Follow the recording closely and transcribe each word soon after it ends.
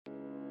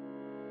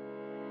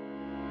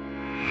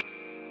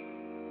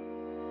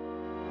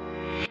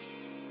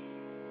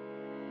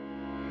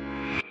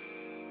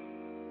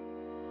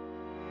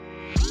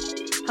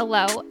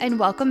Hello, and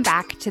welcome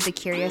back to the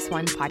Curious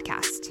One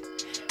podcast.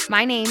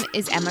 My name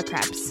is Emma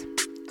Krebs.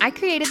 I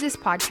created this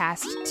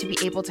podcast to be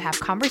able to have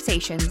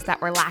conversations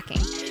that were lacking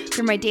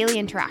through my daily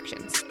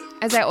interactions,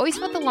 as I always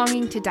felt the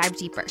longing to dive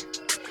deeper.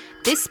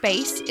 This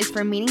space is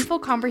for meaningful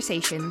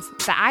conversations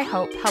that I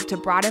hope help to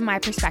broaden my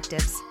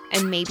perspectives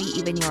and maybe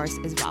even yours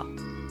as well.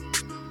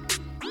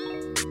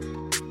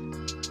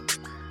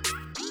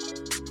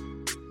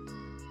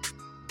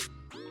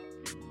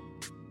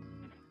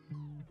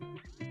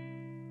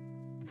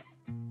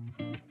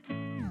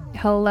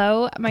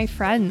 Hello, my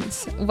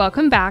friends.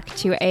 Welcome back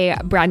to a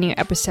brand new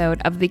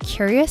episode of the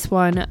Curious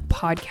One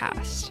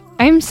podcast.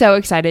 I'm so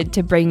excited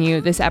to bring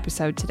you this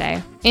episode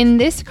today. In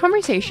this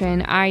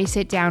conversation, I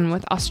sit down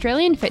with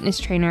Australian fitness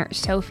trainer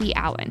Sophie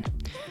Allen.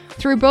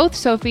 Through both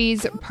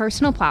Sophie's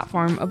personal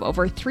platform of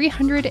over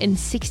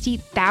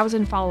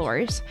 360,000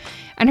 followers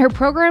and her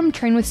program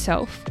Train with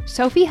Soph,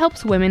 Sophie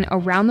helps women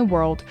around the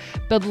world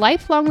build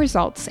lifelong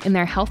results in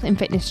their health and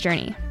fitness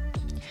journey.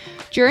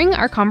 During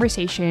our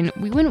conversation,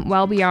 we went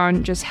well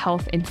beyond just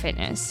health and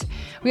fitness.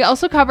 We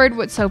also covered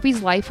what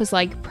Sophie's life was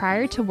like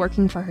prior to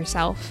working for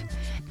herself,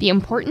 the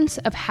importance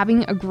of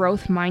having a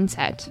growth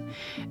mindset,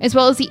 as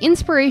well as the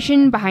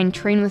inspiration behind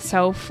Train with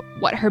Soph,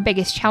 what her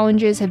biggest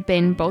challenges have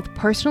been both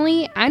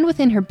personally and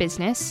within her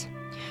business,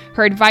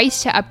 her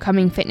advice to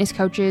upcoming fitness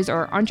coaches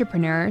or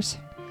entrepreneurs,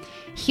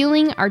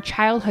 healing our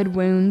childhood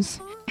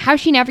wounds, how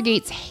she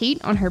navigates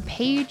hate on her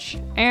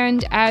page,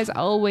 and as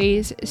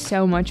always,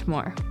 so much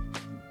more.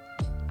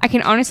 I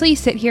can honestly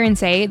sit here and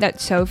say that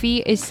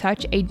Sophie is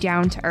such a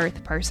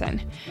down-to-earth person.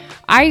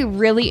 I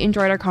really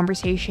enjoyed our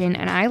conversation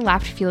and I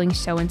left feeling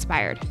so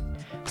inspired.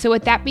 So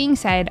with that being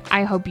said,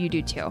 I hope you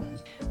do too.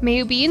 May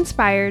you be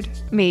inspired,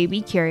 may you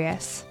be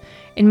curious,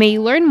 and may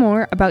you learn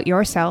more about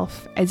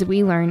yourself as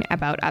we learn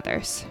about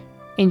others.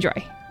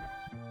 Enjoy.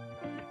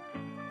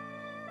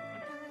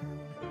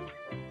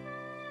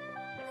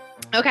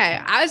 Okay,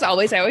 as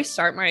always, I always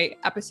start my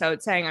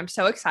episode saying I'm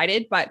so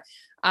excited, but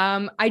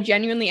I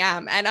genuinely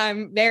am, and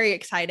I'm very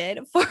excited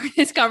for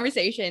this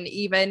conversation.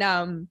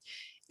 Even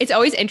it's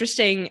always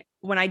interesting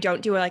when I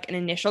don't do an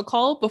initial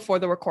call before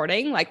the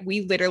recording. Like,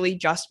 we literally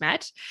just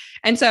met,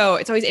 and so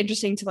it's always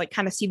interesting to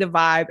kind of see the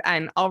vibe.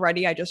 And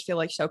already, I just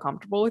feel so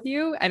comfortable with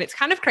you, and it's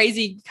kind of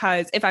crazy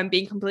because if I'm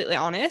being completely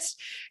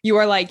honest, you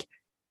are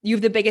you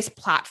have the biggest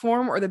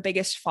platform or the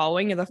biggest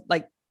following. You're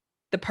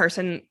the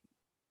person.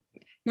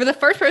 You're the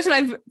first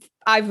person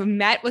I've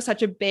met with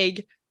such a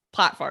big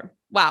platform.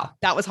 Wow,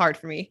 that was hard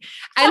for me.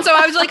 And so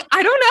I was like,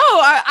 I don't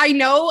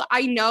know.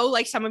 I know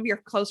some of your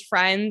close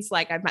friends,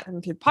 I've met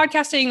them through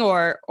podcasting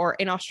or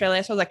in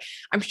Australia. So I was like,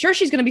 I'm sure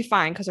she's going to be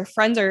fine because her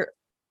friends are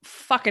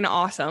fucking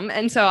awesome.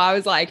 And so I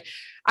was like,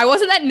 I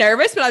wasn't that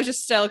nervous, but I was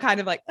just still kind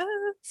of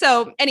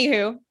So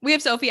anywho, we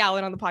have Sophie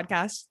Allen on the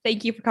podcast.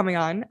 Thank you for coming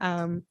on.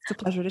 It's a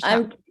pleasure to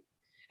chat.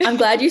 I'm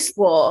glad you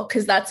swore,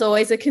 because that's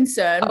always a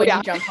concern when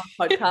you jump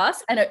on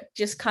podcasts and it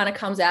just kind of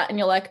comes out and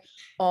you're like,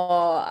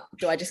 oh,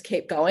 do I just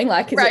keep going?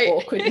 Is it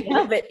awkward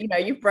now that,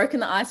 you've broken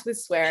the ice with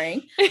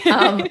swearing?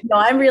 No,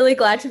 I'm really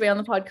glad to be on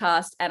the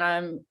podcast, and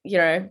I'm,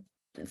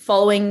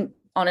 following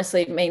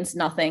honestly means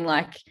nothing.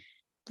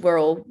 We're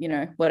all,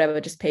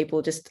 whatever, just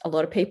people, just a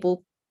lot of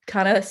people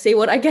kind of see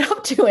what I get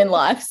up to in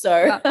life.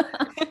 So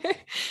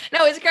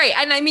no, it's great.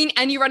 And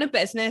and you run a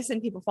business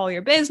and people follow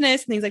your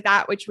business and things like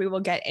that, which we will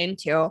get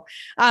into.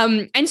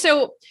 And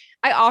so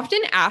I often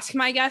ask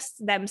my guests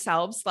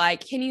themselves,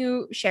 can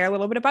you share a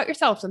little bit about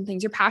yourself, some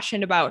things you're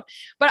passionate about?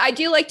 But I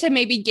do like to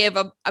maybe give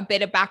a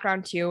bit of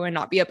background too and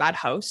not be a bad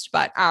host.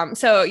 But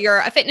so you're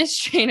a fitness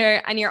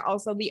trainer and you're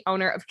also the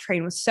owner of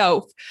Train with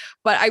Soph.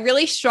 But I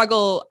really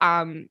struggle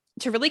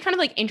to really kind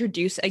of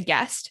introduce a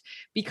guest,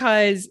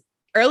 because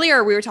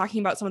earlier we were talking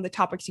about some of the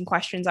topics and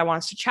questions I want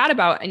us to chat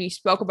about, and you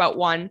spoke about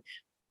one,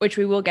 which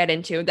we will get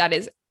into, that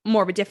is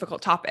more of a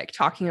difficult topic,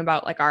 talking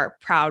about our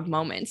proud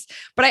moments.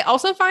 But I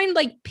also find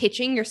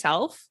pitching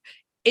yourself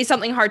is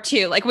something hard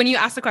too. When you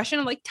ask the question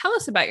of tell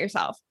us about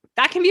yourself,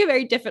 that can be a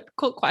very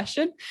difficult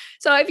question.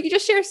 So if you could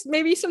just share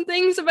maybe some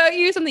things about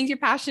you, some things you're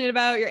passionate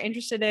about, you're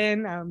interested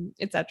in,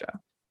 etc.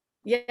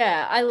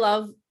 Yeah, I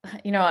love,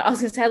 I was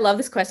gonna say, I love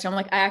this question. I'm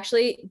I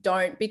actually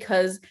don't,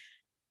 because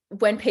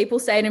when people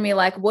say to me,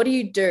 what do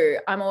you do?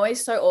 I'm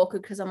always so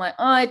awkward, because I'm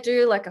I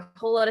do a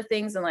whole lot of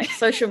things, and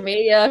social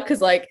media,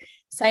 because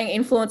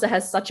saying influencer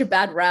has such a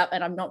bad rap,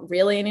 and I'm not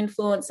really an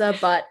influencer.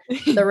 But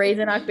the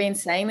reason I've been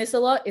saying this a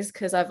lot is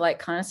because I've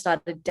kind of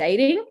started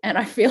dating, and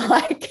I feel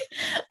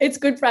it's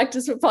good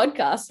practice for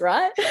podcasts,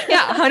 right?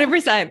 Yeah,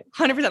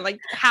 100%,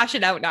 hash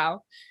it out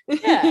now.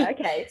 Yeah.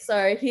 Okay.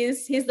 So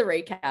here's the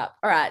recap.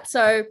 All right.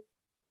 So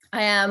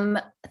I am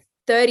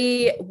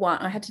 31.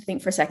 I had to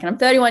think for a second. I'm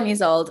 31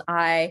 years old.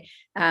 I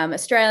am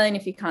Australian,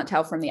 if you can't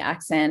tell from the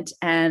accent,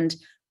 and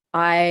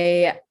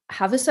I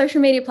have a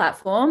social media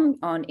platform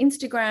on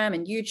Instagram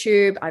and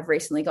YouTube. I've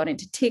recently got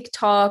into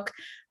TikTok.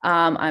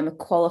 I'm a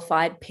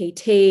qualified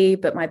PT,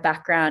 but my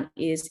background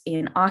is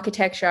in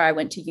architecture. I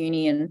went to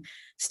uni and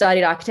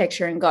studied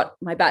architecture and got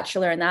my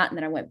bachelor in that. And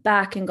then I went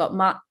back and got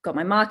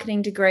my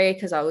marketing degree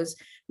because I was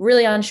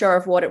really unsure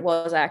of what it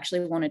was I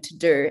actually wanted to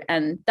do.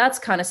 And that's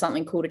kind of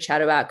something cool to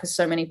chat about, because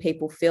so many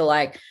people feel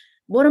like,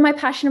 what am I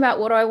passionate about?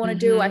 What do I want to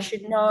do? I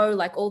should know,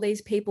 like all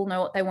these people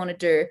know what they want to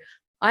do.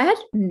 I had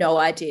no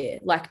idea,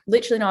 like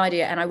literally no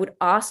idea. And I would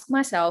ask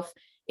myself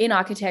in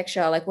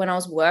architecture, like when I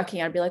was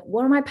working, I'd be like,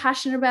 what am I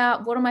passionate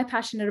about? What am I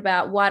passionate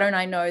about? Why don't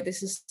I know?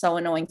 This is so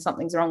annoying.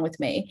 Something's wrong with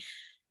me.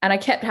 And I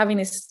kept having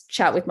this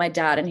chat with my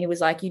dad, and he was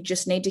like, you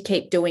just need to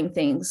keep doing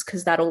things,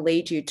 because that'll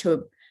lead you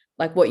to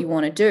like what you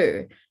want to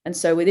do. And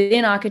so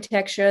within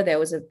architecture, there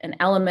was an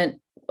element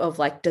of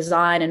like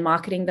design and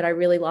marketing that I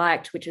really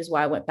liked, which is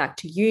why I went back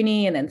to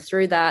uni. And then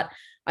through that,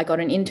 I got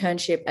an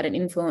internship at an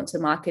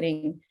influencer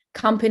marketing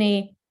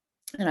company,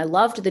 and I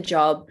loved the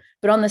job.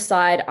 But on the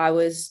side, I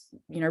was,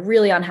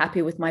 really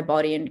unhappy with my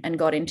body, and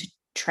got into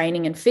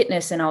training and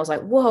fitness. And I was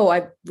like, whoa,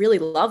 I really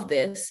love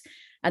this.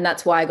 And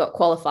that's why I got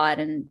qualified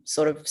and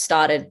sort of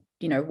started,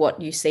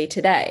 what you see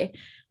today.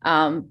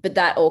 But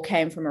that all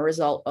came from a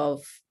result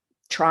of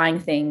trying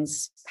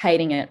things,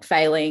 hating it,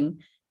 failing,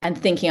 and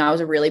thinking I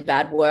was a really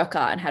bad worker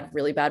and had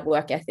really bad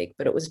work ethic.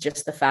 But it was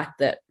just the fact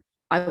that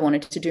I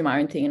wanted to do my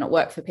own thing and not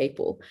work for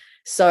people.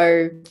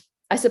 So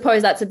I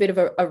suppose that's a bit of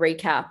a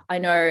recap. I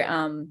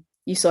know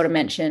you sort of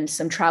mentioned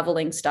some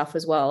traveling stuff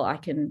as well. I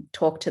can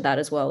talk to that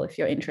as well if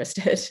you're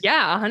interested.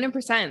 Yeah,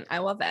 100%. I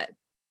love it.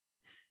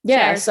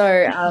 Yeah.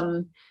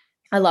 So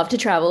I love to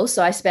travel.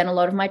 So I spent a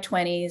lot of my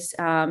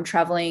 20s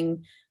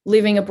traveling,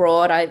 living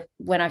abroad.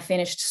 When I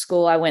finished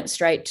school, I went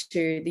straight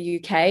to the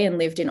UK and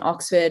lived in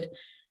Oxford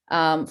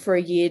for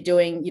a year,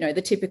 doing,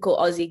 the typical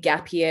Aussie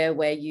gap year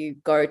where you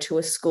go to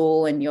a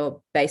school and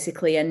you're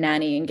basically a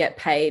nanny and get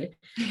paid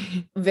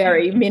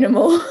very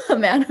minimal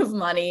amount of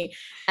money,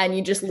 and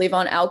you just live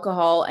on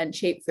alcohol and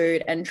cheap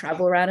food and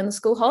travel around in the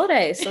school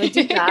holidays. So I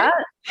did that.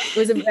 It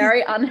was a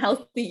very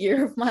unhealthy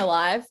year of my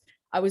life.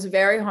 I was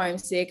very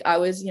homesick. I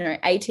was,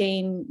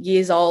 18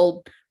 years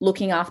old,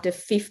 looking after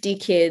 50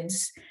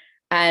 kids.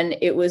 And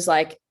it was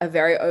like a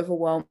very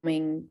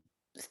overwhelming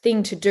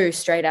thing to do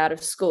straight out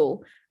of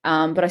school.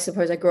 But I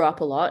suppose I grew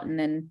up a lot. And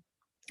then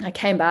I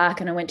came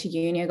back and I went to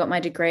uni, I got my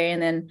degree.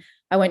 And then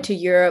I went to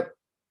Europe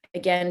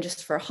again,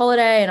 just for a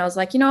holiday. And I was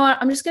like, you know what,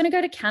 I'm just going to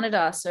go to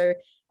Canada. So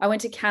I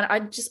went to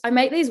Canada. I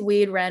make these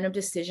weird random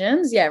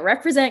decisions. Yeah.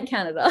 Represent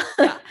Canada.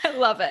 Yeah, I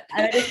love it.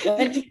 And I just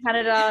went to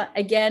Canada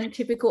again,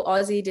 typical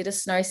Aussie, did a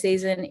snow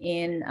season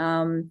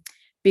in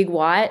Big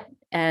White.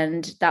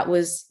 And that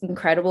was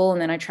incredible.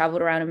 And then I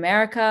traveled around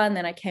America, and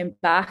then I came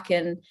back,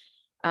 and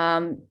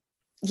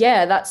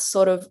that's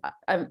sort of,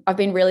 I've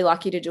been really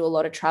lucky to do a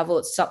lot of travel.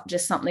 It's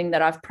just something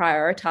that I've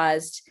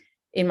prioritized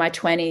in my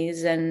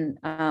 20s. And,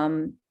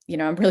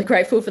 I'm really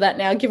grateful for that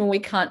now, given we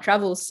can't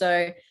travel.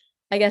 So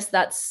I guess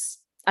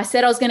I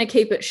said I was going to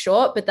keep it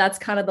short, but that's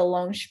kind of the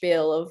long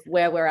spiel of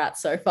where we're at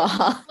so far.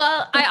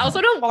 Well, I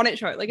also don't want it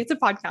short. Like, it's a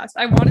podcast.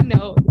 I want to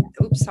know,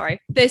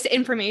 this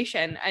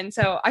information. And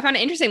so I found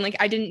it interesting. Like,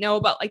 I didn't know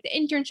about like the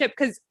internship,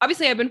 because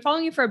obviously I've been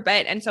following you for a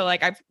bit. And so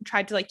like, I've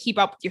tried to like keep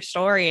up with your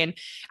story.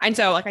 And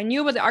so like, I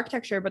knew about the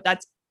architecture, but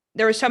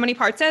there were so many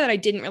parts there that I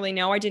didn't really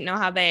know. I didn't know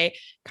how they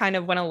kind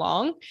of went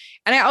along.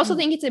 And I also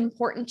think it's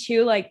important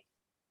to like,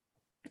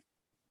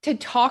 to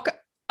talk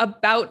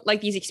about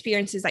like these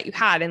experiences that you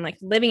had and like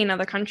living in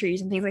other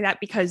countries and things like that,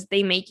 because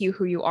they make you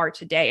who you are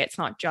today. It's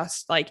not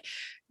just like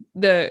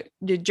the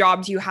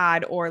jobs you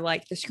had or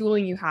like the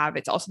schooling you have.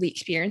 It's also the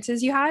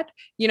experiences you had,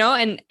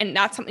 and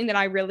that's something that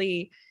I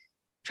really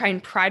try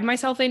and pride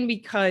myself in,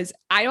 because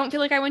I don't feel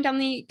like I went down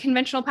the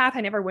conventional path.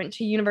 I never went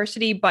to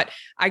university, but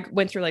I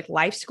went through like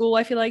life school,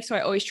 I feel like. So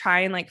I always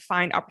try and like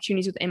find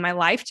opportunities within my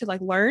life to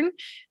like learn,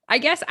 I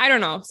guess. I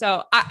don't know.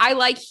 So I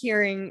like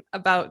hearing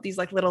about these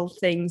like little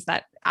things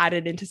that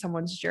added into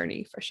someone's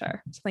journey, for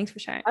sure. So thanks for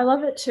sharing. I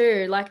love it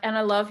too. And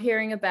I love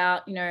hearing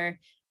about,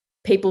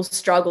 people's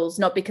struggles,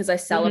 not because I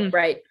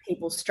celebrate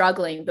people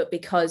struggling, but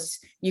because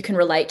you can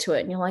relate to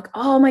it. And you're like,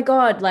 oh my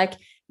God, like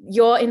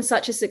you're in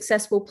such a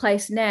successful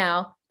place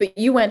now, but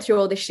you went through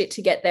all this shit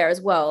to get there as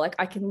well. Like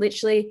I can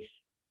literally,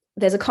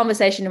 there's a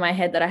conversation in my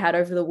head that I had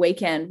over the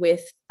weekend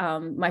with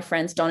my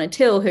friends Don and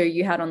Till, who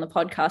you had on the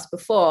podcast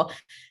before.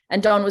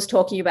 And Don was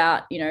talking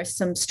about,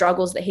 some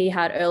struggles that he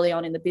had early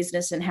on in the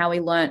business and how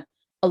he learned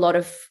a lot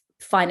of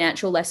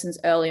financial lessons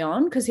early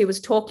on, because he was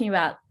talking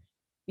about,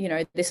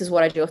 this is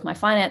what I do with my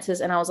finances.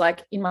 And I was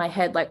like, in my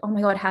head, like, oh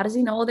my God, how does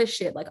he know all this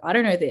shit? Like, I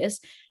don't know this.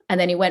 And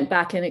then he went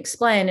back and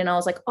explained, and I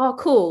was like, oh,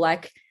 cool.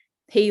 Like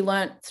he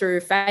learned through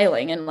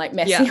failing and like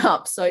messing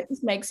up. So it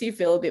just makes you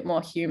feel a bit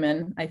more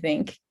human, I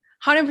think.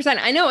 100%.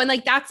 I know. And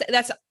like, that's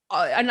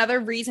another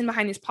reason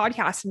behind this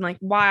podcast, and like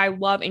why I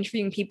love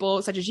interviewing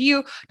people such as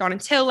you, Dawn and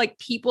Till, like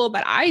people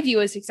that I view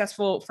as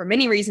successful for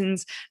many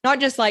reasons, not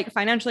just like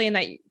financially and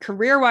that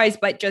career wise,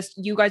 but just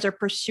you guys are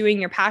pursuing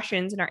your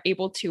passions and are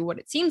able to, what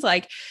it seems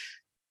like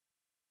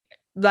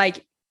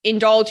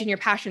indulge in your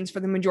passions for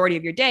the majority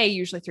of your day,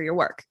 usually through your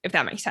work, if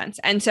that makes sense.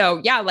 And so,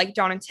 yeah, like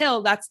John and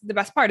Till, that's the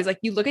best part is like,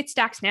 you look at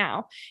Stacks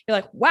now, you're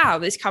like, wow,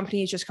 this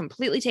company is just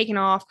completely taken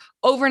off,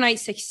 overnight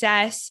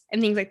success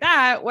and things like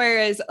that.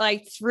 Whereas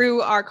like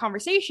through our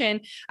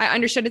conversation, I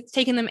understood it's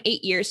taken them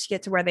 8 years to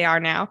get to where they are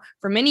now.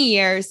 For many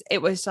years,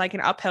 it was like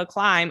an uphill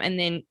climb. And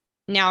then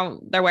now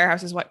their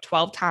warehouse is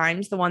 12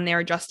 times the one they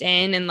were just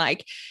in. And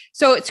like,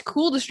 so it's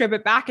cool to strip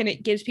it back and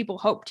it gives people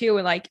hope too.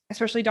 And like,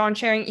 especially Don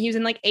sharing, he was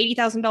in like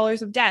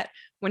 $80,000 of debt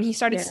when he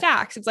started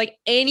Stacks. It's like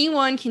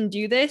anyone can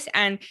do this.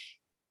 And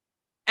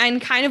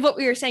kind of what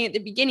we were saying at the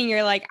beginning,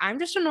 you're like, I'm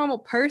just a normal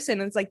person.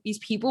 And it's like these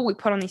people we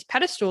put on these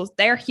pedestals,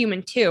 they're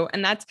human too.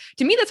 And that's,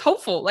 to me, that's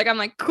hopeful. Like, I'm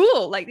like,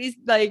 cool. Like these,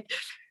 like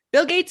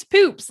Bill Gates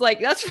poops,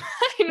 like that's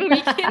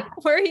fine.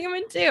 We're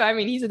human too. I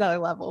mean, he's another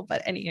level,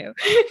 but anywho.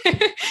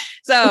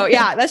 So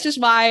yeah, that's just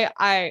part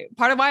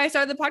of why I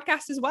started the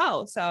podcast as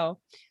well. So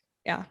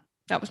yeah,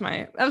 that was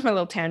my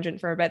little tangent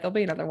for a bit. There'll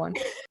be another one.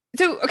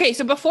 So, okay.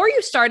 So before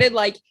you started,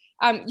 like,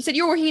 you said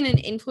you were working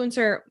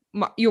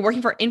you're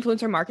working for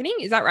influencer marketing.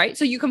 Is that right?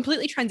 So you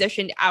completely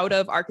transitioned out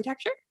of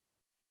architecture?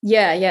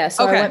 Yeah.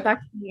 So I went back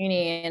to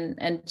uni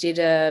and did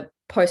a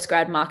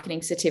postgrad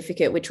marketing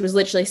certificate, which was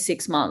literally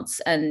 6 months.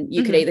 And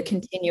you could either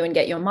continue and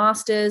get your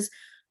master's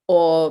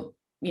or,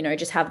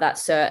 just have that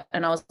cert.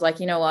 And I was like,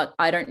 you know what?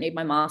 I don't need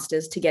my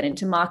master's to get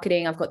into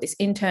marketing. I've got this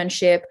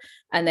internship.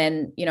 And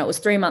then, it was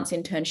 3 months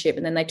internship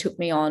and then they took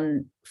me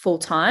on full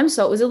time.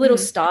 So it was a little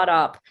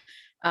startup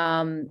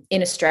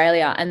in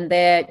Australia, and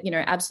they're,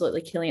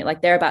 absolutely killing it.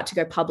 Like they're about to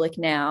go public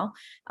now.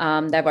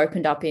 They've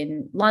opened up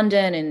in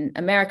London and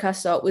America.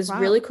 So it was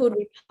really cool to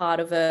be part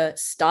of a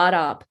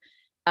startup.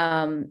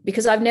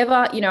 Because I've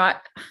never,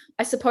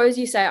 I suppose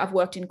you say I've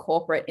worked in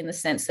corporate in the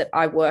sense that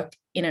I worked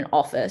in an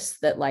office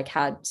that like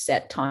had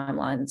set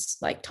timelines,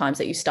 like times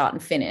that you start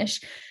and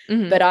finish.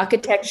 But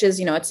architecture's,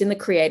 it's in the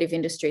creative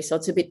industry. So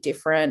it's a bit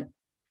different.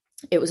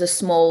 It was a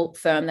small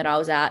firm that I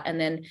was at. And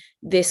then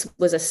this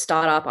was a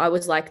startup. I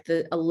was like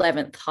the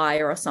 11th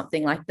hire or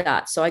something like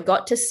that. So I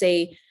got to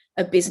see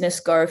a business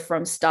go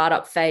from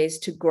startup phase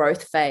to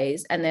growth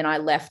phase. And then I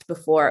left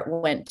before it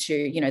went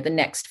to, the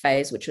next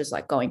phase, which was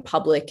like going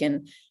public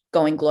and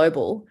going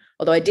global.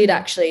 Although I did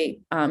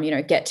actually,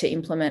 get to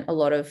implement a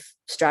lot of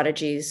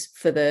strategies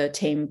for the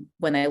team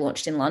when they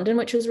launched in London,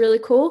 which was really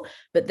cool.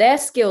 But they're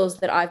skills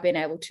that I've been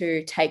able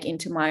to take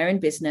into my own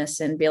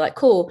business and be like,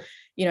 cool,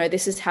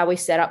 this is how we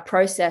set up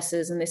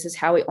processes and this is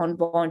how we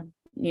onboard,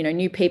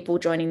 new people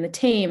joining the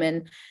team.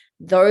 And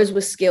those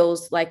were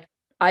skills like,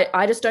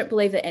 I just don't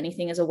believe that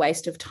anything is a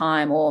waste of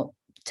time or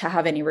to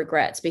have any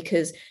regrets,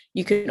 because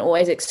you can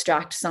always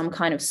extract some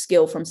kind of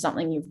skill from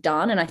something you've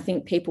done. And I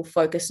think people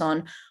focus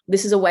on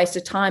this is a waste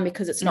of time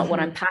because it's not what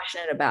I'm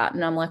passionate about.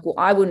 And I'm like, well,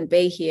 I wouldn't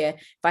be here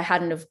if I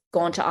hadn't have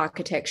gone to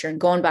architecture and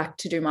gone back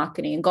to do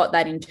marketing and got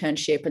that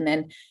internship and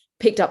then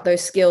picked up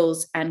those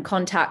skills and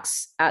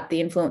contacts at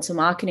the influencer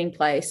marketing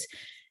place.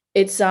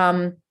 It's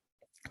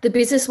the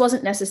business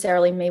wasn't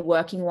necessarily me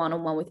working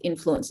one-on-one with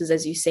influencers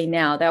as you see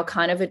now. They were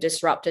kind of a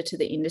disruptor to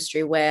the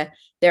industry where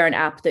they're an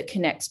app that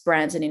connects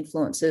brands and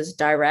influencers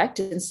direct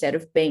instead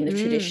of being the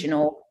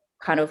traditional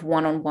kind of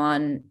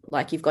one-on-one,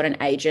 like you've got an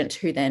agent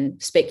who then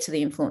speaks to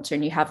the influencer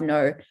and you have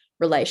no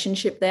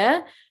relationship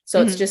there.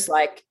 So it's just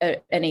like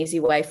an easy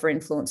way for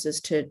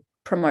influencers to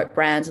promote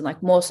brands and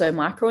like more so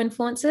micro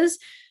influencers.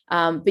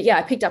 But yeah,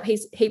 I picked up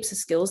heaps of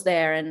skills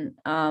there. And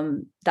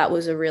that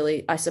was a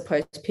really, I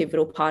suppose,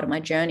 pivotal part of my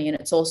journey. And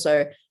it's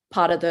also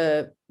part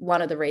of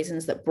one of the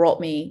reasons that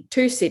brought me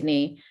to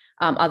Sydney,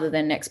 other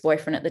than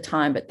ex-boyfriend at the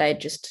time, but they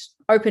just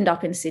opened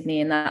up in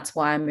Sydney. And that's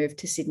why I moved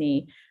to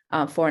Sydney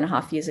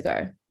 4.5 years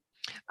ago.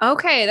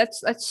 Okay.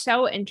 That's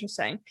so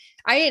interesting.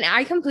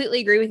 I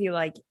completely agree with you.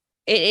 Like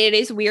it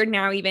is weird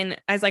now, even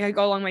as like I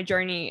go along my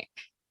journey,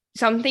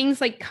 some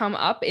things like come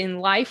up in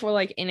life or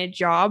like in a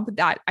job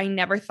that I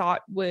never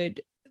thought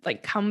would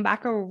like come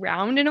back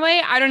around in a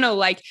way. I don't know.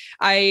 Like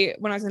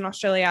when I was in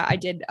Australia, I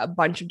did a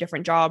bunch of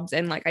different jobs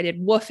and like I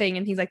did woofing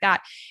and things like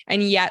that.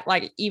 And yet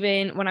like,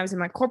 even when I was in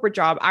my corporate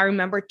job, I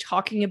remember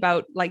talking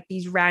about like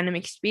these random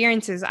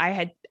experiences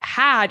I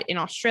had in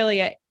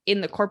Australia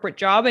in the corporate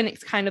job. And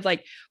it's kind of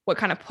like what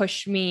kind of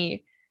pushed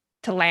me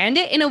to land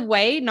it in a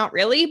way, not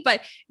really,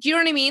 but do you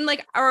know what I mean?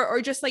 Like,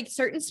 or just like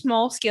certain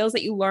small skills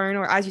that you learn,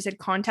 or as you said,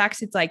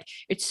 context. It's like,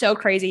 it's so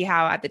crazy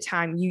how at the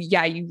time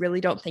you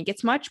really don't think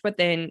it's much, but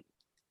then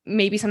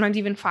maybe sometimes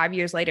even 5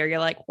 years later, you're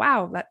like,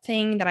 wow, that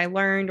thing that I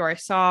learned or I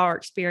saw or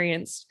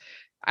experienced,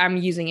 I'm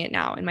using it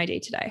now in my day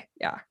to day.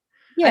 Yeah.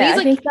 Yeah.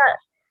 I think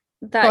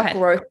that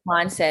growth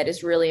mindset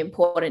is really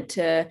important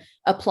to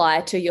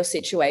apply to your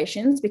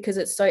situations, because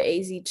it's so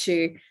easy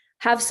to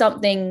have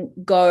something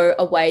go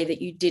a way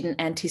that you didn't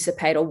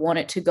anticipate or want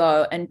it to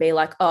go and be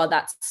like, oh,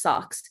 that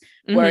sucks.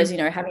 Whereas,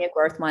 having a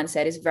growth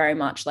mindset is very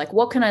much like,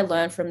 what can I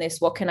learn from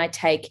this? What can I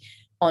take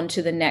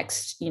onto the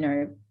next,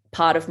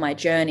 part of my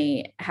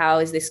journey? How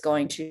is this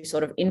going to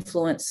sort of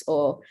influence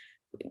or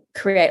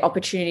create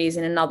opportunities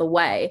in another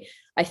way?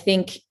 I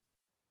think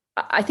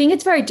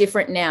it's very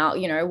different now,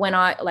 when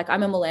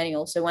I'm a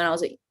millennial. So when I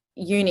was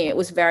uni, it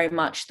was very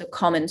much the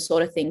common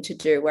sort of thing to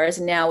do. Whereas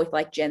now with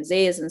like Gen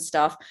Zers and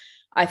stuff,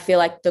 I feel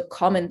like the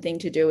common thing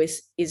to do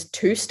is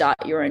to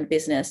start your own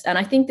business. And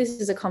I think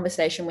this is a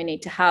conversation we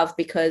need to have,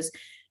 because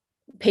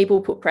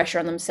people put pressure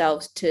on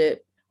themselves to,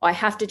 I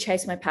have to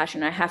chase my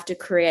passion, I have to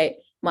create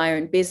my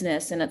own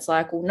business. And it's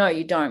like, well, no,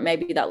 you don't.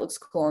 Maybe that looks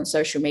cool on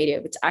social media,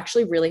 but it's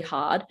actually really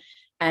hard.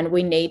 And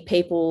we need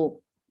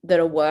people that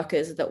are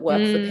workers, that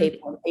work for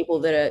people, and people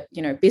that are,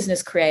 you know,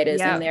 business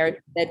creators, and they're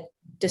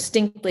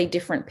distinctly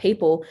different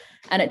people,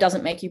 and it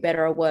doesn't make you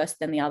better or worse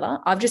than the other.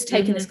 I've just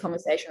taken this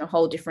conversation a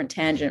whole different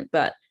tangent,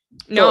 but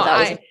no, that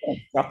was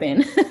a drop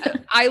in.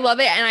 I love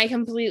it. And I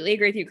completely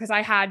agree with you, because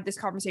I had this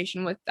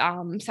conversation with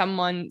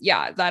someone,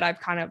 that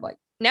I've kind of like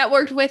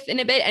networked with in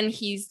a bit, and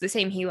he's the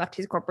same. He left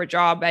his corporate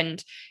job,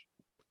 and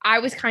I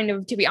was kind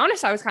of, to be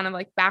honest, I was kind of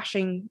like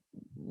bashing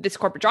this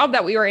corporate job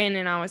that we were in.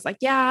 And I was like,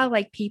 yeah,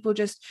 like people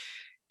just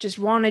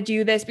want to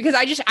do this, because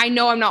I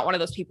know I'm not one of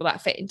those people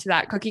that fit into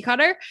that cookie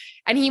cutter.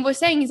 And he was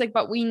saying, he's like,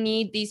 but we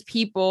need these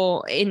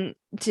people in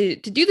to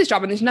do this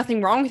job. And there's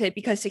nothing wrong with it,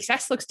 because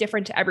success looks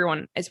different to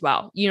everyone as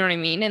well. You know what I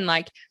mean? And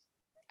like,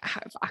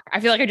 I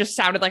feel like I just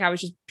sounded like I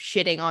was just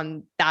shitting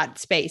on that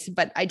space,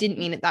 but I didn't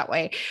mean it that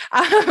way.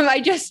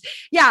 It's just,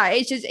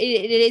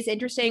 it is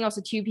interesting.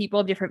 Also, two people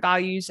of different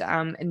values.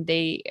 And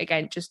they,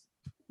 again, just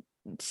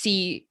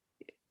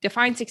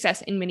define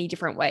success in many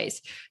different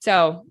ways.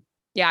 So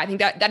yeah, I think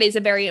that is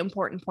a very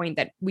important point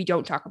that we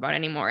don't talk about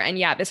anymore. And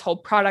yeah, this whole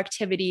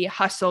productivity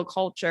hustle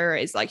culture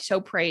is like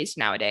so praised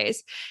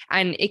nowadays,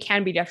 and it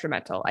can be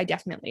detrimental. I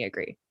definitely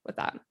agree with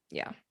that.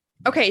 Yeah.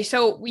 Okay.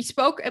 So we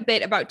spoke a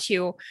bit about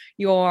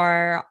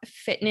your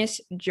fitness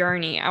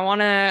journey. I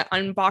want to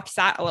unbox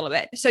that a little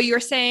bit. So you're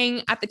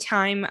saying at the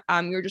time,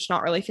 you're just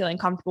not really feeling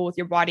comfortable with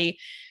your body.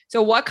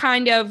 So what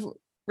kind of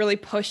really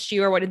pushed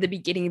you, or what did the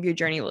beginning of your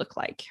journey look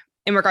like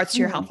in regards to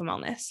your health and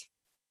wellness?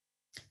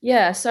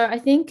 Yeah. So I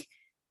think,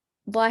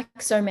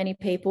 like so many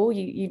people,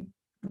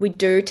 we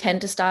do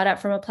tend to start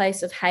out from a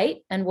place of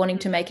hate and wanting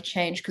to make a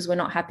change because we're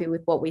not happy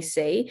with what we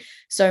see.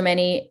 So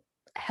many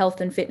health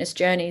and fitness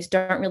journeys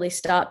don't really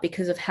start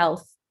because of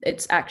health.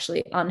 It's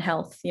actually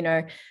unhealth. You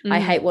know, I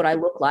hate what I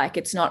look like.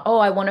 It's not, oh,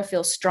 I want to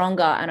feel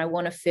stronger, and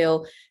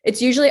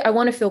it's usually I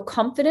want to feel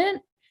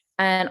confident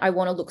and I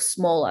want to look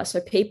smaller.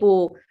 So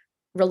people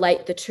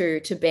relate the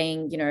two to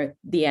being, you know,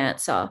 the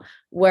answer.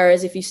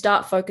 Whereas if you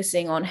start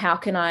focusing on how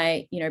can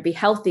I, you know, be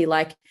healthy,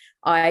 like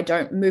I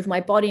don't move my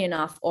body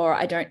enough, or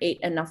I don't eat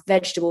enough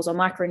vegetables or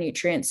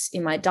micronutrients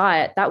in my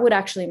diet, that would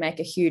actually make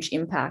a huge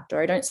impact.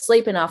 Or I don't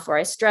sleep enough, or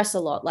I stress a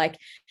lot. Like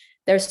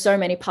there's so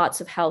many parts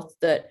of health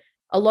that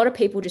a lot of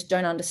people just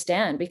don't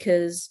understand,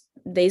 because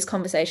these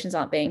conversations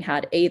aren't being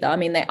had either. I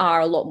mean, they are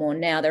a lot more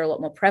now, they're a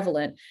lot more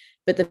prevalent,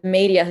 but the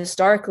media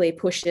historically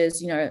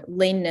pushes, you know,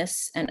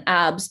 leanness and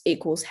abs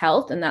equals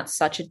health. And that's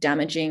such a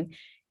damaging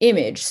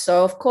image.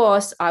 So of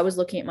course I was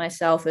looking at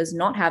myself as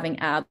not having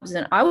abs,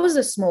 and I was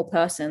a small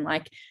person.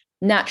 Like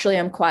naturally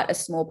I'm quite a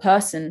small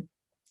person,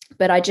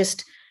 but I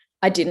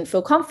didn't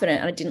feel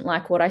confident, and I didn't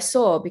like what I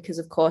saw, because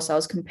of course I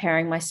was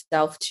comparing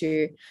myself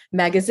to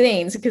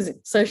magazines, because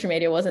social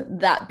media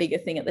wasn't that big a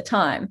thing at the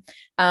time.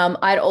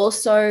 I'd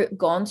also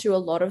gone through a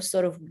lot of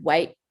sort of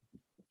weight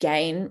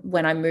gain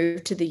when I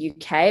moved to the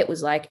UK. It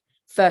was like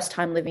first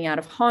time living out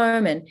of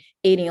home and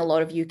eating a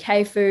lot of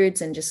UK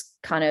foods, and just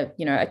kind of,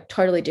 you know, a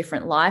totally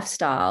different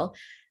lifestyle.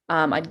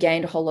 I'd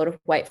gained a whole lot of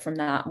weight from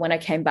that. When I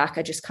came back,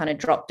 I just kind of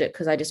dropped it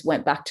because I just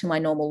went back to my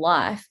normal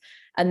life.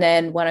 And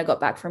then when I got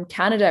back from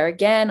Canada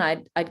again,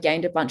 I'd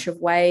gained a bunch of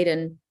weight,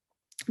 and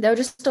there were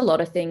just a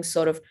lot of things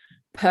sort of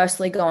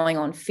personally going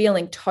on,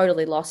 feeling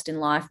totally lost in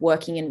life,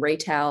 working in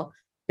retail,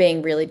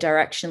 being really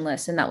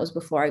directionless. And that was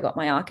before I got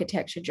my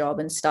architecture job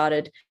and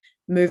started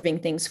moving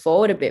things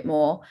forward a bit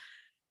more.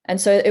 And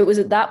so it was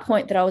at that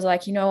point that I was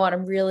like, you know what,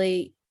 I'm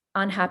really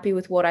unhappy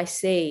with what I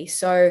see.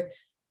 So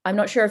I'm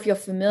not sure if you're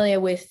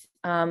familiar with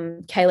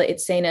Kayla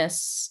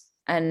Itsinas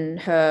and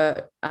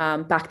her,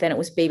 back then it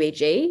was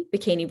BBG,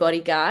 Bikini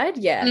Body Guide.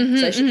 Yeah.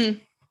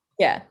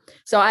 Yeah.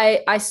 So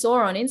I saw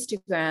her on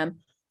Instagram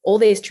all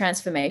these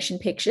transformation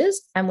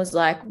pictures and was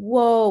like,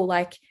 whoa,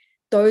 like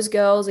those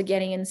girls are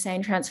getting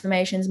insane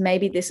transformations.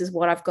 Maybe this is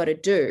what I've got to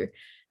do.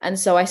 And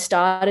so I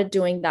started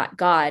doing that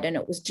guide, and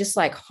it was just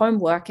like home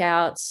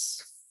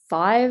workouts,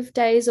 5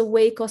 days a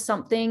week or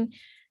something.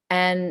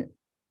 And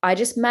I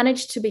just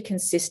managed to be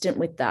consistent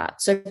with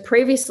that. So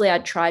previously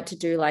I'd tried to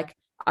do like,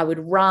 I would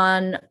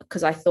run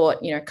because I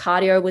thought, you know,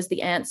 cardio was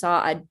the answer.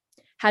 I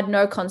had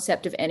no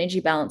concept of energy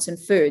balance and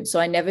food.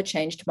 So I never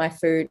changed my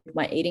food,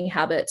 my eating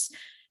habits,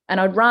 and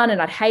I'd run and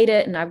I'd hate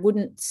it and I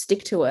wouldn't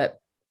stick to it.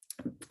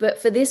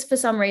 But for this, for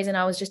some reason,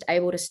 I was just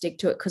able to stick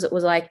to it because it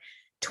was like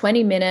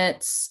 20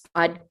 minutes.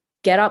 I'd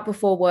get up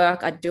before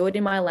work, I'd do it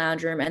in my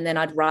lounge room, and then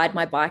I'd ride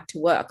my bike to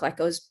work. Like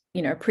I was,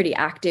 you know, pretty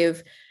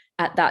active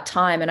at that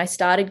time. And I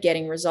started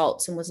getting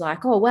results and was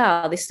like, oh,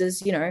 wow, this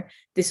is, you know,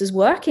 this is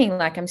working.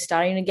 Like I'm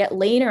starting to get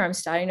leaner. I'm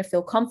starting to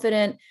feel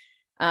confident.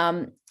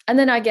 And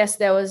then I guess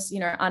there was, you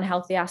know,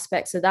 unhealthy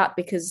aspects of that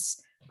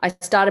because I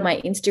started my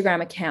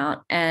Instagram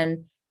account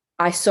and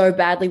I so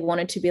badly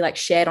wanted to be like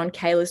shared on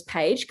Kayla's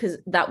page, because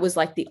that was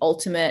like the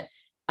ultimate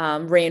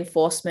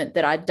reinforcement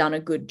that I'd done a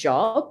good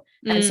job.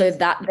 And so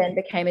that then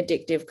became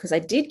addictive, because I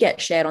did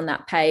get shared on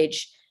that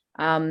page.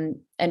 And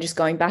just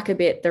going back a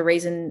bit, the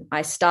reason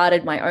I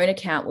started my own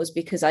account was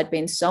because I'd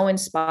been so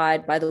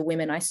inspired by the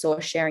women I saw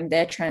sharing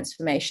their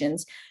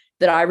transformations,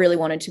 that I really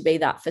wanted to be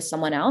that for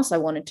someone else. I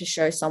wanted to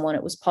show someone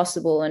it was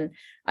possible. And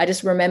I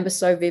just remember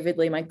so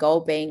vividly my goal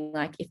being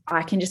like, if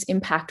I can just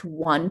impact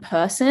one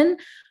person,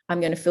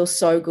 I'm going to feel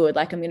so good.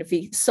 Like, I'm going to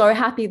be so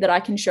happy that I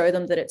can show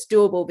them that it's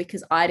doable,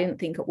 because I didn't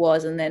think it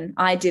was. And then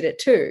I did it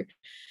too.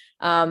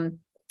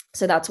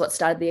 So that's what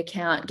started the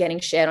account, getting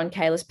shared on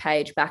Kayla's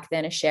page. Back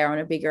then, a share on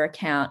a bigger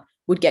account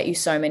would get you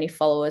so many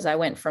followers. I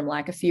went from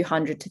like a few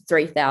hundred to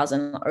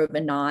 3,000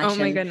 overnight. Oh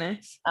my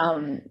goodness.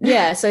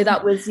 Yeah. So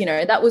that was,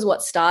 that was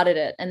what started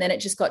it. And then it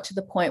just got to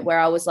the point where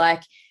I was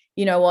like,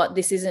 you know what,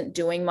 this isn't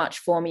doing much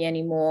for me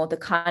anymore. The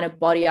kind of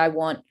body I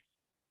want.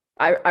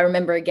 I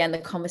remember again the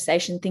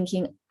conversation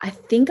thinking, I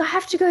think I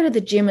have to go to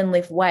the gym and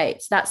lift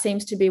weights. That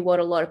seems to be what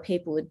a lot of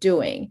people are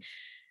doing.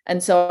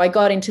 And so I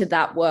got into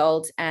that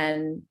world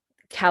and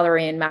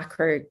calorie and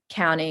macro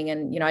counting.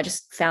 And, I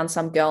just found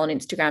some girl on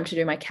Instagram to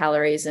do my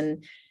calories,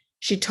 and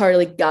she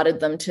totally gutted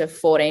them to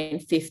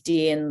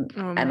 1450. And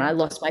I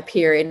lost my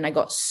period, and I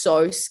got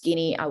so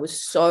skinny. I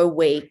was so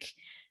weak.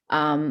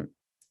 I've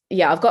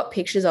got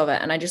pictures of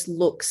it, and I just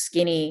look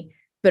skinny,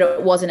 but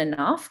it wasn't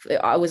enough.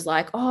 I was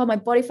like, oh, my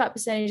body fat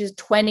percentage is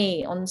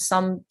 20 on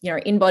some,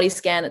 in-body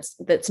scan.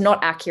 That's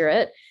not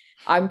accurate.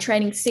 I'm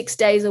training 6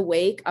 days a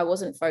week. I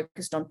wasn't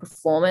focused on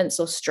performance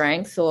or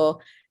strength or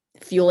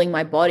fueling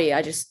my body.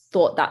 I just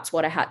thought that's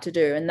what I had to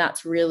do. And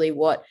that's really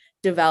what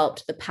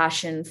developed the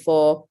passion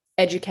for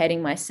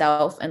educating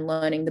myself and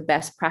learning the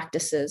best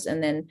practices.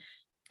 And then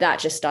that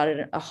just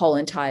started a whole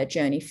entire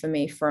journey for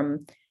me,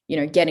 from,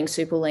 getting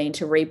super lean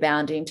to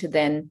rebounding, to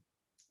then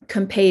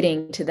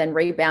competing, to then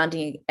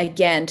rebounding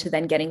again, to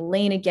then getting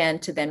lean again,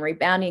 to then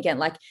rebounding again.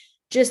 Like,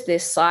 just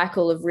this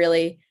cycle of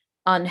really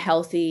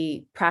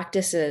unhealthy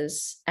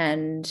practices.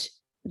 And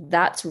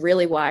that's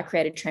really why I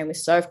created Train with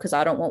Soph, because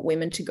I don't want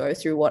women to go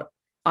through what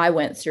I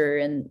went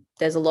through. And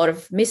there's a lot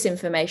of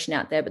misinformation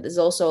out there, but there's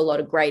also a lot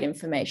of great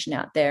information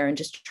out there, and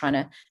just trying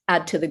to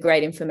add to the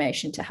great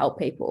information to help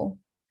people.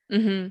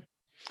 Mm-hmm.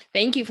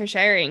 Thank you for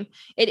sharing.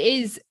 It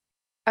is,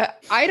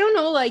 I don't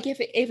know, like if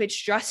it's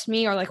just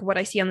me or like what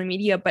I see on the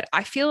media, but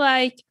I feel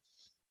like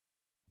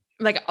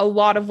a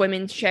lot of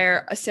women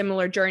share a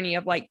similar journey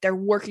of like, they're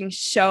working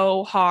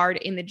so hard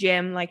in the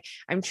gym. Like,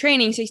 I'm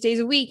training 6 days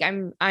a week.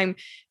 I'm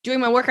doing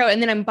my workout,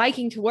 and then I'm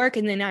biking to work,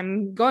 and then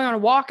I'm going on a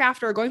walk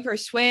after, or going for a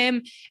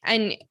swim.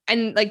 And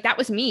like, that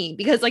was me,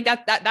 because like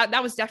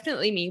that was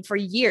definitely me for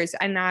years.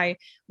 And I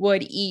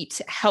would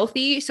eat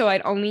healthy. So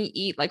I'd only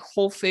eat like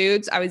whole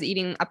foods. I was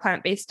eating a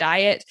plant-based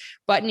diet,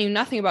 but knew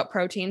nothing about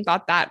protein.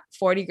 Thought that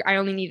I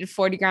only needed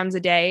 40 grams a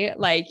day.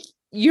 Like,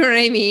 you know what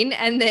I mean?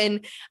 And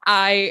then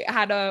I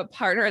had a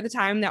partner at the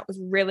time that was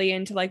really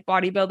into like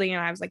bodybuilding, and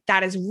I was like,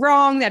 that is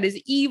wrong. That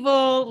is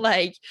evil.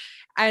 Like,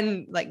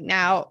 and like,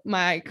 now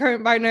my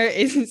current partner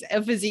is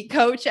a physique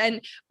coach,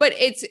 but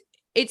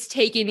it's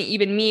taken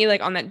even me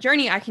like on that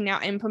journey. I can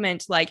now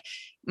implement like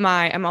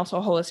I'm also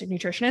a holistic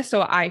nutritionist.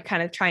 So I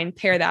kind of try and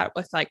pair that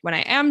with like when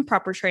I am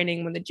proper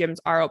training, when the gyms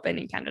are open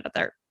in Canada.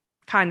 They're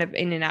kind of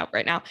in and out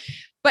right now.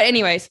 But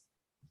anyways,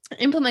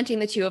 implementing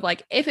the two of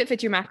like, if it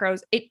fits your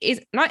macros, it is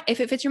not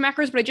if it fits your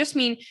macros, but I just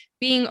mean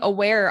being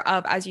aware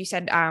of, as you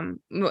said,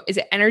 is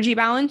it energy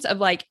balance of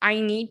like,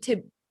 I need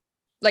to,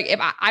 like, if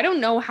I don't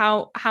know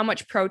how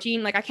much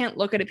protein, like I can't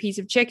look at a piece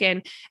of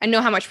chicken and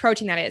know how much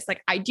protein that is.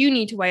 Like, I do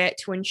need to weigh it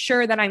to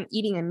ensure that I'm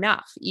eating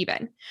enough,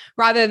 even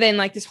rather than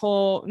like this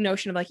whole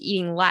notion of like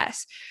eating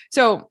less.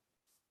 So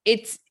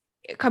it's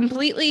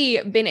completely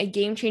been a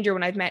game changer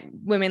when I've met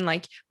women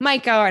like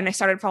Micah, and I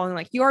started following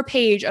like your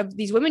page of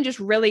these women just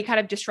really kind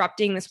of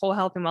disrupting this whole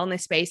health and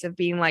wellness space of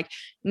being like,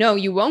 no,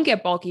 you won't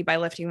get bulky by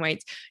lifting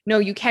weights. No,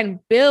 you can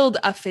build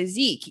a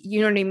physique.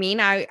 You know what I mean?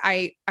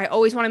 I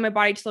always wanted my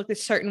body to look a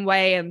certain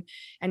way,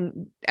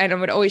 and I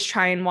would always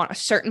try and want a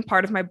certain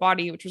part of my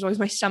body, which was always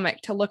my stomach,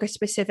 to look a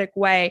specific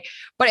way.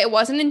 But it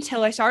wasn't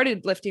until I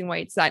started lifting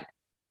weights that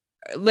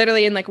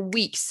literally in like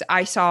weeks,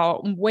 I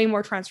saw way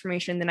more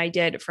transformation than I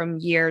did from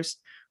years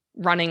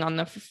running on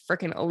the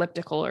freaking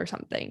elliptical or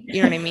something.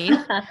 You know what I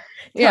mean?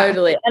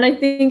 Totally. Yeah. And I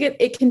think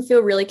it can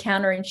feel really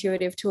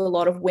counterintuitive to a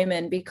lot of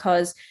women,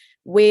 because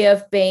we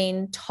have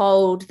been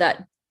told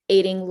that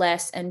eating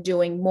less and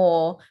doing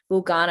more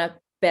will garner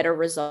better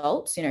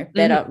results,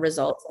 better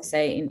results, I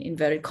say in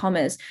inverted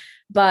commas.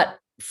 But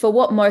for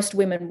what most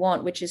women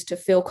want, which is to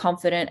feel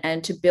confident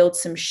and to build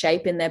some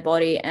shape in their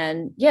body,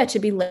 and to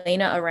be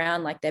leaner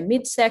around like their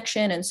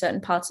midsection and certain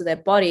parts of their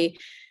body,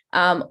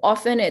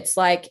 often it's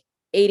like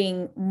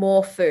eating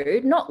more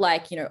food, not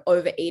like,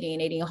 overeating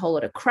and eating a whole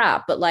lot of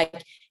crap, but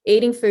like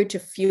eating food to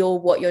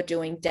fuel what you're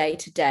doing day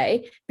to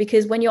day.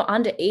 Because when you're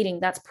under eating,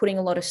 that's putting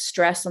a lot of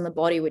stress on the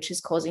body, which is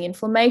causing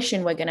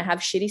inflammation. We're going to have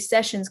shitty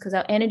sessions because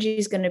our energy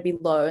is going to be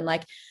low. And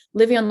like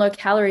living on low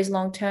calories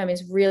long term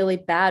is really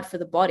bad for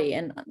the body.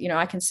 And,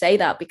 I can say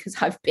that because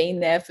I've been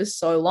there for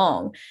so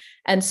long.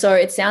 And so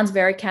it sounds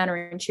very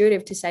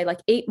counterintuitive to say like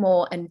eat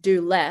more and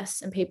do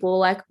less. And people are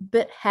like,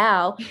 but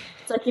how?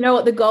 It's like,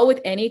 what the goal with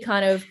any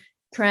kind of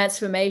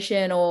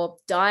transformation or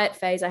diet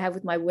phase I have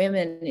with my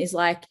women is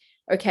like,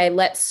 okay,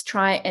 let's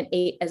try and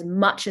eat as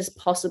much as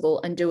possible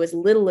and do as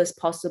little as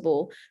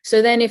possible.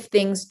 So then if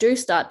things do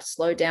start to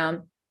slow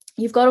down,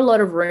 you've got a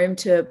lot of room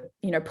to,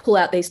 pull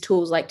out these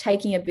tools, like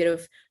taking a bit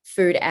of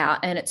food out,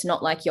 and it's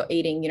not like you're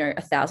eating,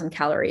 1,000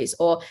 calories,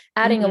 or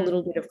adding a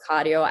little bit of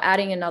cardio, or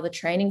adding another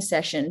training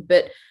session.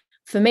 But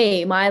for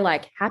me, my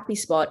like happy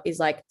spot is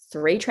like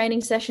 3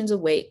 training sessions a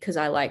week, because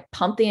I like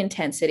pump the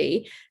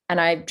intensity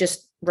and I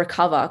just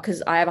recover,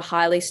 because I have a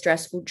highly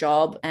stressful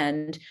job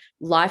and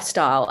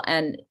lifestyle.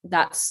 And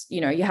that's,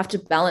 you have to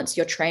balance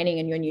your training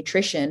and your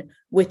nutrition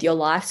with your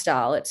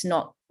lifestyle. It's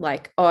not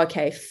like, oh,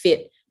 okay,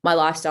 fit my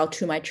lifestyle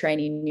to my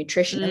training and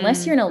nutrition,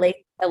 unless you're an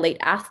elite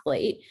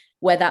athlete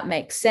where that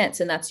makes sense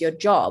and that's your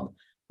job.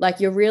 Like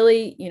you're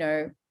really,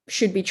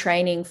 should be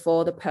training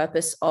for the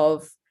purpose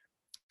of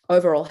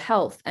overall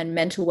health and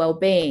mental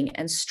well-being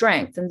and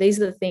strength. And these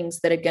are the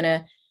things that are going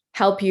to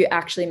help you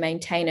actually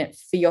maintain it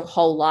for your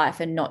whole life,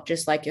 and not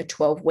just like your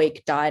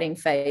 12-week dieting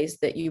phase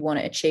that you want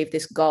to achieve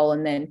this goal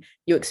and then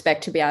you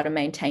expect to be able to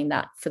maintain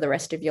that for the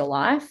rest of your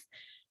life.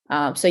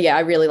 So yeah,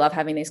 I really love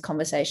having these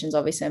conversations.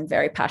 Obviously, I'm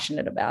very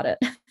passionate about it.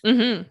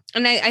 Mm-hmm.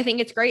 And I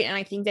think it's great. And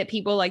I think that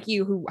people like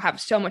you who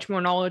have so much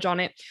more knowledge on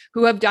it,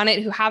 who have done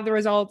it, who have the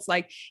results,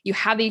 like you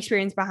have the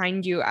experience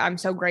behind you. I'm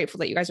so grateful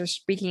that you guys are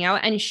speaking out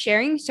and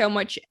sharing so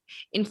much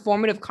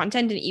informative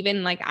content. And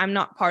even like, I'm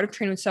not part of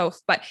Train with Soph,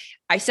 but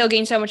I still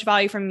gain so much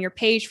value from your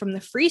page, from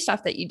the free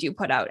stuff that you do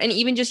put out. And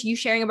even just you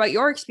sharing about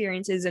your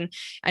experiences and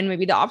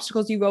maybe the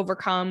obstacles you've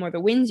overcome or the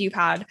wins you've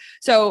had.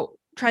 So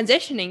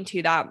transitioning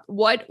to that,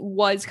 what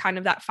was kind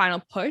of that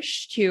final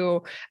push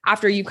to,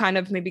 after you kind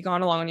of maybe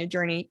gone along on your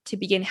journey, to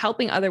begin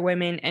helping other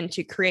women and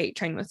to create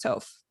Train with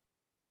Soph?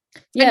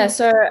 Yeah. And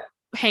so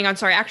hang on,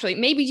 sorry, actually,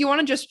 maybe you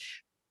want to just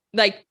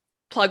like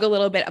plug a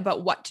little bit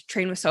about what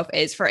Train with Soph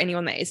is for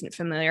anyone that isn't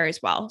familiar as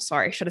well.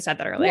 Sorry, should have said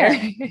that earlier.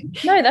 Yeah.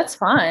 No, that's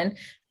fine.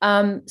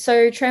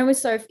 So Train with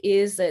Soph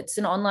it's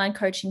an online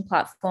coaching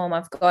platform.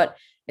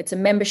 It's a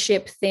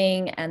membership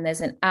thing, and there's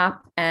an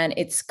app, and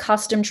it's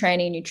custom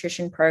training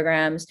nutrition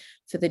programs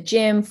for the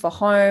gym, for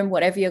home,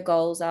 whatever your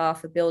goals are,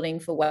 for building,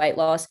 for weight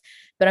loss.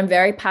 But I'm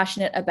very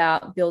passionate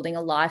about building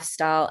a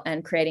lifestyle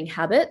and creating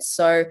habits.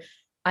 So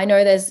I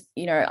know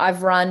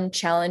I've run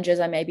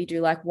challenges. I maybe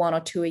do like 1 or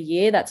 2 a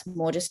year. That's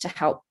more just to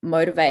help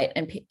motivate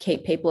and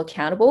keep people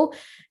accountable.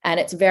 And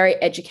it's very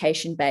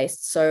education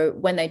based. So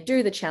when they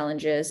do the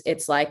challenges,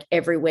 it's like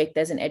every week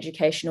there's an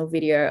educational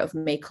video of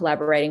me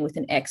collaborating with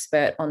an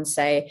expert on,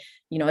 say,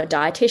 a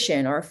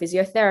dietitian or a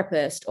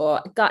physiotherapist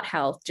or gut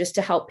health, just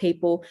to help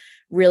people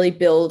really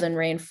build and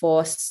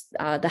reinforce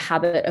the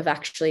habit of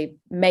actually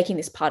making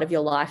this part of your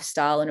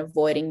lifestyle and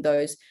avoiding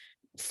those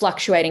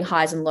fluctuating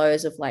highs and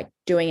lows of like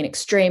doing an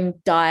extreme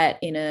diet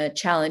in a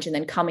challenge and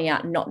then coming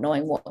out and not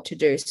knowing what to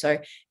do. So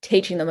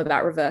teaching them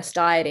about reverse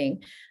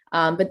dieting.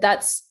 But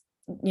that's,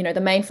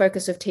 the main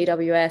focus of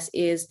TWS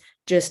is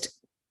just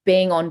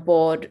being on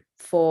board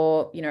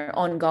for,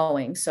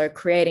 ongoing. So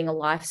creating a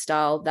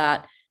lifestyle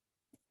that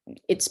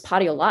it's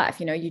part of your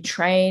life. You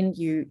train,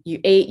 you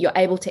eat, you're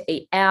able to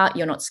eat out.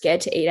 You're not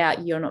scared to eat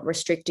out. You're not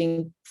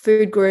restricting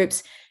food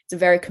groups. It's a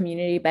very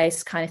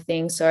community-based kind of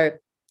thing. So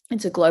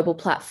it's a global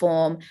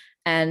platform,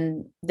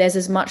 and there's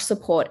as much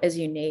support as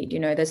you need.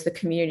 There's the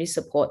community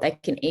support. They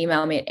can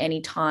email me at any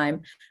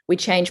time. We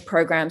change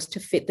programs to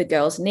fit the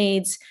girls'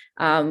 needs.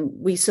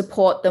 We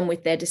support them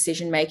with their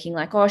decision-making,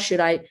 like, oh,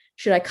 should I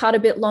cut a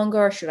bit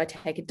longer, or should I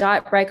take a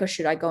diet break, or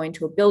should I go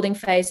into a building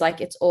phase?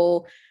 Like, it's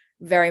all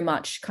very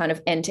much kind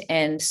of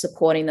end-to-end,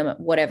 supporting them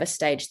at whatever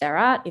stage they're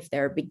at. If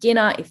they're a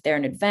beginner, if they're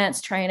an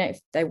advanced trainer, if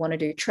they want to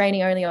do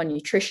training only or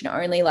nutrition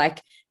only,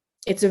 like,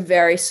 it's a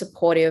very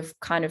supportive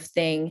kind of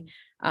thing,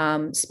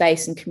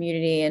 space and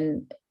community.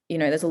 And,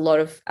 there's a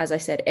lot of, as I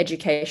said,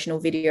 educational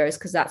videos,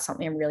 because that's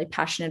something I'm really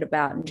passionate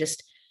about, and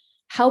just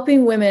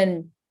helping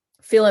women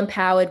feel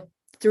empowered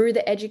through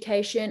the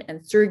education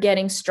and through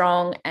getting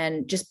strong,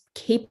 and just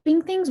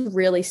keeping things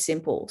really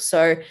simple.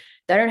 So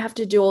they don't have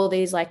to do all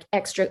these like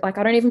extra, like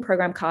I don't even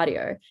program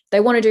cardio. They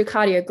want to do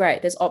cardio,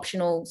 great. There's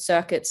optional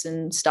circuits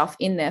and stuff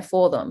in there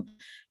for them.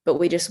 But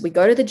we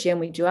go to the gym,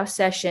 we do our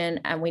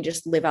session, and we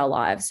just live our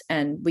lives,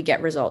 and we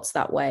get results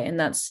that way. And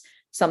that's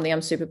something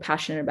I'm super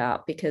passionate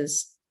about,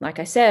 because like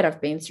I said,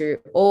 I've been through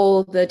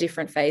all the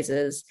different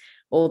phases,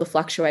 all the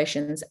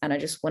fluctuations, and I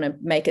just want to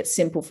make it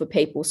simple for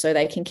people so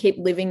they can keep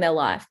living their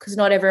life, because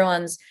not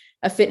everyone's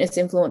a fitness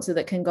influencer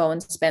that can go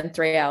and spend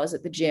 3 hours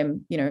at the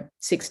gym,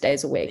 6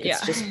 days a week. Yeah.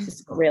 It's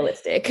just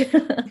realistic.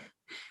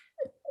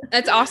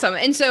 That's awesome.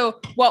 And so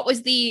what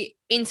was the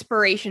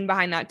inspiration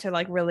behind that to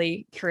like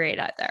really create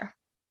that there?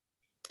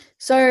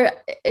 So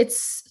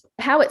it's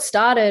how it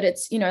started.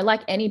 It's,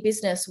 like any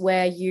business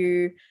where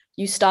you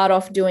start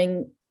off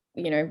doing,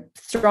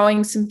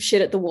 throwing some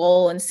shit at the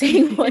wall and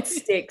seeing what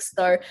sticks.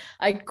 So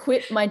I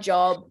quit my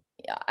job.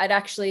 I'd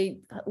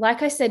actually,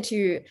 like I said to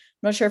you, I'm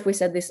not sure if we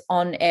said this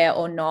on air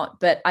or not,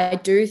 but I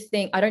don't do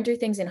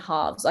things in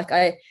halves. Like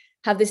I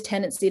have this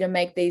tendency to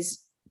make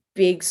these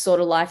big sort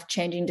of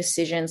life-changing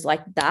decisions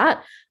like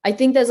that. I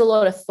think there's a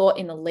lot of thought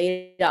in the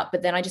lead up,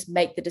 but then I just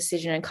make the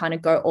decision and kind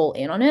of go all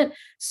in on it.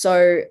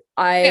 So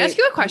Can I ask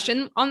you a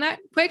question on that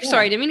quick? Yeah.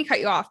 Sorry, I didn't mean to cut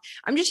you off.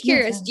 I'm just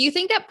curious. Yeah. Do you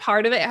think that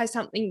part of it has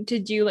something to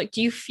do, like,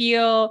 do you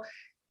feel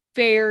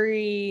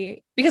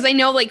because I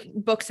know like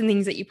books and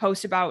things that you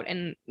post about,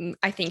 and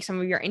I think some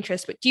of your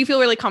interests, but do you feel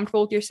really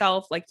comfortable with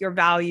yourself, like your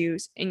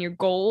values and your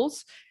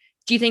goals?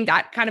 Do you think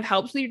that kind of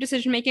helps with your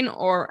decision making,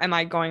 or am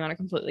I going on a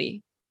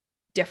completely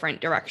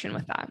different direction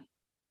with that?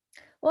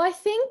 Well, I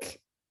think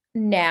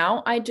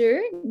now I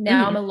do.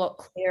 Now I'm a lot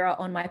clearer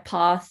on my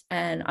path,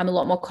 and I'm a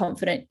lot more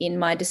confident in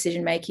my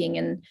decision making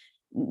and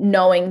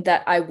knowing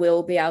that I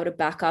will be able to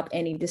back up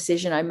any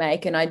decision I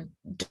make, and I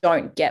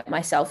don't get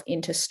myself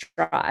into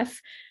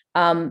strife.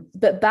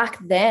 But back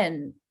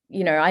then,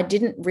 I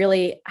didn't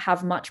really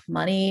have much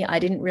money. I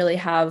didn't really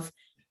have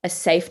a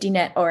safety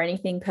net or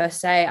anything per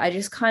se. I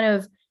just kind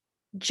of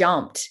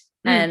jumped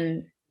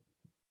and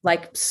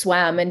like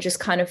swam and just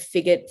kind of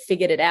figured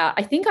it out.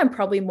 I think I'm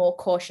probably more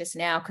cautious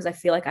now because I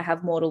feel like I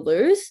have more to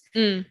lose.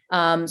 So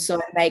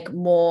I make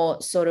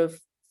more sort of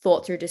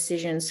thought through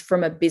decisions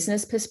from a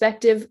business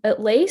perspective,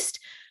 at least.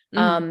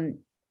 In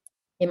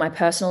my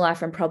personal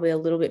life, I'm probably a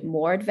little bit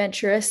more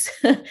adventurous.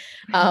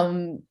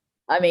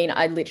 I mean,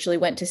 I literally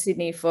went to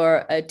Sydney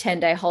for a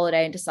 10-day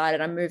holiday and decided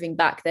I'm moving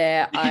back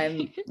there.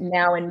 I'm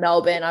now in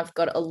Melbourne. I've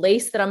got a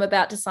lease that I'm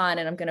about to sign,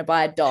 and I'm going to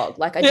buy a dog.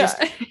 Like I just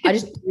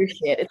do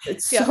shit.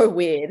 It's so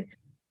weird.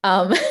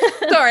 Sorry,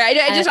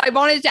 I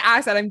wanted to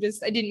ask that.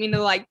 I didn't mean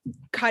to like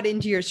cut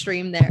into your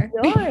stream there.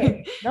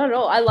 No, not at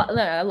all. I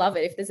love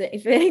it.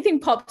 If anything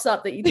pops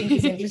up that you think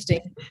is interesting,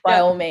 by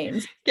all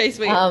means. Okay,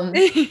 sweet.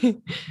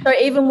 So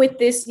even with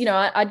this,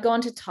 I'd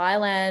gone to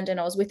Thailand, and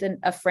I was with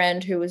a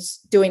friend who was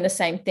doing the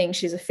same thing.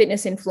 She's a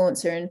fitness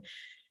influencer, and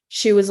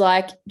she was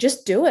like,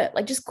 just do it.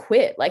 Like, just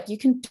quit. Like, you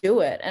can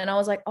do it. And I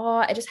was like,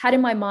 I just had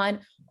in my mind,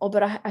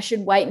 but I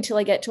should wait until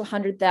I get to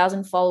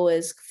 100,000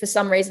 followers. For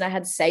some reason, I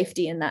had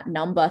safety in that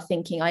number,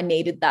 thinking I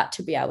needed that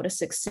to be able to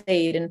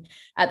succeed. And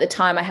at the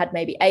time I had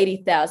maybe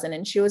 80,000.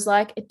 And she was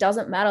like, it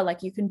doesn't matter.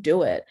 Like, you can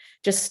do it.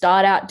 Just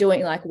start out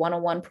doing like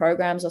one-on-one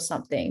programs or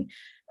something.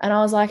 And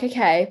I was like,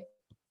 okay.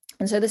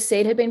 And so the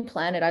seed had been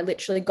planted. I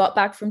literally got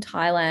back from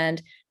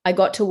Thailand. I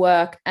got to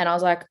work and I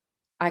was like,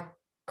 I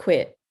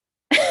quit.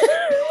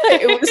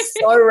 It was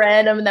so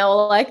random. And they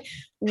were like,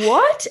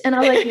 what? And I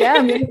was like, yeah,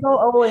 I'm going to go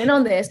all in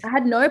on this. I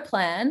had no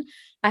plan.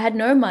 I had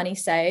no money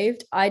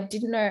saved. I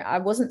didn't know, I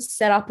wasn't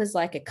set up as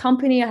like a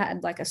company. I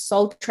had like a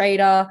sole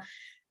trader,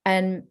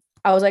 and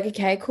I was like,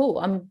 okay, cool,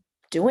 I'm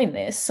doing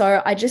this.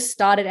 So I just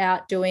started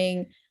out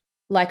doing,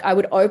 like, I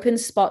would open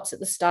spots at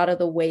the start of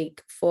the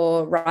week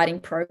for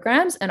writing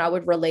programs, and I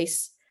would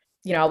release,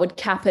 I would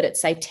cap it at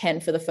say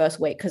 10 for the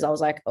first week. Cause I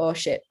was like, oh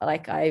shit.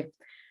 Like I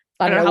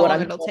don't know how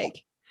long it'll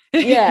take.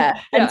 Yeah.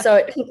 And so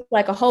it took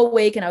like a whole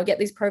week, and I would get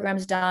these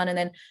programs done, and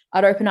then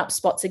I'd open up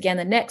spots again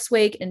the next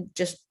week and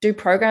just do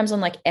programs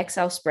on like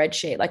Excel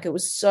spreadsheet. Like, it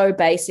was so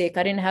basic.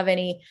 I didn't have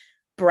any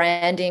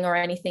branding or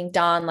anything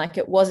done. Like,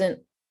 it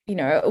wasn't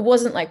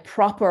like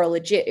proper or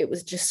legit. It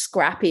was just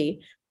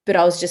scrappy, but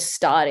I was just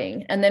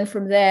starting. And then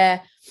from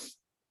there,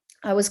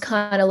 I was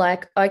kind of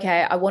like,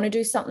 okay, I want to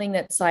do something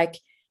that's like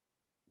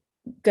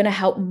going to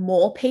help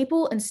more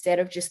people instead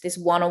of just this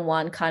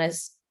one-on-one kind of,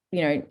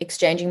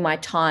 exchanging my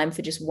time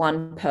for just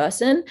one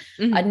person.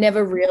 I'd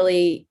never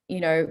really,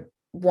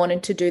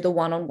 wanted to do the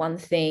one-on-one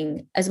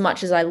thing. As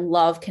much as I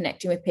love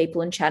connecting with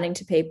people and chatting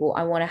to people,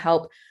 I want to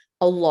help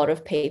a lot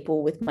of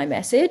people with my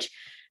message.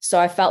 So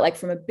I felt like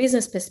from a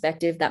business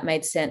perspective, that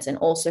made sense. And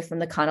also from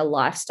the kind of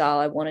lifestyle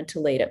I wanted to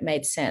lead, it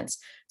made sense.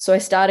 So I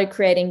started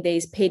creating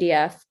these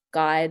PDF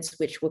guides,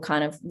 which were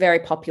kind of very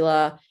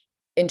popular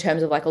in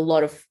terms of like a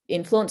lot of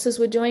influencers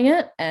were doing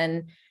it.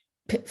 And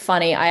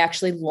funny, I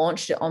actually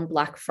launched it on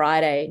Black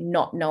Friday,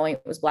 not knowing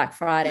it was Black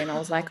Friday. And I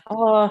was like,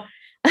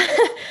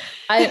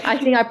 I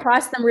think I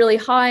priced them really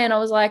high. And I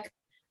was like,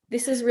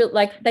 this is real.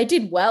 Like, they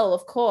did well,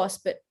 of course,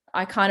 but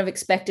I kind of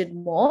expected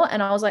more.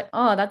 And I was like,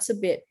 that's a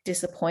bit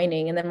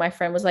disappointing. And then my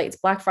friend was like, it's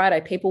Black Friday,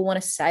 people want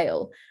a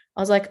sale.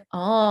 I was like,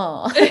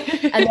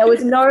 and there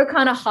was no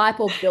kind of hype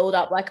or build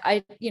up. Like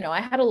I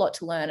had a lot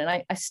to learn, and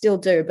I still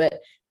do, but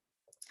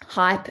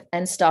hype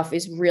and stuff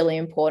is really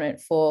important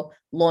for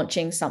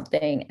launching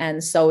something.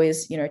 And so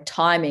is,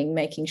 timing,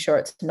 making sure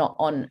it's not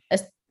on a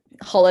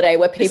holiday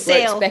where people are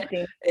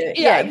expecting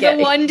the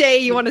one day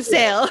you want to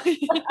sale.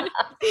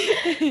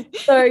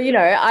 So,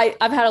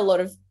 I've had a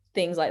lot of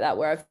things like that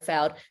where I've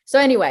failed. So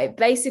anyway,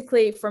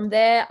 basically from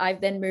there,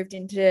 I've then moved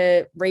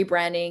into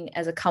rebranding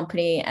as a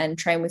company and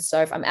Train with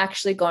Soph. I'm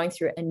actually going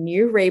through a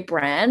new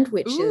rebrand,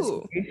 which is,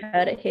 you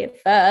heard it here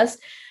first.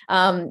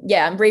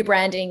 Yeah, I'm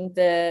rebranding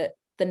the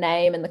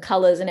name and the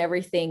colors and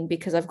everything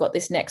because I've got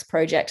this next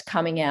project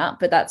coming out,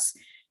 but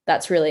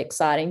that's really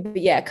exciting.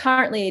 But yeah,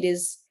 currently it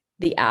is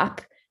the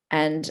app.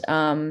 And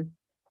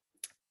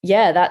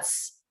yeah,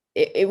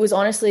 it was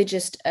honestly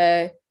just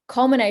a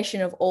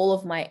culmination of all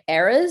of my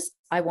errors.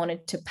 I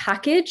wanted to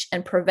package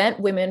and prevent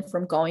women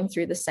from going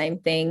through the same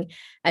thing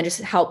and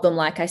just help them,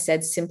 like I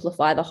said,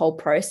 simplify the whole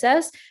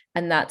process.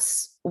 And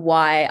that's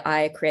why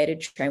I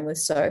created Train with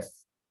Soph,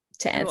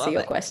 to answer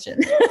your question.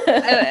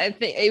 I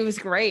think it was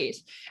great.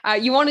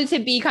 You wanted to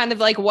be kind of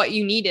like what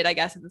you needed, I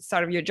guess, at the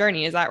start of your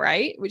journey. Is that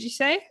right? Would you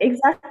say?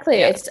 Exactly.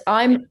 Yeah.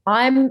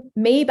 I'm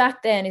me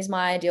back then is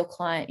my ideal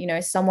client,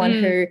 someone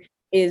who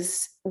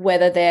is,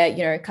 whether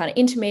they're, kind of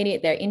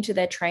intermediate, they're into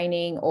their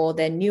training or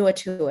they're newer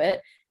to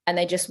it, and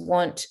they just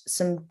want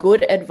some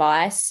good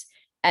advice.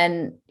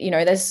 And,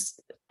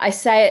 I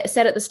said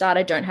at the start,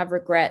 I don't have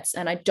regrets,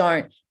 and I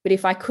don't, but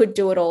if I could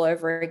do it all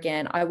over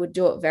again, I would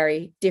do it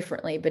very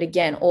differently. But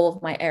again, all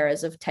of my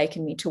errors have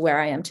taken me to where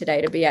I am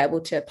today to be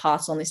able to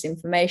pass on this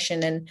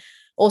information and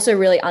also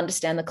really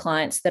understand the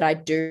clients that I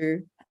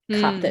do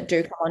that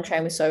do come on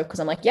Train with Soph, because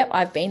I'm like, yep,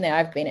 I've been there.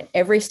 I've been at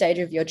every stage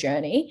of your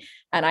journey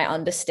and I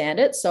understand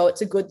it. So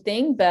it's a good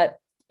thing, but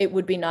it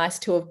would be nice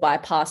to have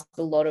bypassed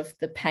a lot of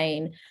the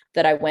pain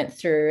that I went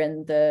through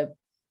and the,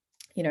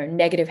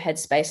 negative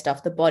headspace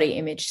stuff, the body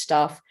image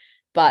stuff.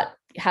 But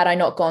had I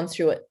not gone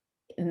through it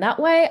in that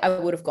way, I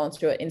would have gone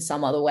through it in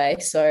some other way.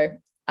 So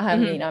I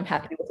mean, I'm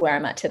happy with where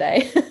I'm at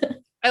today.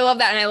 I love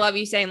that. And I love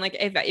you saying like,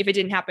 if it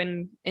didn't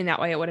happen in that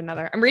way, it would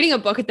another. I'm reading a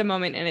book at the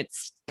moment and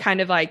it's kind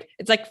of like,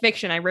 it's like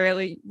fiction. I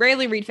rarely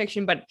read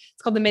fiction, but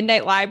it's called The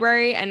Midnight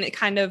Library. And it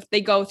kind of,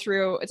 they go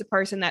through, it's a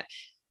person that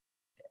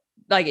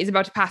like is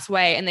about to pass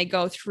away and they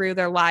go through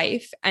their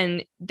life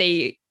and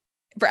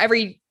for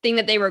everything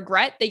that they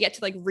regret, they get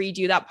to like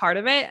redo that part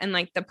of it. And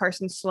like the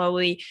person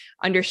slowly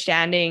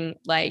understanding,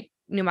 like,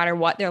 no matter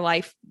what their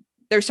life,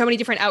 there's so many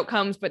different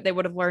outcomes, but they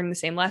would have learned the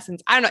same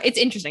lessons. I don't know. It's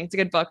interesting. It's a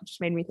good book. It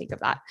just made me think of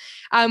that.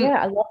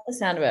 Yeah, I love the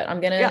sound of it.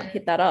 I'm going to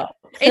hit that up.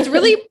 It's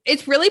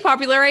really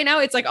popular right now.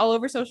 It's like all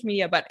over social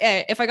media, but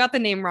if I got the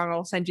name wrong,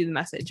 I'll send you the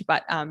message,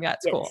 but yeah,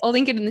 it's cool. I'll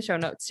link it in the show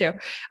notes too.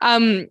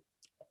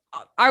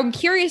 I'm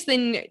curious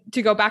then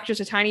to go back just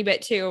a tiny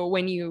bit to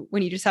when you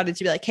decided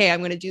to be like, hey, I'm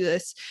going to do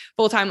this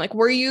full time. Like,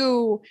 were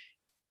you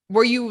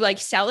like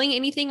selling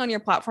anything on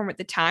your platform at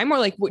the time, or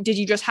like, did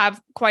you just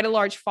have quite a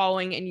large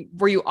following and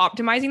were you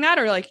optimizing that,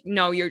 or like,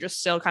 no, you're just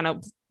still kind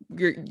of,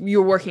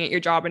 you're working at your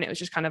job and it was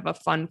just kind of a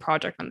fun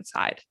project on the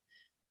side?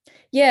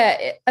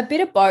 Yeah, a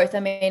bit of both.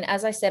 I mean,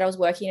 as I said, I was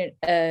working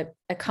at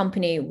a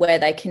company where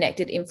they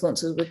connected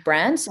influencers with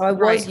brands. So I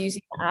was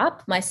using the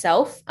app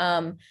myself,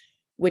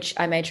 which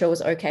I made sure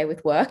was okay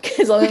with work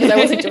as long as I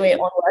wasn't doing it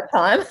on work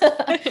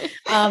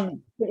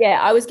time. Yeah,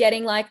 I was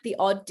getting like the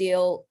odd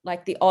deal,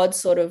 like the odd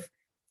sort of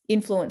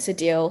influencer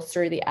deal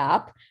through the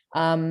app.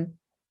 I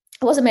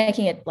wasn't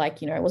making it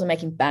like, I wasn't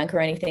making bank or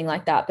anything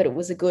like that, but it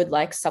was a good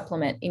like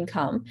supplement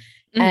income.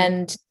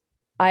 And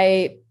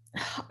I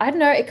don't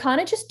know, it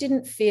kind of just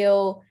didn't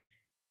feel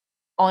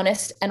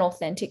honest and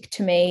authentic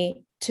to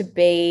me to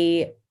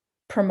be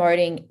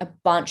promoting a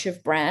bunch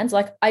of brands.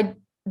 Like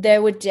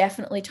there were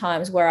definitely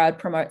times where I'd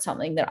promote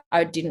something that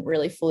I didn't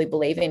really fully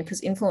believe in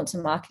because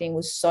influencer marketing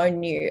was so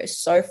new,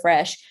 so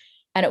fresh.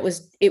 And it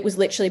was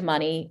literally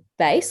money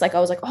based. Like I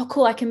was like, oh,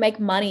 cool, I can make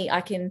money.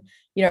 I can,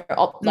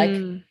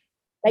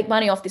 make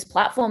money off this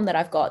platform that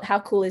I've got. How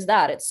cool is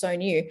that? It's so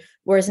new.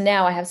 Whereas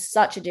now I have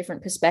such a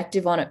different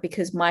perspective on it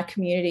because my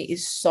community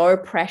is so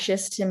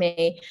precious to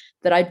me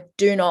that I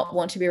do not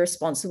want to be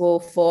responsible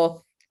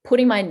for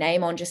putting my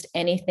name on just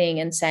anything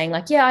and saying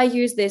like, yeah, I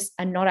use this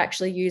and not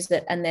actually use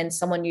it. And then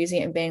someone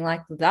using it and being like,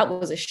 that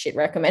was a shit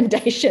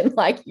recommendation.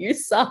 Like you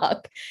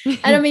suck.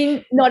 And I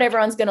mean, not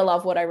everyone's going to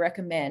love what I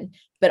recommend,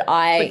 but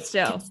I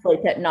can sleep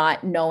at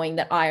night knowing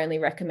that I only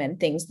recommend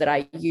things that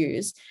I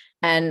use.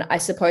 And I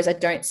suppose I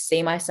don't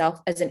see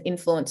myself as an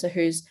influencer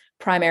whose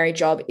primary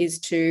job is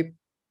to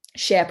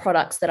share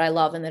products that I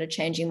love and that are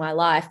changing my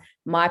life.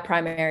 My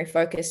primary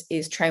focus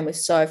is Train with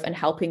Soph and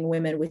helping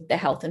women with their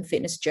health and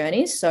fitness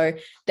journeys. So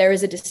there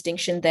is a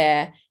distinction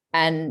there.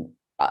 And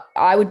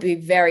I would be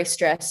very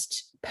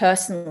stressed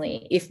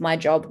personally if my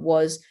job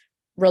was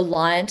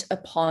reliant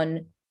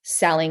upon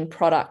selling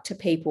product to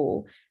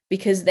people,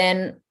 because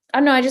then, I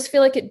don't know, I just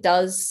feel like it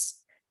does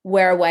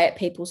wear away at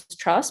people's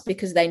trust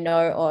because they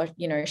know, or,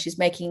 she's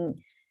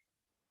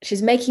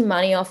making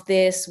money off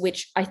this,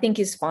 which I think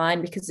is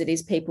fine because it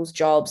is people's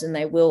jobs and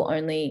they will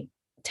only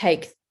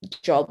take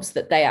jobs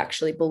that they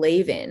actually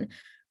believe in.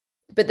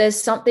 But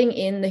there's something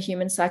in the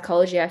human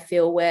psychology, I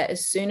feel, where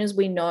as soon as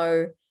we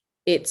know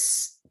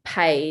it's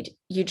paid,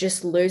 you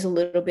just lose a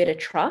little bit of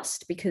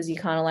trust because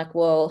you're kind of like,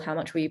 well, how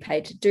much were you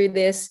paid to do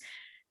this?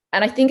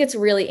 And I think it's a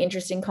really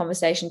interesting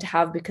conversation to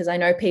have because I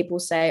know people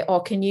say, oh,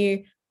 can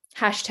you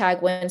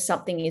hashtag when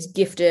something is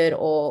gifted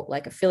or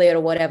like affiliate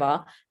or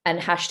whatever, and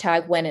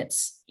hashtag when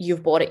it's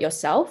you've bought it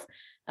yourself.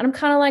 And I'm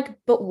kind of like,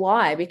 but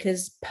why?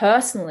 Because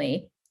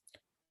personally,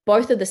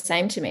 both are the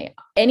same to me.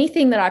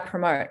 Anything that I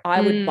promote,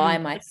 I would buy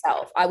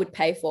myself. I would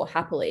pay for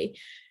happily.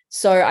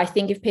 So I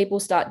think if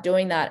people start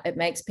doing that, it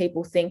makes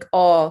people think,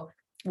 oh,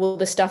 well,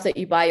 the stuff that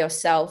you buy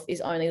yourself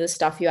is only the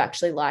stuff you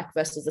actually like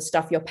versus the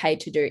stuff you're paid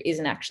to do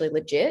isn't actually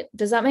legit.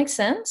 Does that make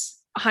sense?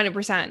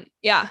 100%.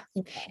 Yeah.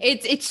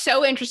 It's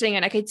so interesting.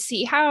 And I could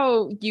see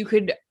how you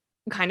could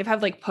kind of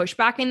have like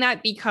pushback in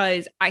that,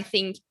 because I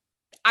think,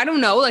 I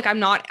don't know, like I'm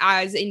not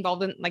as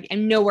involved in, like,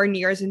 I'm nowhere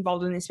near as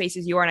involved in this space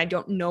as you are. And I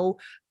don't know,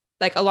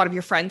 like a lot of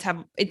your friends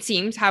have, it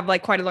seems, have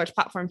like quite a large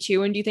platform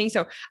too. And do you think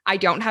so? I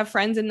don't have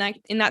friends in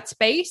that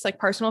space, like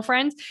personal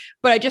friends,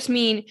 but I just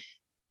mean,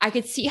 I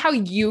could see how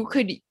you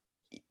could,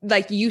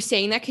 like you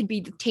saying that could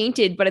be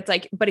tainted, but it's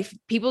like, but if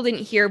people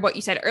didn't hear what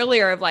you said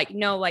earlier of like,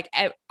 no, like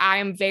I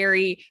am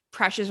very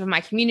precious with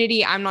my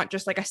community. I'm not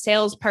just like a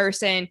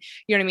salesperson.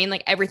 You know what I mean?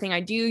 Like everything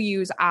I do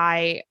use,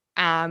 I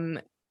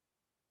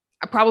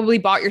probably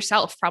bought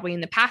yourself probably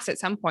in the past at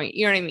some point,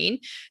 you know what I mean?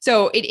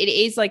 So it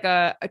is like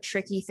a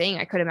tricky thing,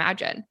 I could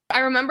imagine. I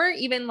remember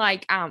even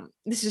like,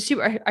 this is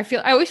super,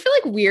 I always feel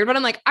like weird, but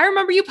I'm like, I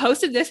remember you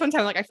posted this one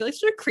time, like, I feel like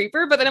such a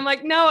creeper, but then I'm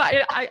like, no,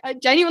 I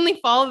genuinely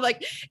follow,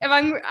 like, if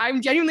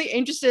I'm genuinely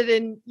interested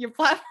in your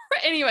platform.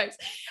 Anyways,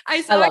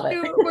 I saw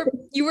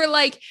you were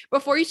like,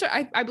 before you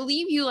start, I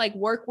believe you like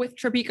work with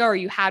Tropika, or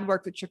you had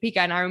worked with Tropika.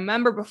 And I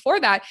remember before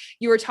that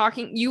you were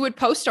talking, you would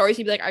post stories.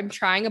 You'd be like, I'm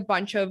trying a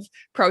bunch of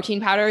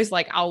protein powders.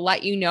 Like, I'll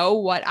let you know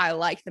what I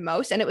like the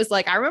most. And it was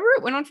like, I remember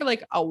it went on for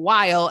like a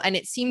while, and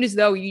it seemed as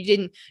though you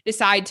didn't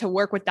decide to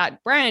work with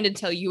that brand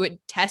until you had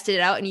tested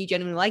it out and you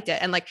genuinely liked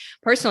it. And like,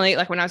 personally,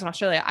 like when I was in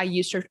Australia, I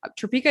used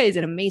Tropika is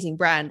an amazing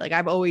brand. Like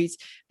I've always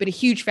been a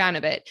huge fan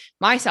of it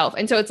myself.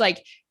 And so it's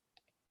like,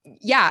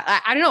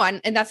 yeah, I don't know.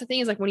 And that's the thing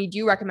is like, when you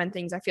do recommend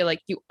things, I feel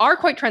like you are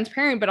quite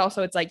transparent, but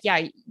also it's like,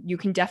 yeah, you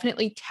can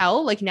definitely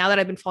tell, like now that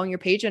I've been following your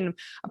page and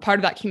a part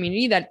of that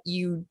community, that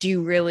you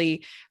do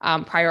really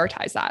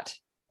prioritize that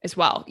as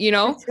well, you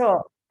know?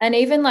 Sure. And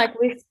even like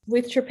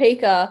with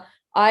Tropika,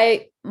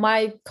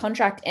 my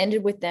contract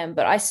ended with them,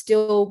 but I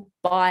still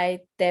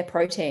buy their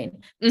protein.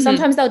 Mm-hmm.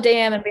 Sometimes they'll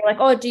DM and be like,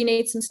 oh, do you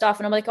need some stuff?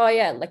 And I'm like, oh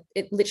yeah, like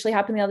it literally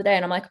happened the other day.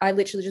 And I'm like, I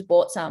literally just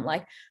bought some.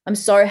 Like, I'm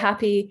so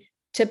happy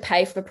to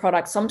pay for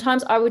products.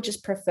 Sometimes I would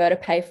just prefer to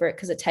pay for it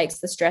because it takes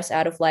the stress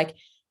out of like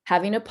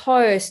having a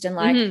post and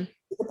like, did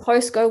the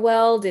post go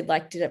well? Did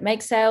it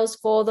make sales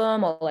for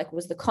them? Or like,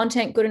 was the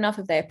content good enough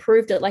if they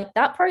approved it? Like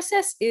that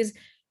process is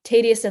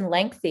tedious and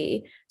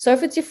lengthy. So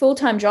if it's your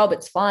full-time job,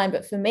 it's fine.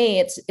 But for me,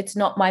 it's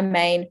not my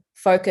main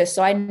focus.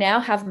 So I now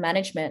have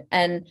management,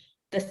 and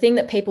the thing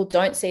that people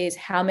don't see is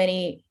how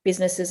many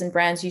businesses and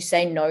brands you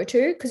say no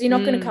to, because you're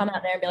not going to come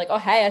out there and be like, oh,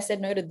 hey, I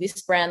said no to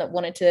this brand that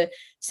wanted to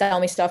sell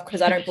me stuff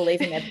because I don't believe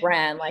in their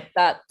brand. Like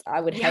that,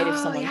 I would hate if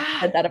someone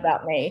said that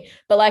about me.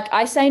 But like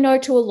I say no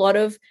to a lot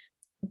of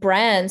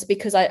brands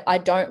because I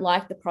don't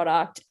like the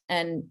product,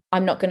 and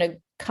I'm not going to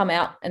come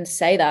out and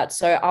say that.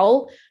 So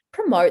I'll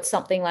promote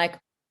something like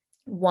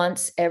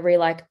once every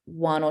like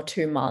 1 or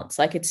 2 months.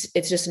 Like it's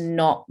just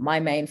not my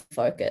main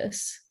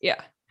focus.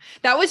 Yeah.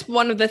 That was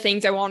one of the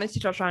things I wanted to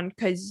touch on,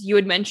 because you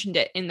had mentioned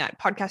it in that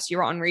podcast you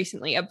were on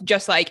recently, of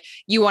just like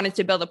you wanted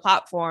to build a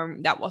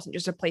platform that wasn't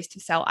just a place to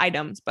sell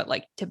items, but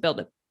like to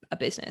build a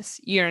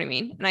business. You know what I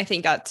mean? And I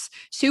think that's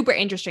super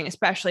interesting,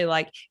 especially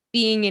like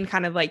being in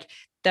kind of like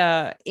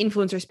the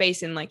influencer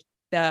space and like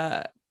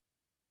the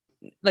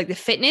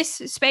fitness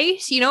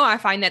space, you know. I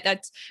find that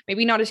that's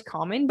maybe not as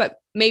common, but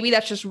maybe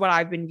that's just what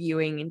I've been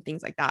viewing and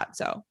things like that.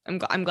 So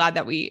I'm glad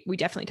that we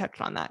definitely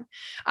touched on that.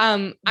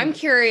 I'm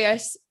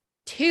curious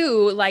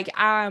too, like,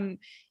 I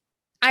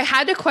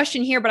had a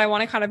question here, but I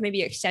want to kind of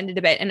maybe extend it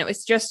a bit. And it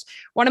was just,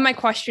 one of my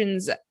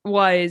questions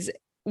was,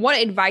 what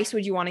advice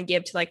would you want to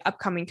give to like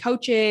upcoming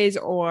coaches,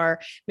 or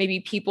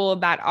maybe people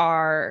that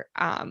are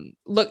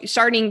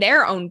starting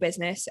their own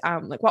business?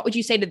 Like, what would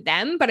you say to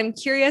them? But I'm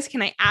curious,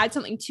 can I add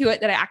something to it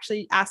that I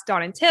actually asked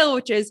Dawn and Till,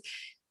 which is,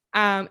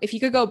 if you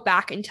could go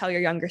back and tell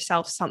your younger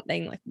self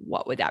something, like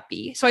what would that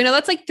be? So I know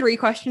that's like 3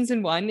 questions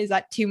in one. Is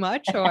that too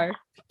much, or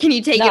can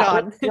you take it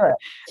on?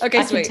 Okay,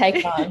 I can take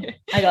it on.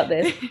 I got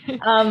this.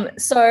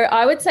 So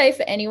I would say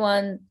for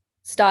anyone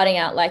starting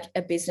out like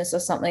a business or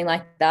something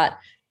like that,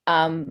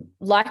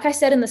 like I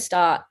said in the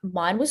start,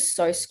 mine was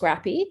so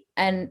scrappy,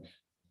 and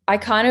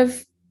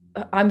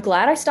I'm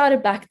glad I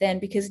started back then,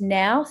 because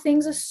now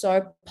things are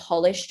so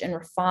polished and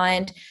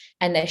refined,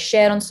 and they're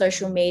shared on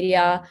social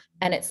media,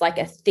 and it's like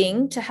a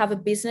thing to have a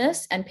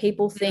business. And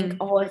people think,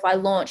 oh, if I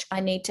launch, I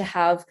need to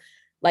have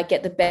like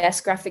get the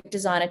best graphic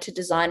designer to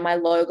design my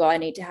logo. I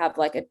need to have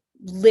like a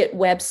lit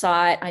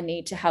website. I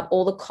need to have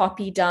all the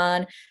copy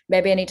done.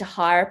 Maybe I need to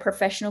hire a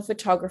professional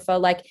photographer.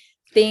 Like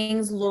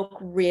things look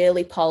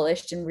really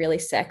polished and really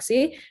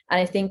sexy. And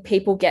I think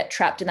people get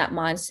trapped in that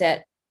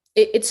mindset.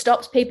 It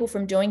stops people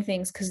from doing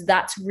things because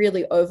that's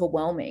really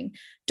overwhelming.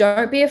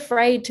 Don't be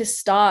afraid to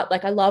start.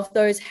 Like I love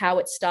those how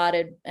it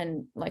started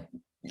and like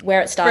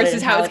where it started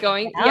versus and how how it's it is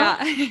going. now.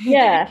 Yeah.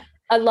 Yeah,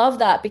 I love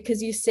that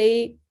because you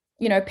see,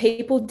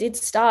 people did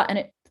start and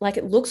it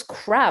looks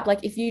crap.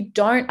 Like if you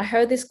don't, I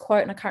heard this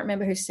quote and I can't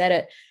remember who said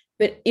it,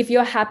 but if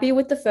you're happy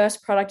with the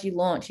first product you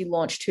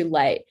launch too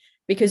late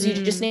because you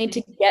just need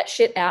to get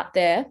shit out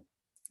there,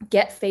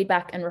 get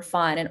feedback and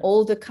refine. And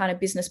all the kind of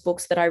business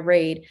books that I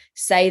read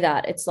say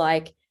that it's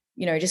like,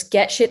 just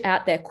get shit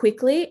out there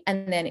quickly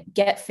and then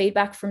get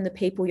feedback from the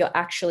people you're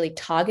actually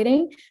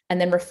targeting and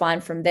then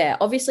refine from there.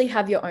 Obviously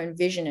have your own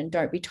vision and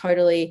don't be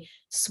totally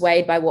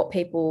swayed by what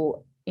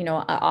people,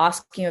 are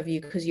asking of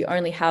you because you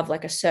only have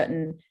like a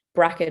certain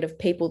bracket of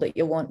people that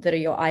you want that are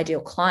your ideal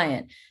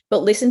client.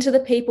 But listen to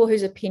the people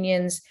whose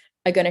opinions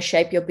are going to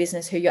shape your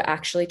business, who you're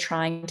actually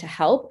trying to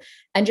help,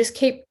 and just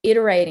keep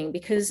iterating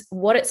because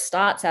what it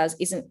starts as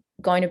isn't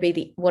going to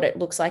be what it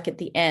looks like at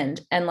the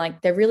end. And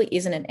like there really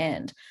isn't an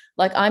end.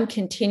 Like I'm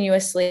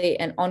continuously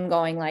and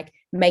ongoing, like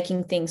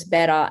making things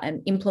better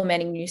and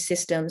implementing new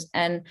systems.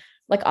 And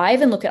like I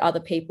even look at other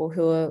people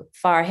who are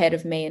far ahead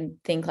of me and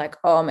think like,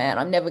 oh man,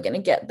 I'm never going to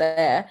get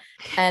there.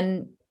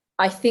 And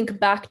I think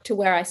back to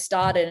where I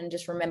started and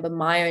just remember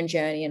my own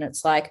journey. And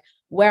it's like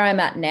where I'm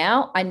at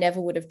now, I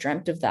never would have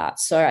dreamt of that.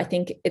 So I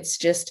think it's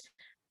just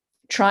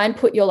try and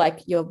put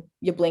your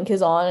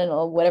blinkers on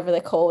or whatever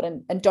they're called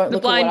and don't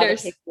look at what other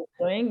people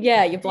are doing.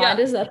 Yeah, your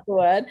blinders, that's the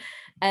word.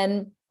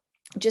 And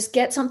just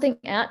get something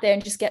out there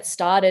and just get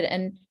started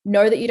and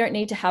know that you don't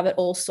need to have it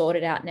all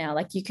sorted out now.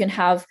 Like you can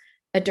have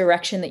a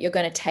direction that you're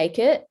going to take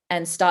it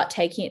and start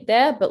taking it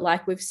there. But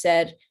like we've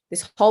said,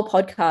 this whole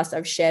podcast,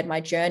 I've shared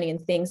my journey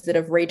and things that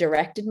have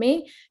redirected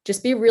me.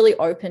 Just be really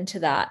open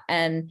to that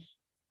and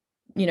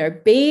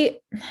be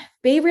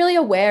really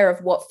aware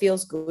of what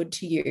feels good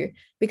to you.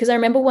 Because I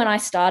remember when I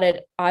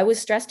started, I was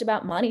stressed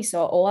about money.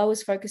 So all I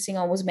was focusing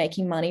on was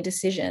making money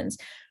decisions.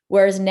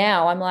 Whereas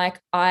now I'm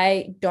like,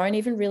 I don't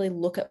even really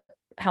look at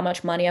how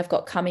much money I've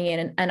got coming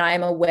in. And I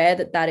am aware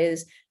that that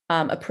is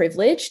a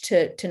privilege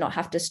to not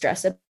have to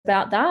stress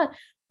about that.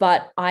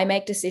 But I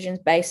make decisions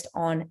based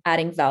on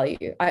adding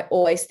value. I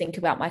always think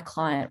about my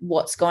client,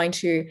 what's going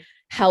to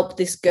help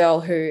this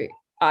girl who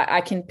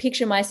I can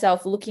picture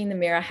myself looking in the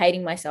mirror,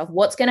 hating myself.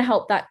 What's going to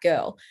help that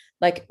girl?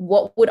 Like,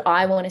 what would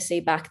I want to see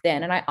back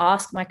then? And I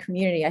ask my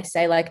community, I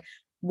say like,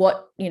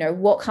 what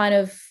kind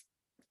of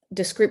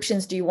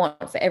descriptions do you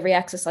want for every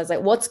exercise?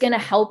 Like, what's going to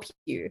help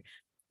you?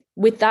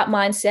 With that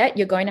mindset,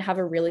 you're going to have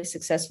a really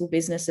successful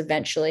business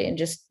eventually. And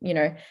just,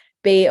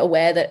 be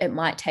aware that it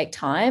might take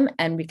time.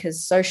 And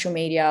because social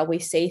media, we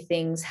see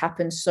things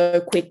happen so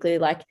quickly,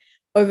 like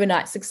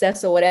overnight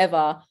success or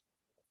whatever.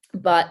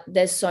 But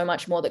there's so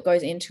much more that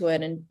goes into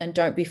it, and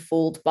don't be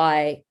fooled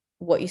by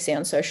what you see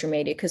on social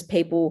media because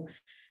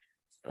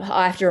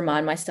I have to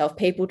remind myself,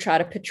 people try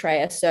to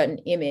portray a certain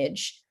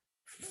image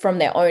from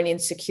their own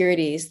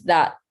insecurities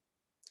that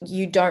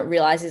you don't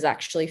realize is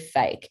actually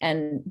fake.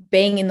 And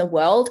being in the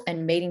world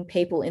and meeting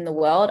people in the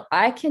world,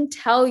 I can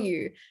tell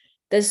you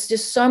there's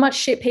just so much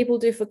shit people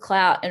do for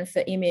clout and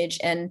for image.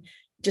 And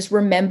just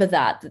remember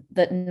that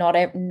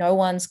no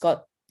one's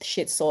got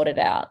shit sorted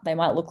out. They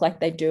might look like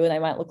they do, and they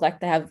might look like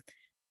they have,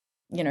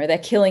 they're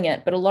killing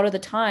it. But a lot of the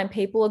time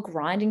people are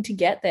grinding to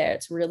get there.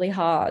 It's really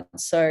hard.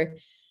 So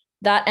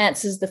that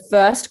answers the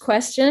first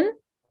question.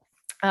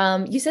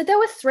 You said there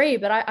were three,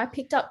 but I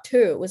picked up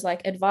two. It was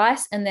like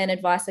advice and then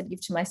advice I'd give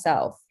to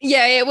myself.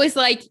 Yeah, it was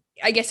like,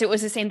 I guess it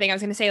was the same thing. I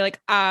was going to say like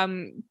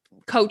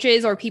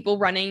coaches or people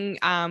running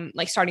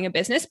like starting a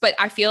business, but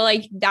I feel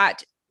like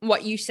that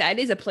what you said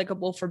is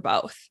applicable for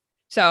both.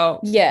 So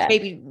yeah,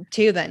 maybe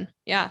two then.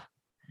 Yeah.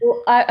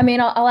 Well, I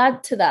mean, I'll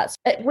add to that.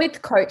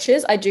 With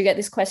coaches, I do get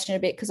this question a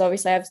bit because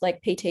obviously I have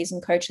like PTs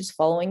and coaches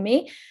following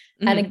me.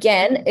 Mm-hmm. And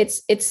again,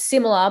 it's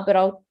similar, but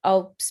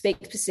I'll speak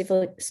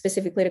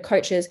specifically to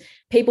coaches.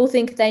 People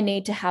think they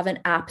need to have an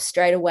app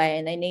straight away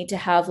and they need to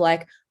have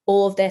like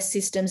all of their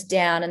systems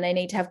down and they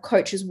need to have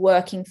coaches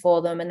working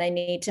for them and they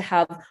need to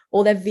have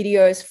all their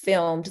videos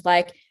filmed.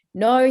 Like,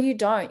 no, you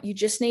don't. You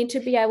just need to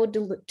be able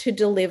to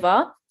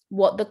deliver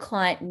what the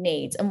client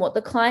needs. And what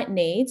the client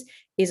needs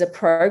is a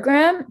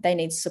program, they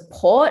need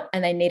support,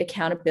 and they need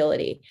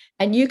accountability.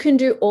 And you can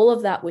do all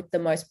of that with the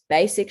most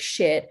basic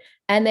shit.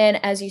 And then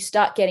as you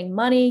start getting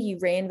money, you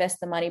reinvest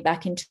the money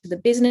back into the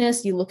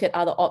business. You look at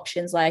other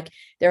options. Like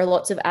there are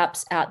lots of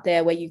apps out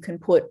there where you can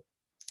put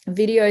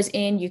videos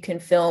in, you can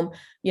film,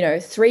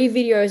 3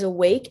 videos a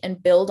week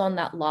and build on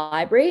that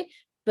library.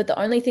 But the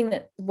only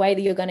way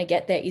that you're going to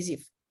get there is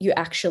if you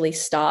actually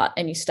start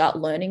and you start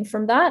learning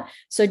from that.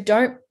 So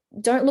don't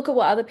look at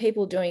what other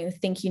people are doing and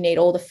think you need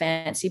all the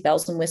fancy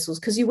bells and whistles,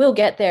 because you will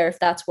get there if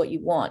that's what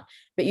you want.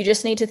 But you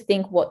just need to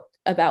think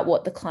about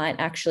what the client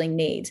actually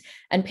needs.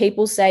 And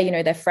people say,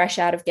 they're fresh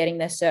out of getting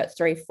their Cert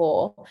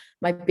 3-4.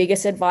 My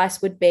biggest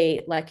advice would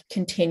be like,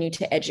 continue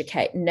to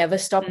educate. Never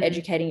stop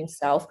educating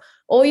yourself.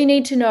 All you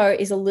need to know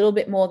is a little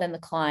bit more than the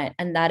client,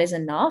 and that is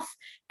enough.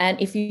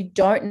 And if you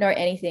don't know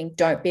anything,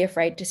 don't be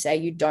afraid to say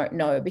you don't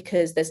know,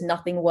 because there's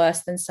nothing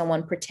worse than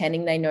someone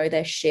pretending they know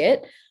their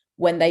shit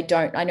when they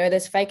don't. I know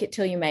there's fake it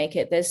till you make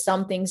it. There's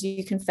some things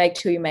you can fake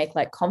till you make,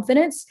 like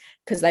confidence,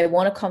 because they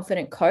want a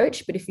confident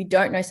coach. But if you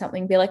don't know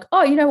something, be like,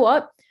 oh, you know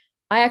what?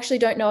 I actually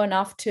don't know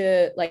enough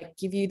to like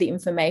give you the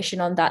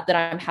information on that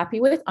I'm happy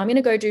with. I'm going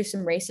to go do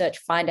some research,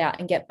 find out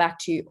and get back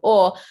to you.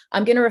 Or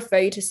I'm going to refer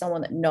you to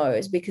someone that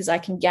knows, because I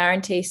can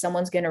guarantee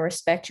someone's going to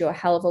respect you a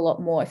hell of a lot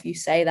more if you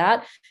say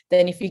that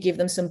than if you give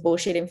them some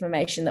bullshit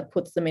information that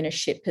puts them in a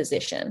shit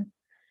position.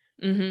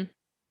 Mm-hmm.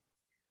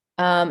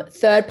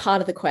 Third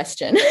part of the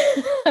question.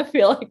 I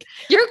feel like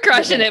you're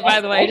crushing it,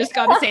 by the way. I just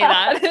got to say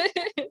that.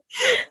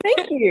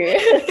 Thank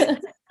you.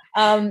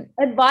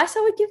 Advice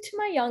I would give to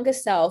my younger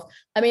self.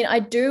 I mean, I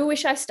do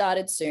wish I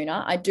started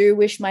sooner. I do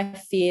wish my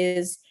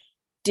fears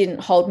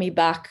didn't hold me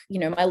back. You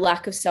know, my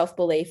lack of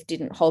self-belief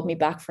didn't hold me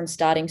back from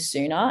starting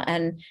sooner.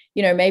 And,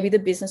 you know, maybe the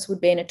business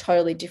would be in a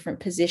totally different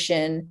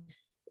position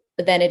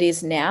than it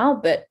is now,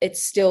 but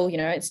it's still, you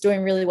know, it's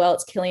doing really well.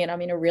 It's killing it.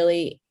 I'm in a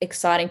really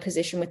exciting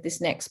position with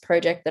this next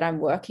project that I'm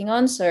working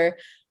on. So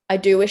I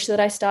do wish that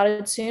I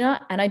started sooner,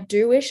 and I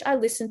do wish I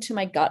listened to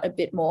my gut a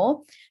bit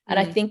more. And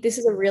I think this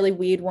is a really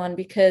weird one,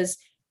 because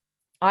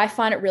I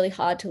find it really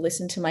hard to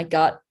listen to my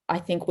gut. I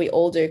think we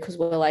all do, because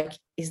we're like,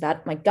 is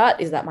that my gut?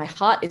 Is that my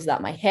heart? Is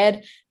that my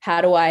head?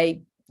 How do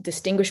I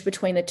distinguish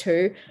between the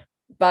two?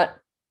 But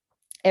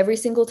every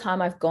single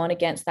time I've gone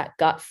against that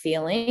gut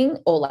feeling,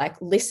 or like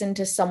listened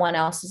to someone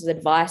else's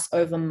advice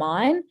over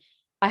mine,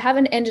 I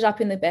haven't ended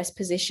up in the best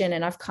position.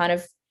 And I've kind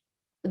of,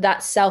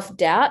 that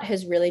self-doubt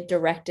has really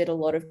directed a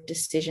lot of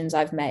decisions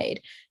I've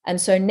made.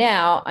 And so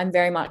now I'm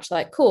very much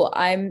like, cool,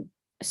 I'm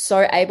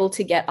so able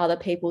to get other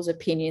people's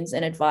opinions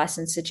and advice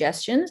and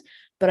suggestions,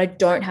 but I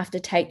don't have to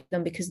take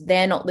them, because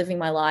they're not living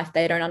my life.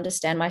 They don't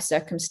understand my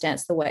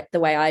circumstance the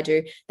way I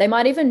do. They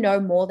might even know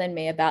more than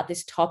me about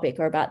this topic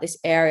or about this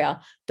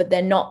area, but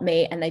they're not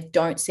me, and they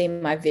don't see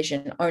my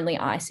vision. Only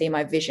I see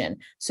my vision.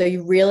 So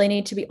you really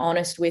need to be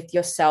honest with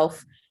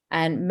yourself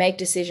and make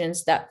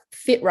decisions that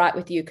fit right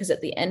with you, because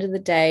at the end of the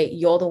day,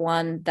 you're the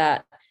one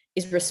that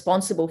is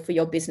responsible for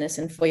your business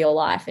and for your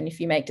life. And if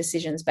you make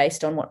decisions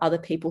based on what other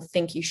people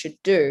think you should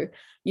do,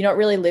 you're not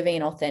really living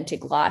an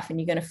authentic life, and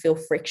you're going to feel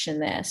friction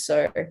there.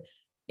 So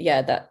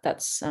yeah,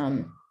 that's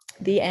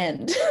the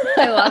end.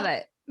 I love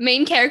it.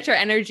 Main character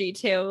energy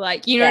too.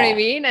 Like, you know what I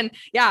mean? And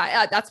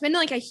yeah, that's been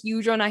like a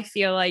huge one. I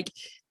feel like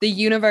the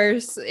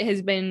universe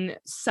has been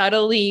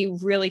subtly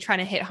really trying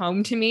to hit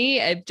home to me.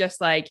 It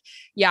just like,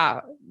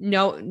 no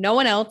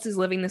one else is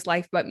living this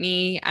life but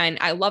me. And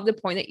I love the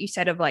point that you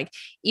said of like,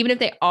 even if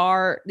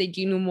they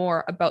do know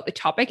more about the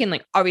topic, and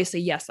like, obviously,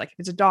 yes, like if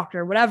it's a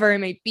doctor or whatever it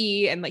might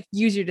be, and like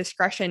use your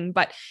discretion,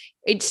 but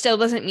it still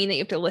doesn't mean that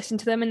you have to listen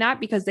to them in that,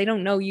 because they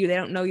don't know you. They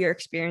don't know your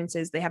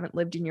experiences. They haven't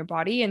lived in your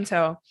body. And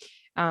so,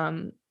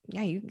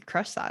 yeah, you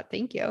crushed that.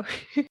 Thank you.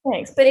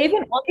 Thanks. But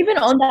even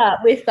on that,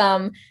 with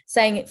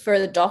saying it for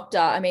the doctor,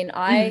 I mean,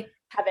 I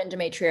have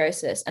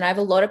endometriosis, and I have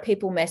a lot of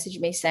people message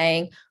me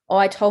saying, oh,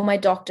 I told my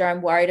doctor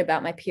I'm worried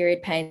about my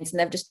period pains, and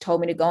they've just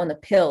told me to go on the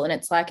pill. And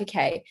it's like,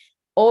 okay,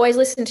 always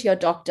listen to your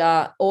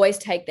doctor, always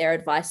take their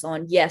advice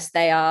on. Yes,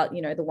 they are,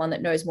 you know, the one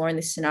that knows more in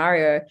this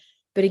scenario.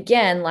 But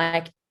again,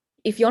 like,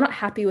 if you're not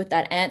happy with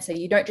that answer,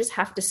 you don't just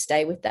have to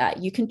stay with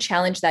that. You can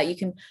challenge that. You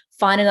can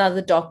find another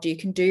doctor. You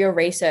can do your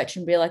research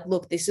and be like,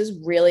 look, this is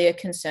really a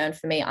concern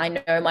for me. I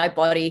know my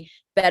body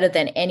better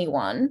than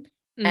anyone,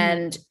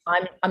 and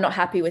I'm not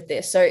happy with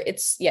this. So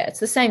it's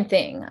the same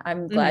thing.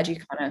 I'm glad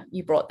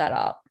you brought that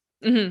up.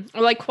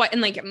 Or like, and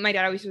like my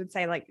dad always would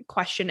say, like,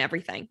 question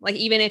everything. Like,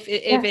 even if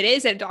it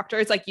is a doctor,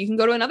 it's like, you can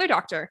go to another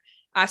doctor,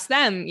 ask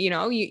them, you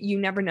know, you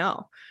never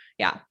know.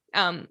 Yeah.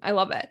 I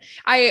love it.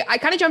 I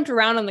kind of jumped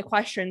around on the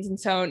questions. And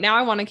so now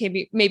I want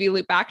to maybe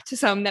loop back to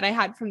some that I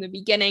had from the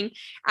beginning,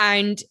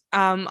 and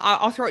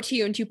I'll throw it to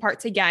you in two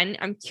parts again.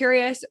 I'm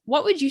curious,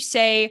 what would you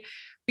say,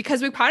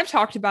 because we kind of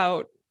talked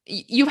about,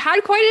 you've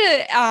had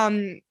quite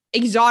a,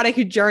 exotic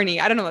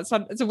journey. I don't know.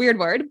 It's a weird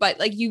word, but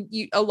like you,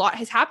 a lot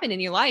has happened in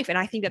your life. And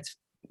I think that's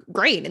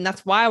great. And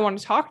that's why I want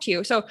to talk to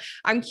you. So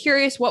I'm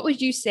curious, what would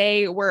you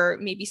say were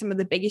maybe some of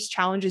the biggest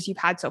challenges you've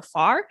had so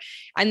far?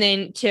 And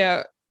then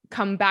to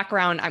come back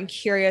around, I'm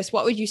curious,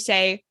 what would you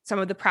say some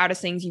of the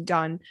proudest things you've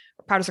done,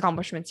 proudest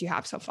accomplishments you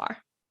have so far?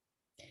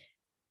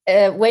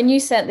 When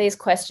you sent these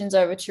questions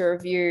over to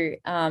review,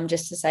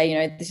 just to say, you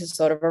know, this is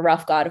sort of a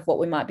rough guide of what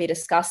we might be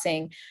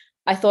discussing,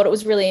 I thought it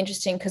was really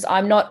interesting, because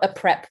I'm not a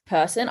prep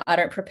person. I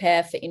don't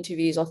prepare for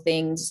interviews or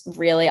things.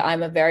 Really,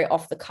 I'm a very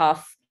off the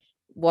cuff.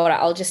 What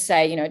I'll just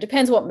say, you know, it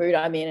depends what mood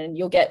I'm in, and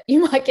you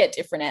might get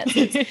different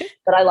answers.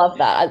 But I love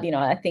that.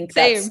 I think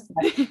that's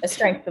a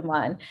strength of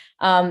mine.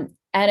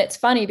 And it's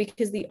funny,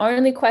 because the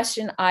only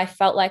question I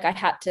felt like I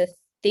had to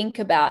think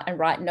about and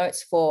write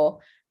notes for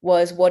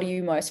was, what are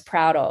you most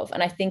proud of?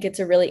 And I think it's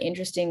a really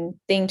interesting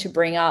thing to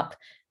bring up,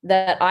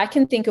 that I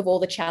can think of all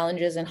the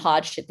challenges and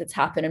hardship that's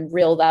happened and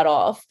reel that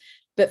off.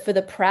 But for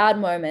the proud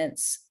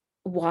moments,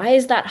 why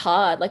is that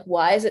hard? Like,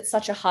 why is it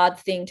such a hard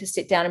thing to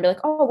sit down and be like,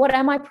 oh, what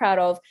am I proud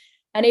of?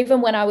 And even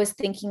when I was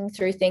thinking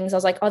through things, I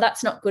was like, oh,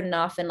 that's not good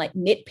enough, and like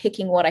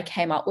nitpicking what I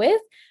came up with.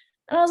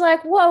 And I was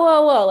like,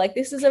 whoa. Like,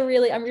 this is I'm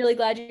really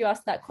glad you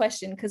asked that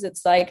question, because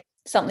it's like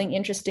something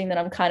interesting that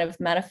I'm kind of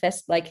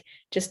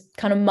just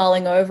kind of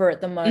mulling over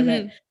at the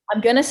moment. Mm-hmm.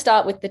 I'm going to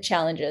start with the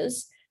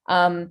challenges.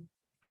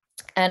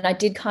 And I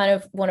did kind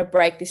of want to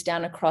break this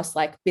down across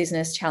like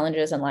business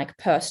challenges and like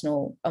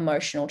personal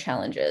emotional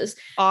challenges.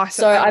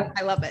 Awesome. So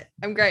I love it.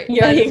 I'm great.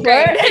 Yeah, That's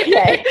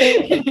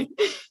great.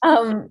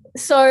 Okay.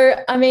 So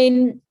I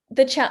mean,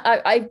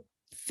 I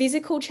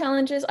physical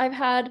challenges I've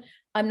had,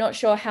 I'm not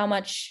sure how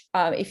much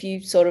if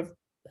you sort of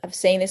have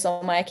seen this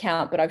on my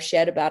account, but I've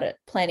shared about it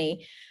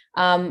plenty.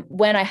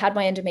 When I had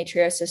my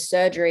endometriosis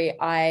surgery,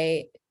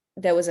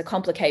 there was a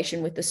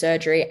complication with the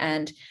surgery,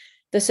 and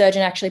the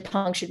surgeon actually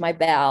punctured my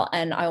bowel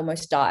and I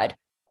almost died.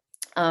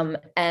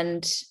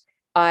 And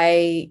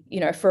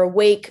for a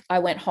week, I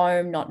went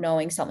home not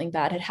knowing something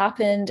bad had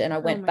happened. And I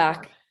went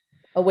back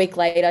a week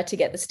later to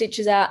get the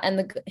stitches out. And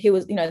the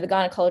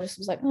gynecologist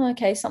was like, oh,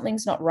 okay,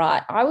 something's not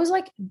right. I was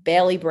like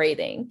barely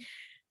breathing,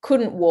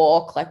 couldn't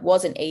walk, like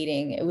wasn't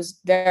eating. It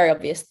was very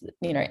obvious,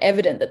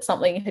 evident that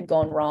something had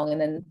gone wrong. And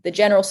then the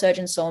general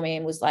surgeon saw me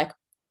and was like,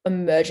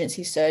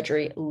 emergency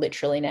surgery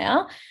literally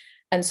now.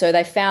 And so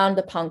they found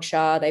the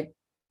puncture, they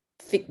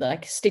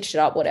stitched it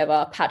up,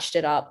 whatever, patched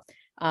it up.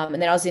 And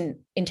then I was in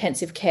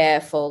intensive care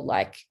for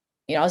I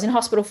was in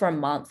hospital for a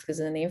month, because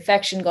then the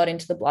infection got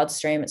into the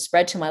bloodstream. It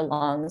spread to my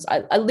lungs.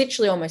 I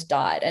literally almost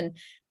died. And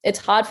it's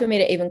hard for me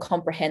to even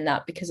comprehend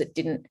that, because it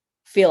didn't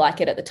feel like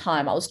it at the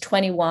time. I was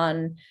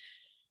 21.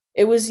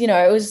 It was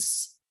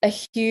a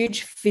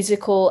huge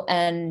physical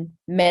and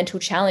mental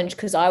challenge,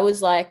 because I was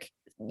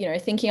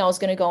thinking I was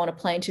going to go on a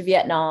plane to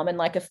Vietnam and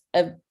like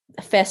a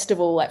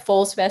festival, like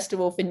Falls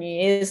Festival for New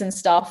Year's and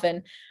stuff.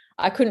 And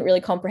I couldn't really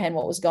comprehend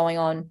what was going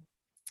on.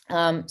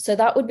 So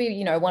that would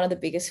be, one of the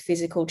biggest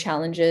physical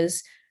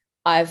challenges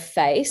I've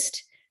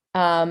faced.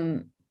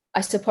 I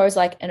suppose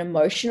like an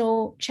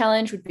emotional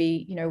challenge would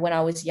be, when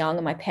I was young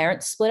and my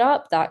parents split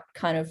up, that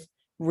kind of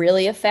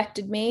really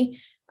affected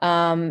me.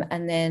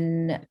 And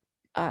then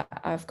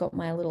I've got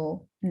my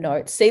little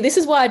notes. See, this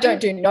is why I don't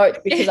do notes,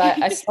 because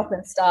I stop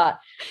and start.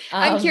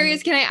 I'm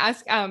curious, can I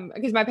ask,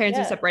 because my parents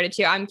are separated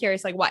too. I'm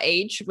curious, like what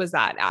age was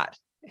that at,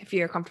 if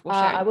you're comfortable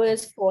sharing? I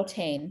was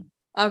 14.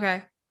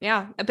 Okay.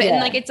 Yeah. And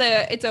like,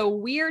 it's a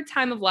weird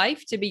time of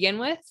life to begin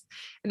with.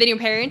 And then your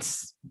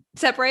parents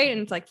separate,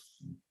 and it's like,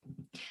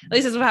 at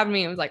least that's what happened to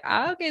me. It was like,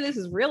 okay, this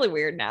is really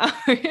weird now.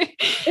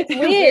 It's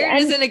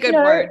weird. Isn't a good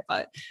word,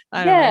 but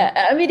I don't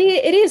know. I mean,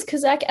 it is,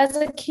 because like as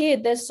a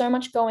kid, there's so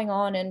much going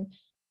on, and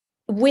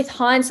with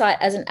hindsight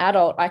as an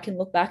adult, I can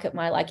look back at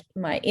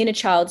my inner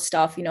child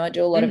stuff. I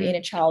do a lot of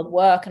inner child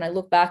work, and I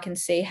look back and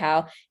see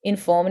how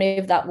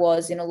informative that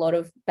was in a lot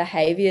of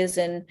behaviors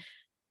and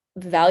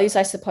values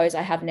I suppose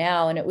I have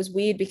now. And it was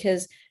weird,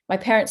 because my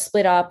parents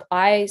split up.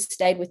 I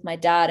stayed with my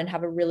dad and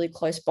have a really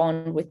close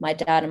bond with my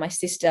dad, and my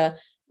sister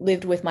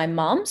lived with my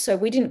mum. So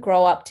we didn't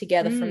grow up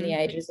together from the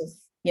ages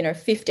of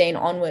 15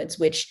 onwards,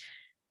 which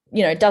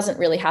doesn't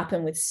really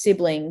happen with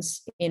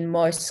siblings in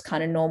most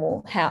kind of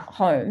normal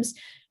homes.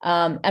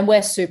 And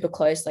we're super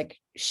close. Like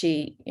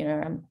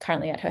I'm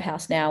currently at her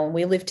house now, and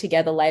we live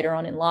together later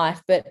on in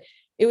life. But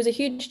it was a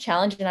huge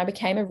challenge, and I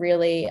became a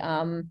really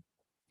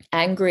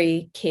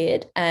angry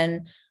kid,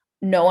 and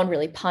no one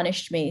really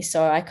punished me.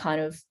 So I kind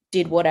of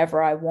did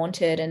whatever I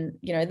wanted. And,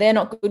 they're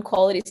not good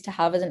qualities to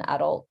have as an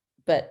adult.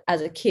 But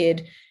as a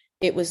kid,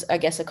 it was, I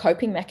guess, a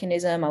coping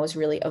mechanism. I was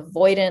really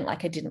avoidant.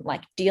 Like, I didn't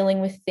like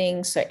dealing with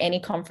things. So any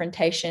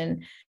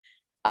confrontation,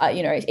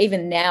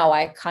 even now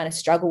I kind of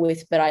struggle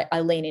with, but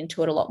I lean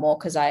into it a lot more,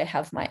 because I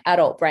have my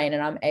adult brain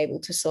and I'm able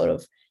to sort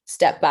of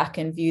step back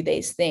and view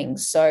these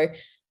things. So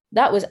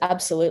that was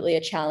absolutely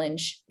a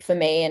challenge for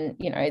me. And,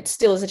 it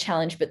still is a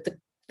challenge, but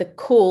the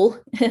cool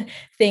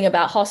thing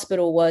about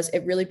hospital was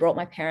it really brought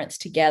my parents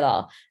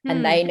together,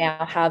 and they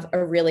now have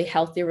a really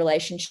healthy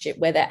relationship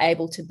where they're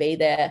able to be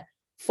there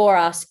for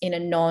us in a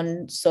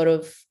non sort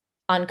of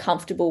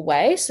uncomfortable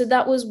way. So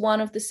that was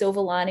one of the silver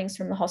linings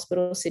from the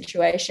hospital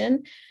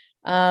situation.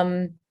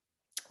 I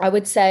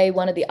would say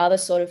one of the other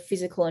sort of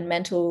physical and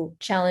mental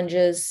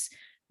challenges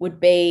would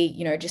be,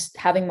 just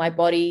having my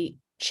body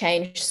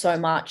change so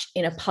much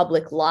in a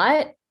public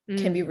light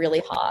can be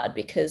really hard,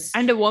 because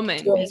and a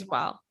woman as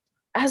well.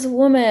 As a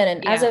woman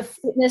and as a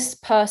fitness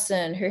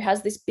person who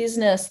has this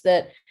business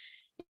that,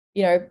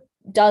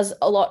 does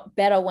a lot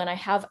better when I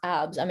have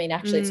abs. I mean,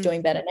 actually it's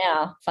doing better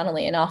now,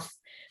 funnily enough,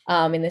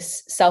 in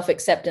this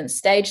self-acceptance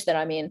stage that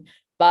I'm in.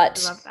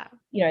 But, I love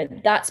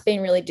that. That's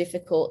been really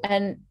difficult.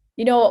 And,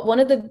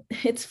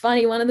 it's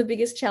funny, one of the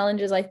biggest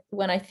challenges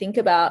when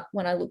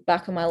I look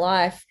back on my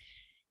life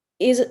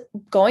is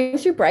going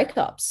through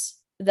breakups.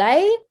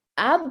 They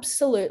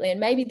absolutely, and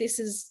maybe this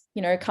is,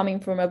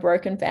 coming from a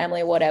broken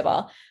family or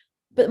whatever,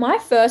 but my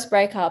first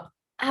breakup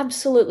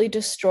absolutely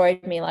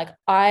destroyed me. Like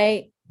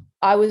I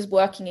was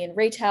working in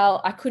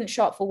retail. I couldn't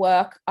show up for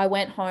work. I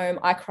went home.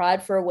 I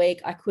cried for a week.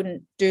 I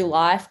couldn't do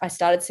life. I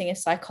started seeing a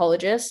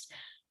psychologist.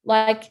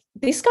 Like,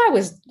 this guy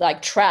was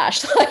like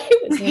trash. Like,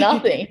 it was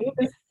nothing.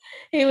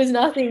 He was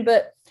nothing,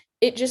 but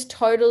it just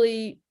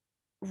totally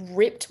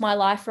ripped my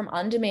life from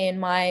under me, and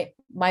my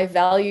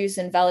values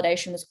and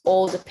validation was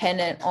all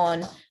dependent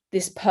on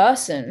this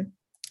person.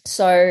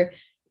 So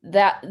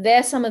that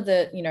they're some of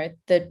the, you know,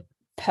 the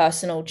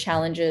personal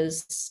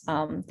challenges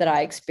that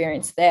I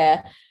experienced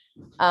there.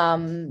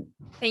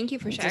 Thank you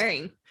for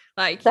sharing.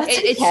 Like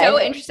it's so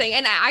interesting.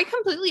 And I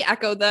completely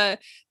echo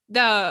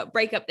the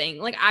breakup thing.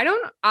 Like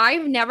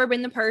I've never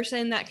been the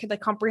person that could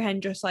like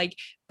comprehend just like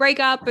break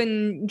up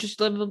and just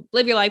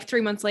live your life.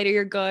 3 months later,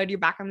 you're good. You're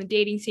back on the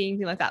dating scene,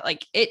 things like that.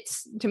 Like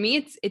it's, to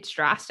me, it's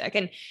drastic.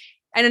 And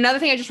another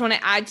thing I just want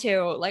to add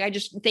to, like, I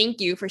just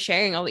thank you for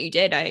sharing all that you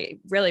did. I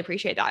really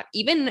appreciate that.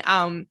 Even,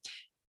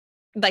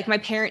 like my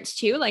parents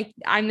too, like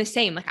I'm the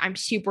same, like I'm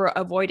super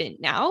avoidant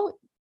now.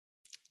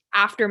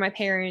 After my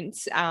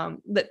parents,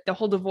 the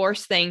whole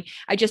divorce thing,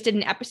 I just did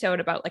an episode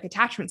about like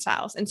attachment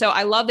styles. And so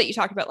I love that you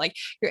talked about like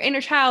your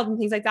inner child and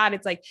things like that.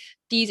 It's like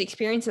these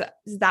experiences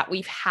that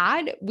we've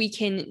had, we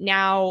can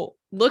now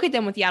look at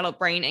them with the adult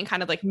brain and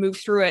kind of like move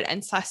through it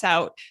and suss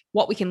out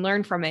what we can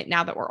learn from it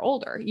now that we're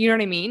older. You know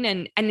what I mean?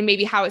 And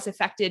maybe how it's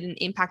affected and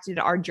impacted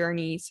our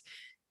journeys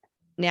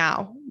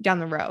now down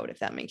the road, if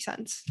that makes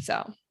sense.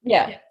 So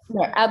yeah,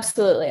 no,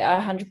 absolutely. I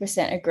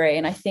 100% agree.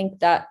 And I think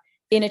that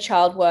inner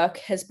child work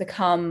has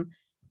become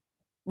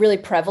really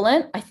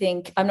prevalent. I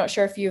think, I'm not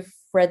sure if you've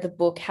read the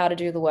book How to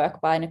Do the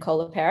Work by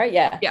Nicole LePera.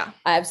 Yeah.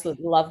 I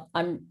absolutely love,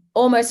 I'm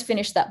almost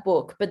finished that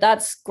book, but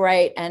that's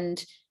great.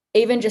 And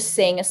even just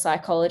seeing a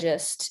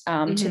psychologist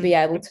to be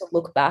able to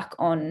look back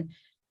on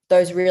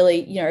those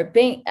really, you know,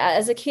 being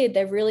as a kid,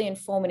 they're really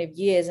informative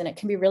years, and it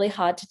can be really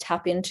hard to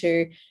tap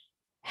into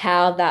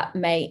how that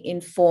may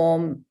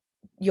inform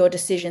your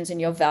decisions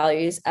and your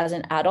values as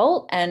an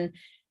adult. And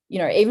you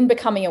know, even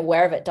becoming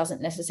aware of it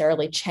doesn't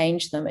necessarily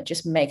change them. It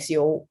just makes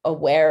you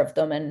aware of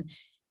them, and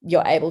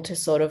you're able to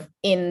sort of,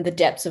 in the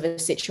depths of a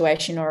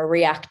situation or a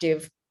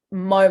reactive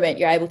moment,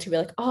 you're able to be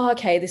like, oh,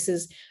 okay, this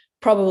is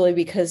probably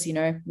because, you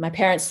know, my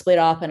parents split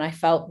up and I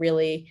felt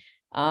really,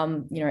 you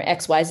know,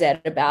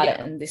 XYZ about it.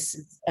 And this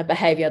is a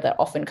behavior that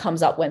often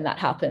comes up when that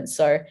happens.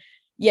 So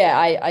yeah,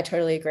 I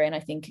totally agree. And I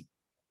think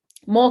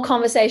more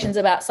conversations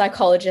about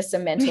psychologists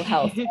and mental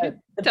health.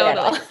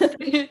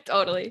 Totally.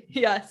 Totally.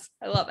 Yes.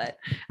 I love it.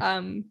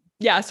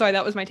 Yeah, sorry,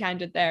 that was my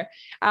tangent there.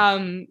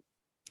 And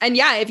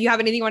yeah, if you have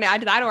anything you want to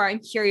add to that, or I'm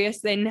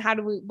curious, then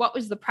what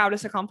was the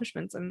proudest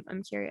accomplishments?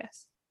 I'm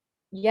curious.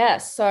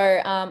 Yes.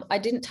 So I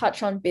didn't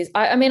touch on business.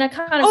 I mean, I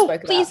kind of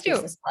spoke about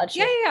business.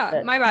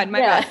 Yeah. My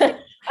bad.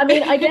 I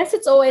mean, I guess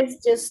it's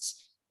always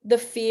just the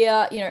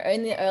fear, you know,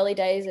 in the early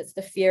days, it's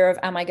the fear of,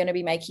 am I going to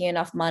be making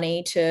enough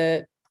money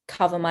to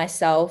cover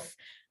myself?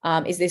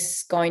 Is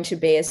this going to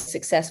be as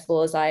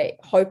successful as I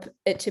hope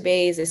it to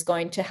be? Is this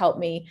going to help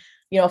me,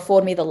 you know,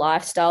 afford me the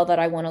lifestyle that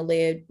I want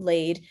to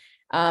lead?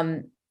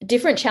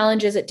 Different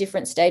challenges at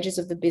different stages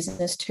of the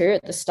business too.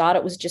 At the start,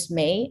 it was just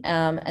me.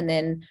 And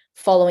then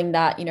following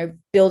that, you know,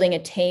 building a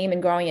team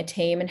and growing a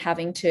team and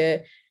having to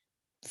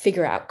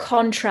figure out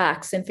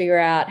contracts and figure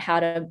out how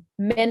to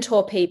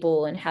mentor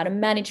people and how to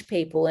manage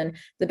people and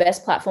the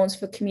best platforms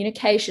for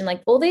communication,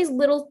 like all these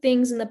little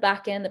things in the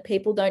back end that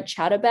people don't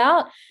chat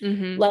about.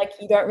 Like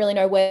you don't really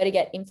know where to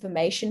get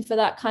information for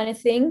that kind of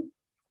thing.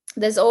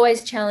 There's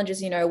always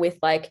challenges, you know, with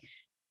like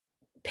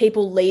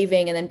people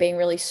leaving and then being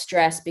really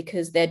stressed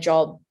because their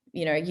job,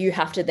 you know, you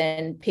have to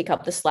then pick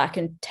up the slack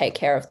and take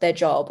care of their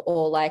job,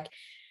 or like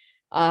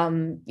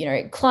you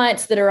know,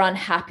 clients that are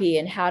unhappy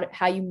and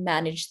how you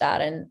manage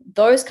that. And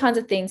those kinds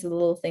of things are the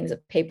little things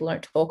that people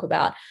don't talk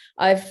about.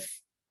 I've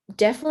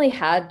definitely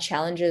had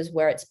challenges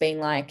where it's been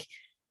like,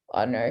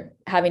 I don't know,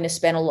 having to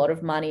spend a lot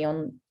of money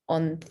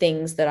on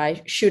things that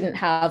I shouldn't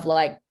have.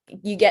 Like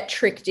you get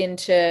tricked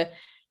into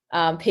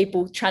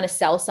people trying to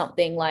sell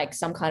something like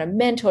some kind of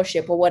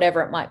mentorship or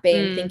whatever it might be,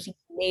 and thinking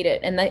you need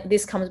it. And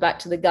this comes back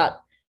to the gut,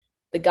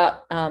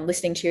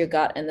 listening to your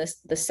gut and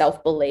the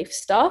self-belief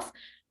stuff.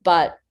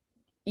 But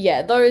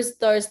yeah, those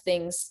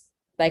things,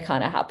 they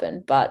kind of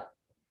happen. But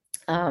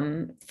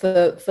for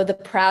the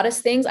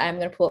proudest things, I am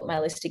going to pull up my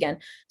list again.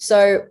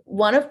 So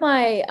one of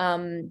my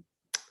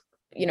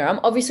you know, I'm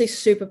obviously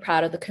super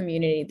proud of the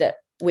community that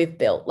we've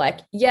built.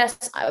 Like,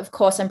 yes, of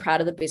course I'm proud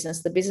of the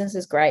business. The business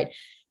is great,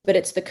 but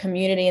it's the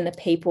community and the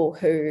people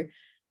who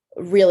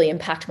really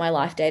impact my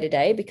life day to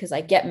day, because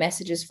I get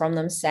messages from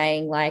them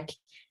saying like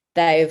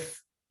they've,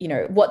 you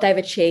know, what they've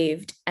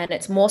achieved. And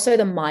it's more so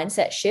the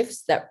mindset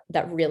shifts that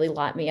really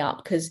light me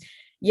up. Because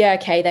yeah,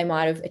 okay, they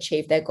might have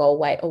achieved their goal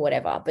weight or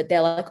whatever, but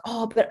they're like,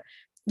 oh, but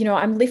you know,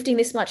 I'm lifting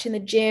this much in the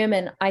gym,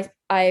 and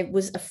I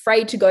was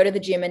afraid to go to the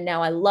gym, and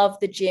now I love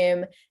the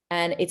gym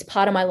and it's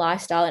part of my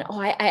lifestyle. And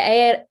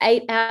I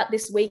ate out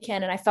this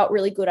weekend and I felt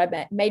really good.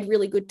 I made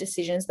really good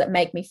decisions that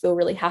make me feel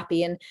really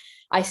happy. And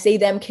I see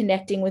them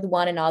connecting with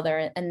one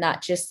another, and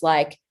that just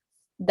like,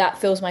 that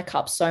fills my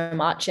cup so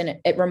much. And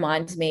it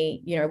reminds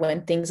me, you know,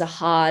 when things are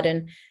hard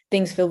and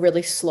things feel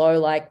really slow,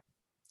 like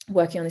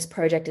working on this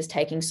project is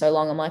taking so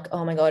long, I'm like,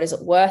 oh my God, is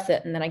it worth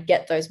it? And then I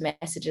get those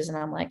messages and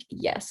I'm like,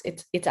 yes,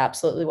 it's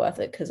absolutely worth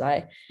it. Cause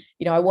I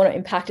want to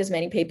impact as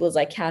many people as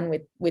I can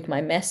with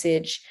my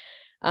message.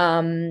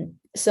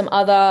 some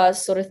other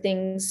sort of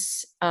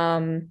things,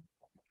 building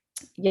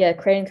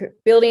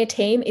a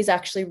team is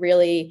actually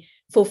really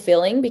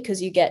fulfilling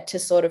because you get to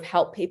sort of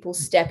help people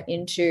step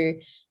into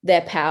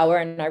their power.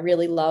 And I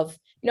really love,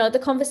 the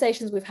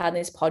conversations we've had in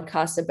this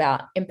podcast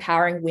about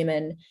empowering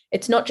women.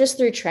 It's not just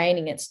through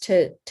training, it's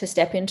to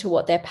step into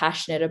what they're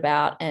passionate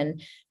about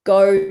and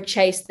go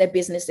chase their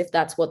business if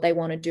that's what they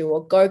want to do,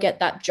 or go get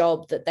that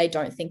job that they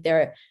don't think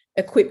they're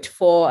equipped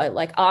for,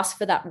 like ask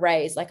for that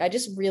raise. Like I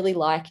just really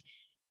like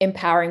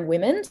empowering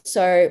women.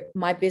 So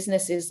my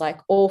business is like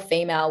all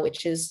female,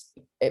 which is,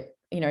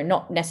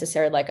 not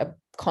necessarily like a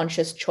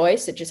conscious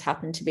choice. It just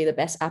happened to be the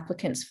best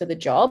applicants for the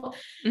job.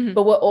 Mm-hmm.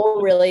 But we're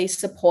all really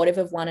supportive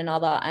of one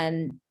another.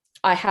 And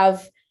I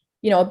have,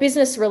 a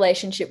business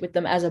relationship with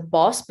them as a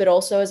boss, but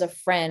also as a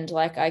friend.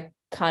 Like I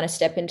kind of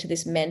step into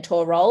this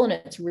mentor role, and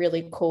it's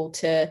really cool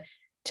to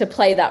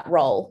play that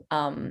role.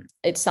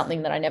 It's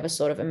something that I never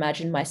sort of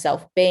imagined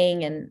myself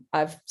being, and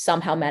I've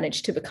somehow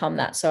managed to become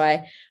that. So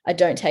I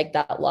don't take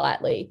that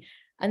lightly.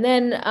 And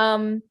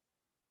then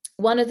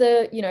one of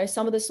the,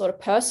 some of the sort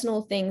of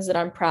personal things that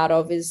I'm proud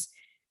of is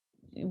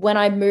when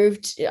I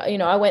moved,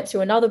 I went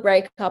through another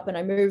breakup and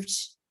I moved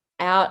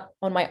out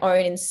on my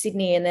own in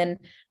Sydney. And then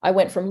I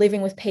went from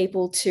living with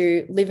people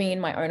to living in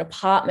my own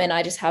apartment.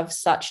 I just have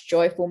such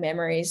joyful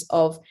memories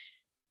of,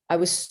 I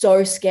was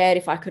so scared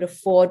if I could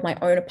afford my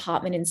own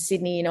apartment in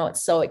Sydney,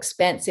 it's so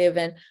expensive.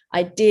 And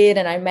I did,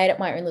 and I made it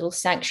my own little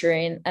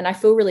sanctuary. And I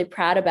feel really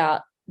proud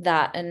about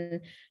that.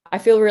 And I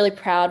feel really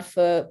proud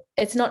for,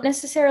 it's not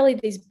necessarily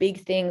these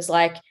big things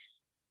like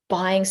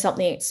buying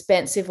something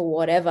expensive or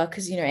whatever,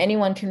 because,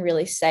 anyone can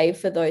really save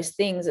for those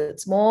things.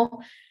 It's more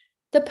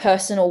the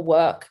personal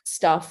work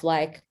stuff,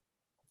 like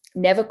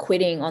never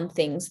quitting on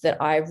things that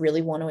I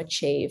really want to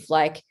achieve.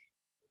 Like,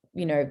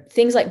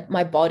 things like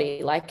my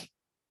body, like,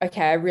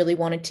 okay, I really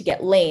wanted to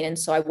get lean. And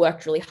so I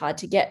worked really hard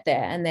to get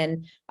there. And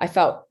then I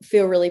feel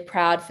really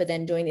proud for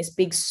then doing this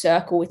big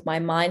circle with my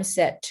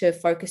mindset to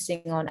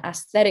focusing on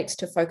aesthetics,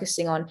 to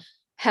focusing on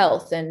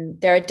health. And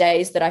there are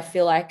days that I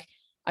feel like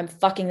I'm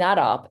fucking that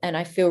up and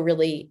I feel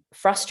really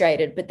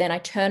frustrated, but then I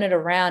turn it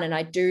around and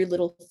I do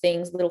little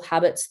things, little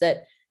habits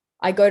that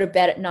I go to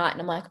bed at night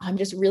and I'm like, I'm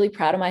just really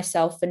proud of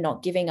myself for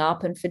not giving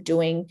up and for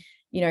doing,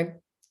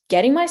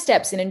 getting my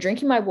steps in and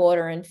drinking my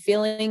water and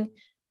feeling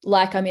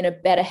like I'm in a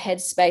better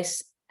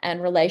headspace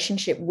and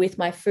relationship with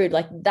my food.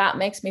 Like that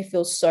makes me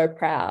feel so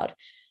proud.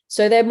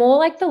 So they're more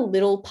like the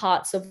little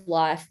parts of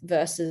life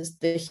versus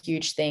the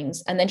huge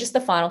things. And then just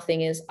the final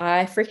thing is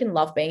I freaking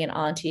love being an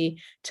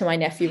auntie to my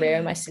nephew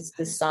Rio, my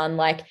sister's son.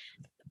 Like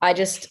I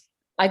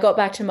got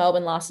back to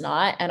Melbourne last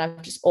night and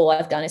all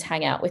I've done is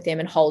hang out with him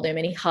and hold him,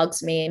 and he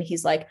hugs me and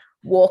he's like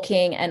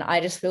walking, and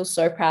I just feel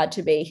so proud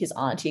to be his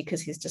auntie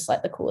because he's just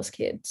like the coolest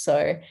kid.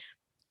 So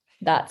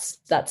that's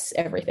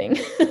everything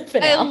for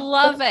now. I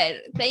love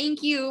it.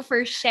 Thank you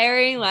for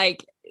sharing.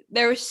 Like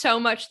there was so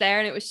much there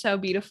and it was so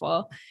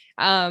beautiful.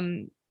 I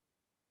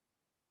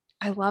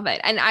love it.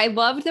 And I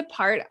loved the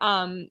part,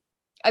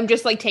 I'm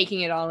just like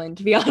taking it all in,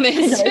 to be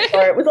honest.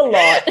 Sorry, it was a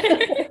lot.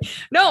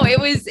 No,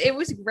 it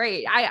was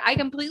great. I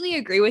completely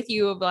agree with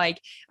you of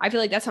like, I feel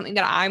like that's something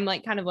that I'm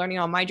like kind of learning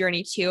on my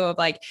journey too, of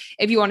like,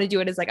 if you want to do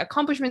it as like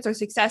accomplishments or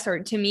success, or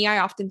to me, I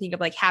often think of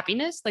like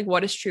happiness, like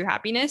what is true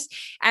happiness?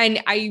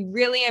 And I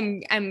really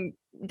am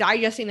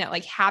digesting that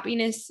like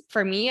happiness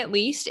for me, at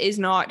least, is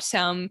not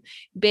some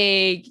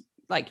big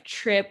like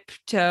trip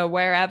to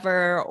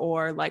wherever,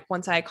 or like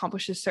once I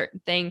accomplish a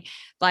certain thing.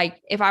 Like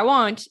if I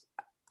want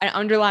an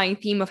underlying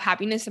theme of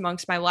happiness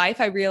amongst my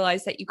life, I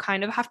realized that you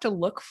kind of have to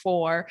look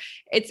for,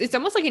 it's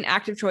almost like an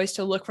active choice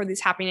to look for this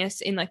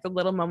happiness in like the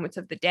little moments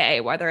of the day,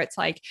 whether it's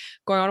like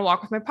going on a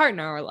walk with my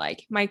partner or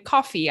like my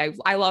coffee.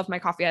 I love my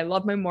coffee. I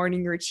love my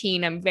morning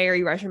routine. I'm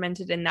very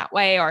regimented in that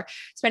way, or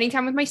spending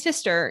time with my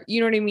sister,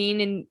 you know what I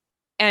mean?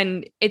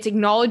 And it's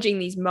acknowledging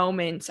these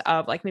moments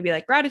of like, maybe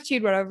like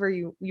gratitude, whatever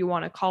you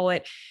want to call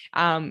it,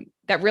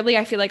 that really,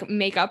 I feel like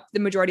make up the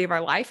majority of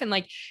our life. And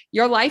like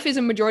your life is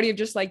a majority of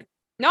just like,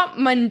 not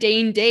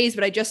mundane days,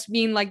 but I just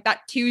mean like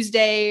that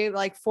Tuesday,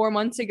 like 4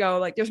 months ago,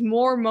 like there's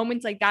more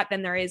moments like that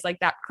than there is like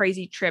that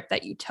crazy trip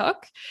that you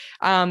took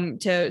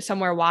to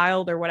somewhere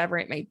wild or whatever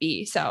it may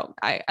be. So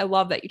I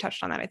love that you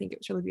touched on that. I think it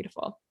was really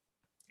beautiful.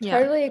 Yeah.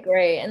 Totally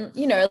agree. And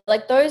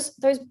like those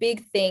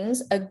big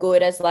things are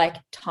good as like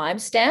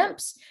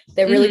timestamps.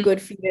 They're really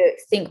good for you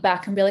to think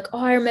back and be like, oh,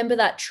 I remember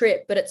that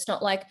trip, but it's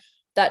not like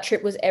that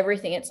trip was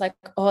everything. It's like,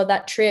 oh,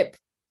 that trip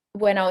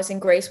when I was in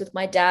Greece with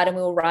my dad and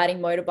we were riding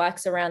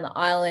motorbikes around the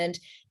island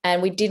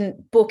and we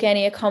didn't book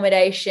any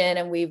accommodation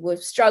and we were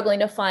struggling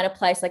to find a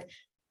place. Like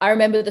I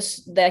remember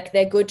this, like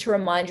they're good to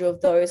remind you of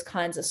those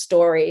kinds of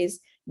stories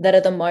that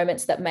are the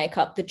moments that make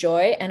up the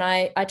joy. And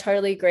I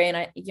totally agree.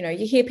 And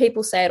you hear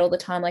people say it all the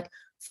time, like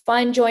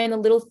find joy in the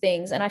little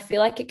things. And I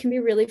feel like it can be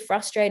really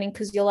frustrating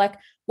because you're like,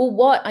 well,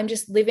 what? I'm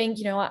just living,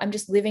 I'm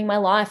just living my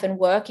life and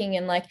working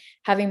and like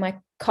having my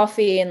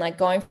coffee and like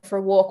going for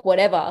a walk,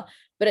 whatever.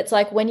 But it's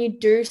like when you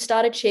do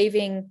start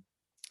achieving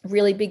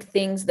really big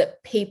things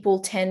that people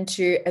tend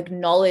to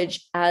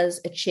acknowledge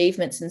as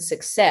achievements and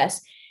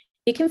success,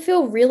 it can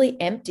feel really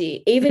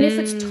empty, even if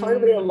it's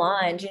totally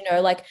aligned.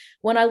 Like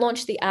when I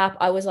launched the app,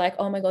 I was like,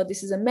 oh my God,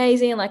 this is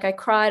amazing. Like I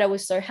cried, I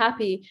was so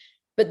happy.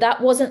 But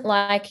that wasn't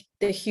like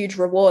the huge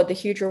reward. The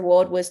huge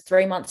reward was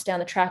 3 months down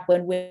the track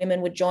when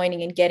women were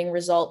joining and getting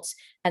results.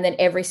 And then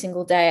every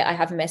single day I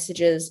have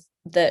messages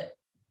that,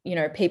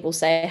 people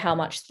say how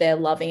much they're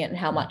loving it and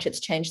how much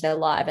it's changed their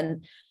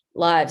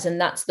lives.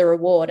 And that's the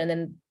reward. And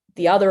then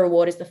the other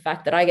reward is the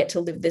fact that I get to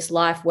live this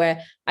life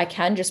where I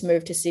can just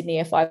move to Sydney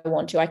if I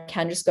want to. I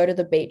can just go to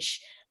the beach.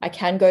 I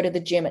can go to the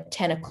gym at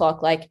 10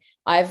 o'clock. Like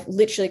I've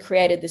literally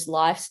created this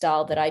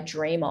lifestyle that I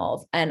dream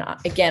of. And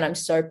again, I'm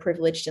so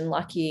privileged and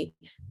lucky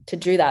to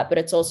do that, but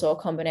it's also a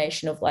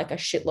combination of like a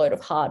shitload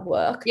of hard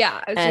work.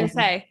 Yeah, I was going to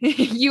say,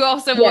 you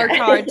also worked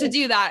hard to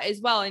do that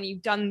as well. And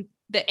you've done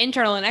the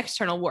internal and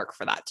external work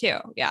for that too.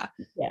 Yeah.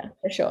 Yeah,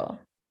 for sure.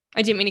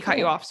 I didn't mean to cut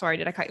you off. Sorry.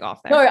 Did I cut you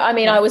off there? No, I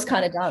mean, I was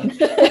kind of done.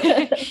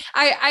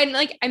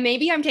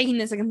 Maybe I'm taking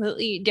this a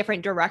completely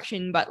different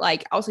direction, but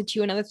like also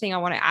too, another thing I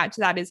want to add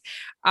to that is,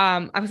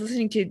 I was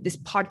listening to this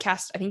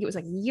podcast, I think it was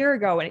like a year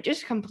ago, and it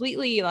just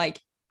completely like,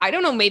 I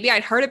don't know, maybe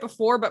I'd heard it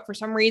before, but for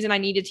some reason I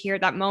needed to hear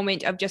that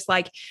moment of just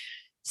like,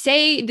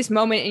 say this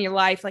moment in your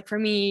life. Like for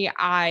me,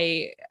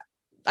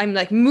 I'm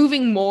like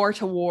moving more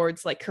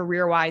towards like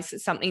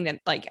career-wise, something that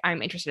like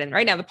I'm interested in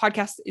right now. The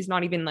podcast is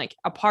not even like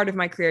a part of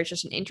my career. It's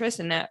just an interest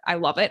and I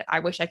love it.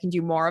 I wish I can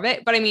do more of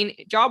it. But I mean,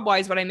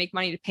 job-wise, when I make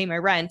money to pay my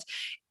rent,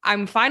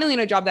 I'm finally in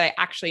a job that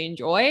I actually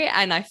enjoy.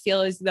 And I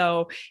feel as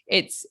though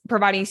it's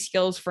providing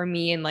skills for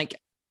me in like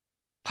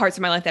parts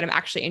of my life that I'm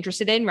actually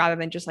interested in rather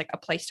than just like a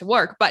place to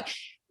work. But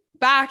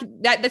back,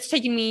 that's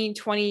taken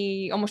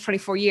me almost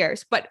 24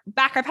 years, but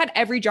back, I've had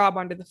every job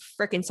under the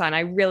freaking sun.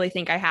 I really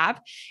think I have.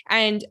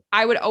 And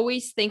I would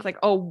always think like,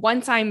 oh,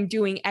 once I'm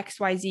doing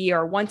XYZ,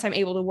 or once I'm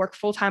able to work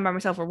full-time by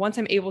myself, or once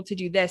I'm able to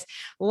do this,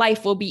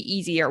 life will be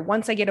easier.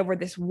 Once I get over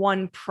this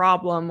one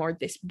problem or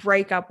this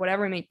breakup,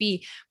 whatever it may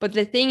be. But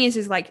the thing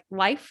is like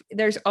life,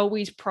 there's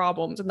always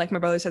problems. And like my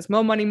brother says,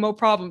 more money, more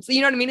problems.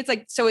 You know what I mean? It's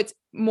like, so it's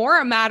more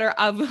a matter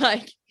of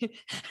like, I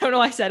don't know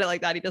why I said it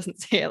like that. He doesn't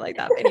say it like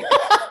that. Anyway.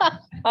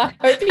 I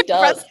hope he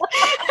does.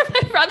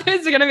 My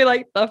brother's gonna be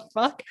like, the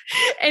fuck?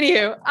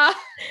 Anywho.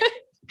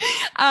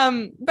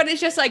 But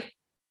it's just like,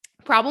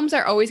 problems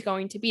are always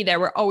going to be there.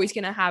 We're always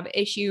going to have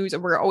issues, or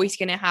we're always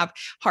going to have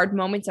hard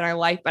moments in our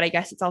life. But I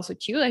guess it's also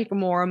too like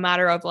more a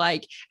matter of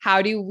like,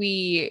 how do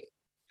we,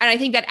 and I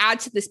think that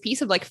adds to this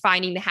piece of like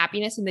finding the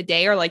happiness in the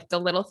day, or like the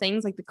little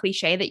things, like the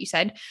cliche that you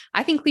said.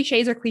 I think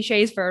cliches are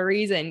cliches for a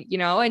reason,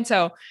 And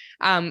so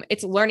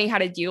it's learning how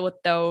to deal with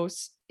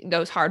those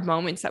hard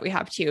moments that we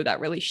have too, that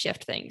really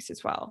shift things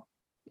as well.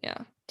 Yeah.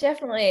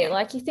 Definitely.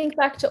 Like you think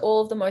back to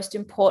all of the most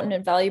important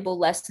and valuable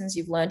lessons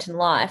you've learned in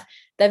life,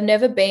 they've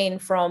never been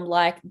from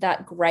like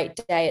that great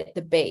day at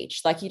the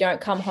beach. Like you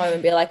don't come home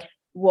and be like,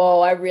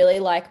 whoa, I really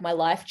like my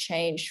life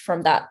changed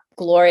from that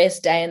glorious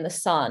day in the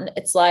sun.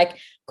 It's like,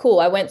 cool,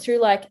 I went through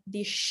like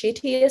the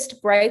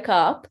shittiest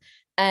breakup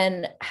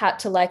and had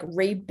to like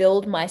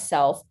rebuild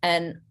myself.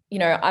 And,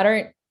 I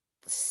don't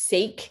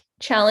seek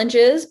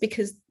challenges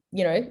because,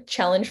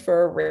 challenge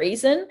for a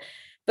reason.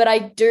 But I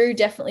do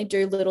definitely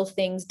do little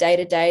things day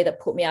to day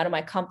that put me out of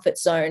my comfort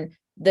zone,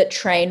 that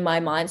train my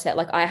mindset.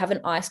 Like I have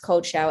an ice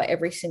cold shower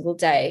every single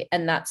day.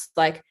 And that's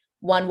like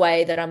one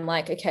way that I'm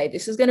like, okay,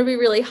 this is going to be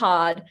really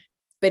hard.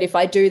 But if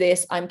I do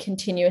this, I'm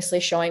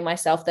continuously showing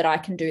myself that I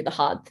can do the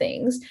hard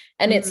things.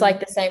 And it's like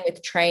the same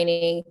with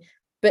training.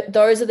 But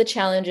those are the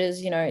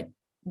challenges,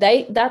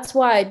 that's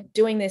why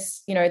doing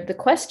this,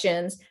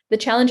 the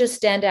challenges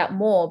stand out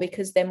more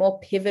because they're more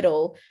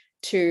pivotal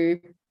to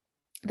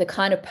the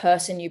kind of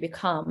person you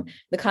become.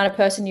 The kind of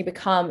person you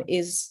become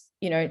is,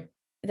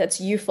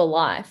 that's you for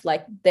life.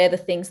 Like they're the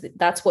things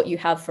that's what you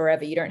have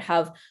forever. You don't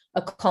have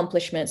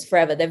accomplishments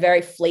forever. They're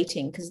very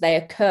fleeting because they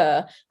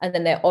occur and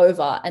then they're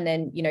over, and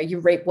then, you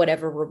reap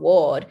whatever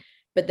reward.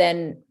 But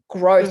then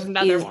growth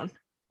is one.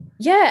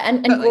 Yeah.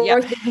 And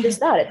growth is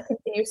that. It's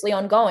continuously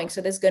ongoing.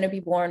 So there's going to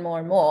be more and more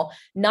and more.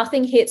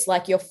 Nothing hits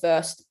like your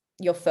first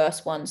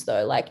ones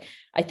though. Like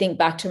I think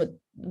back to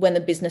when the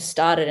business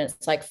started, and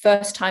it's like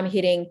first time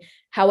hitting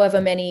however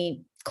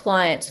many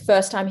clients,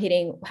 first time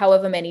hitting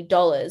however many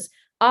dollars.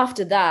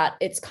 After that,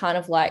 it's kind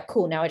of like,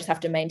 cool, now I just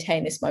have to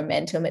maintain this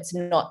momentum.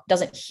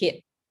 Doesn't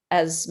hit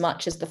as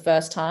much as the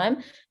first time.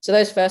 So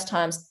those first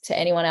times, to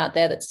anyone out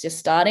there that's just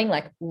starting,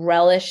 like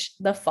relish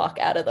the fuck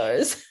out of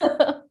those.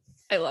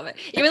 I love it.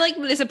 Even like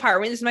this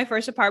is my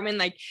first apartment,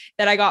 like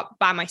that I got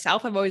by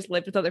myself. I've always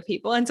lived with other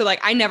people. And so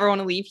like, I never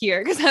want to leave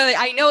here because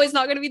I know it's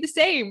not going to be the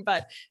same,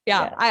 but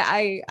yeah.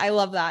 I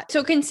love that.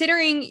 So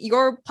considering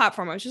your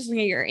platform, I was just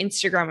looking at your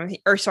Instagram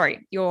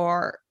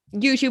your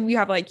YouTube, you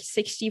have like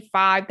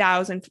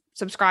 65,000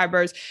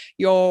 subscribers.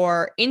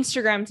 Your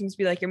Instagram seems to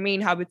be like your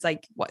main hub. It's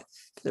like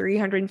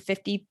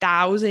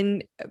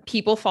 350,000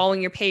 people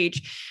following your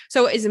page.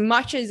 So as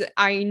much as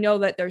I know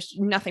that there's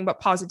nothing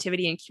but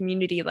positivity and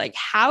community, like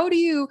how do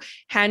you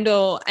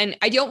handle, and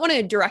I don't want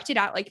to direct it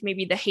at like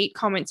maybe the hate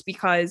comments,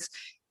 because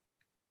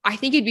I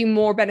think it'd be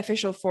more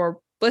beneficial for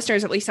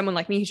listeners, at least someone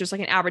like me who's just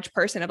like an average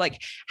person, of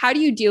like, how do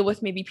you deal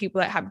with maybe people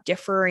that have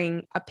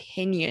differing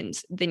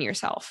opinions than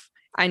yourself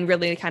and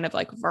really kind of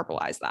like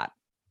verbalize that?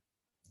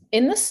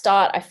 In the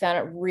start, I found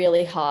it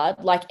really hard.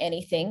 Like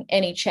anything,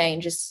 any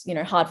change is,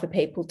 hard for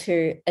people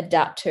to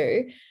adapt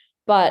to.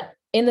 But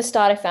in the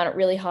start, I found it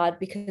really hard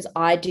because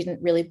I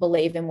didn't really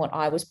believe in what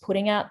I was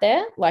putting out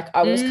there. Like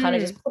I was kind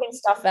of just putting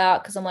stuff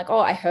out because I'm like, oh,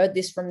 I heard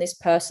this from this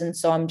person,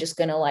 so I'm just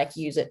going to like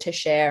use it to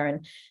share.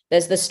 And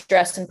there's the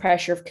stress and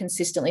pressure of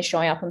consistently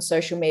showing up on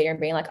social media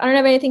and being like, I don't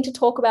have anything to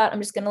talk about.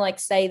 I'm just going to like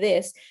say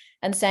this.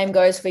 And same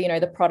goes for,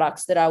 the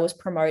products that I was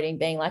promoting,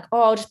 being like,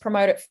 oh, I'll just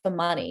promote it for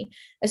money.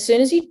 As soon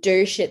as you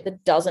do shit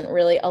that doesn't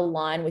really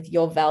align with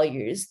your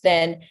values,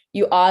 then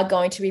you are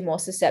going to be more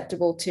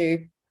susceptible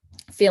to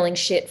feeling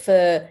shit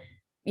for,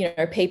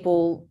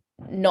 people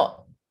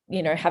not,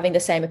 having the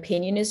same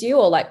opinion as you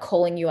or like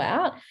calling you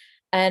out.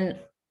 And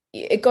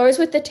it goes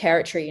with the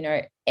territory,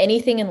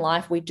 anything in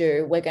life we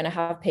do, we're going to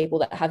have people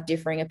that have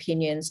differing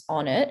opinions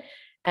on it.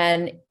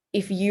 And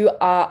if you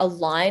are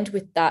aligned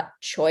with that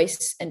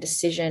choice and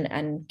decision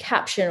and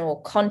caption or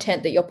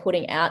content that you're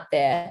putting out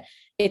there,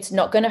 it's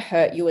not going to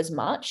hurt you as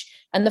much.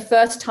 And the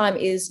first time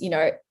is,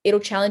 it'll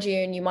challenge you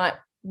and you might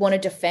want to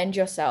defend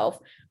yourself.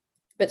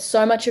 But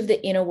so much of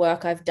the inner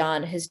work I've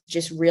done has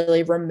just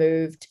really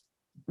removed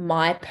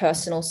my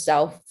personal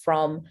self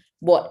from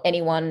what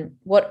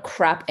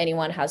crap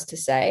anyone has to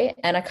say.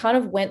 And I kind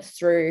of went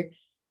through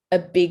a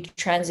big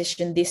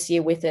transition this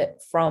year with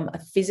it from a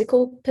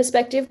physical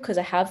perspective, because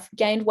I have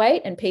gained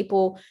weight and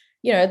people,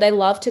 they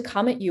love to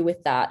come at you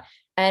with that.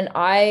 And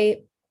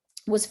I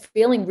was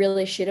feeling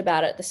really shit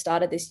about it at the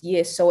start of this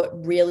year. So it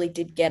really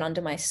did get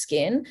under my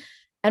skin.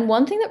 And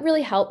one thing that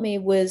really helped me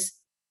was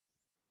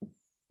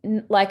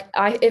like,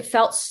 it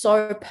felt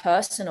so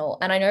personal.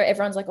 And I know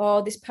everyone's like,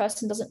 oh, this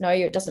person doesn't know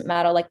you. It doesn't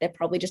matter. Like they're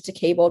probably just a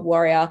keyboard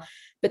warrior.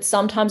 But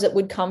sometimes it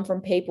would come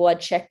from people.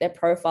 I'd check their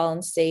profile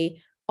and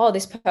see, oh,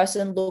 this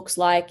person looks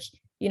like,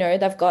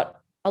 they've got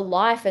a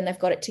life and they've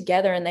got it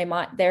together and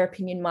their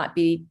opinion might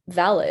be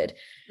valid.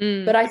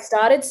 But I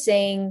started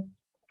seeing,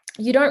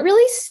 you don't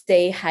really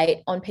see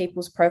hate on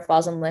people's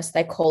profiles unless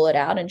they call it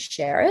out and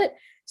share it.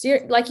 So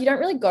you don't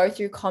really go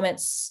through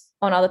comments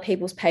on other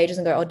people's pages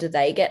and go, oh, do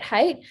they get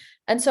hate?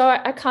 And so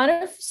I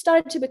kind of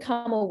started to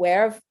become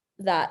aware of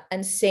that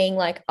and seeing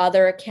like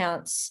other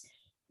accounts.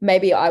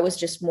 Maybe I was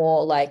just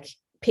more like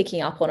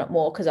picking up on it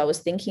more because I was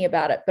thinking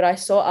about it, but I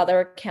saw other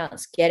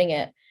accounts getting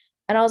it.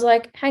 And I was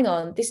like, hang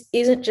on, this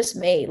isn't just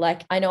me.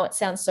 Like, I know it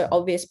sounds so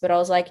obvious, but I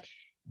was like,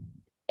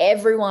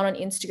 everyone on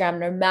Instagram,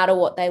 no matter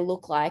what they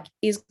look like,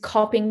 is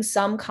copying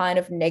some kind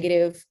of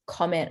negative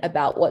comment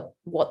about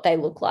what they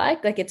look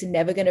like. Like, it's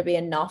never going to be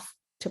enough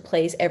to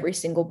please every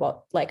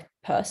single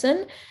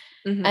person.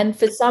 Mm-hmm. And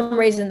for some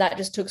reason, that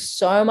just took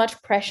so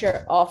much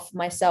pressure off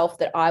myself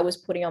that I was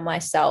putting on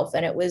myself.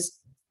 And it was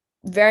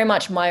very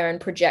much my own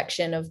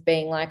projection of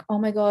being like, oh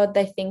my God,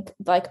 they think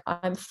like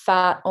I'm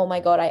fat. Oh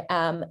my God, I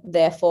am.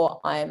 Therefore,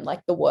 I'm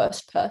like the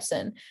worst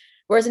person.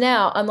 Whereas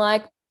now I'm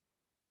like,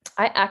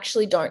 I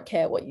actually don't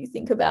care what you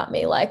think about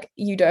me. Like,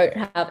 you don't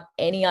have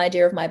any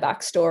idea of my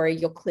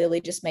backstory. You're clearly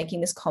just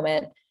making this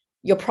comment.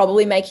 You're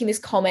probably making this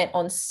comment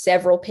on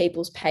several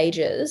people's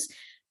pages.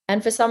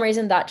 And for some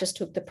reason, that just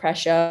took the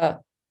pressure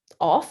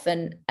off.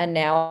 And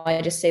now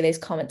I just see these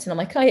comments and I'm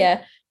like, oh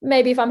yeah,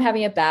 maybe if I'm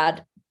having a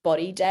bad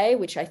body day,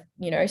 which I,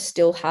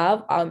 still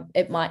have,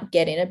 it might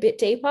get in a bit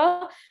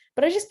deeper,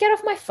 but I just get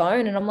off my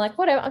phone and I'm like,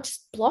 whatever, I'll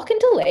just block and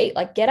delete,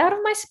 like get out of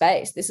my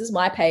space. This is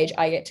my page.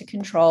 I get to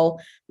control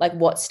like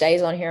what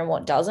stays on here and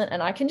what doesn't.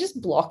 And I can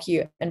just block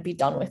you and be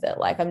done with it.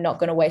 Like, I'm not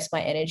going to waste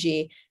my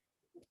energy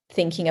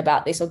thinking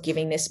about this or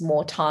giving this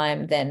more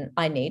time than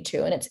I need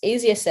to. And it's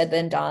easier said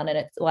than done. And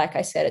it's, like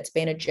I said, it's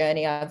been a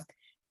journey I've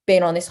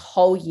been on this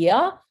whole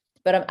year,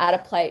 but I'm at a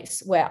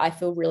place where I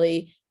feel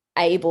really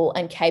able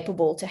and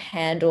capable to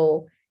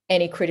handle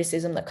any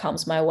criticism that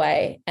comes my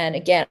way. And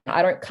again,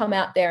 I don't come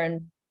out there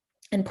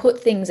and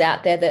put things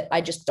out there that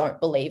I just don't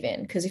believe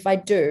in. Because if I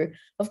do,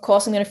 of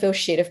course, I'm going to feel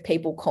shit if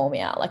people call me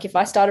out. Like, if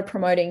I started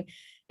promoting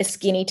a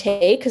skinny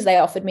tea because they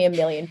offered me $1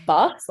 million,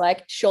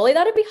 like, surely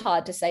that'd be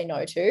hard to say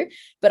no to.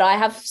 But I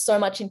have so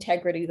much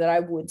integrity that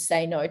I would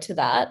say no to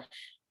that.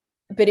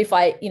 But if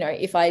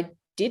I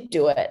did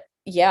do it,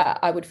 yeah,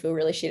 I would feel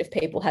really shit if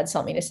people had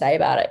something to say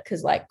about it,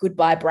 because like,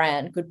 goodbye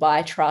brand,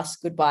 goodbye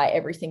trust, goodbye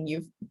everything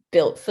you've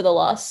built for the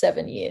last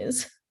 7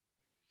 years.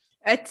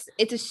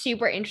 It's a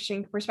super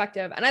interesting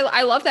perspective. And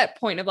I love that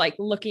point of like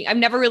looking, I've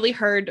never really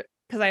heard,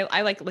 because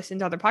I like listen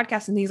to other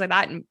podcasts and things like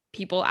that, and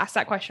people ask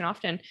that question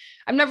often.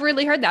 I've never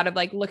really heard that of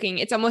like looking,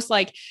 it's almost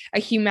like a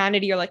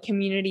humanity or like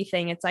community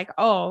thing. It's like,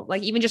 oh,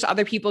 like even just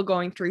other people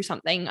going through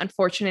something.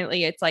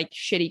 Unfortunately, it's like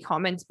shitty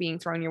comments being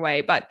thrown your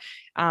way, but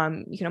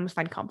you can almost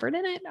find comfort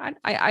in it.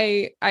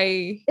 I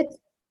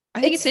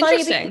think it's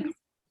interesting.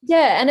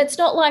 Yeah, and it's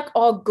not like,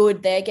 oh,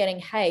 good, they're getting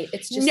hate.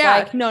 It's just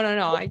like, no,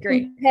 I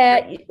agree.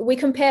 We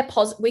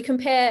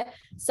compare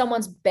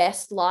someone's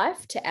best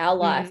life to our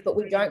life, but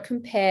we don't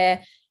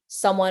compare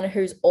someone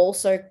who's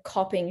also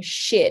copying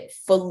shit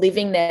for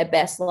living their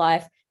best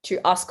life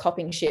to us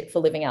copying shit for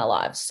living our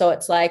lives. So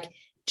it's like,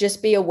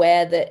 just be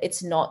aware that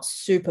it's not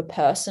super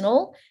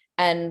personal.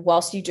 And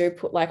whilst you do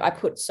put, like, I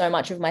put so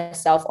much of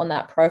myself on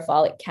that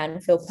profile, it can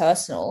feel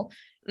personal.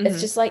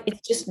 It's just like,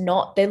 it's just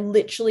not, they're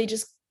literally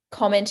just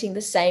commenting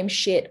the same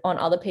shit on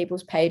other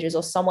people's pages,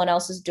 or someone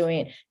else is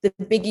doing it.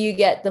 The bigger you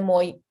get, the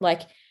more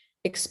like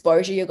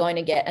exposure you're going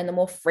to get, and the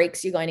more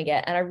freaks you're going to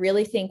get. And I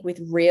really think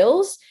with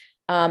Reels,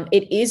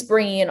 it is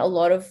bringing in a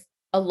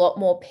lot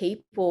more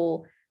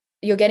people.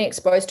 You're getting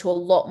exposed to a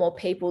lot more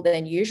people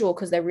than usual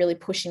because they're really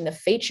pushing the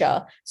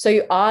feature. So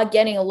you are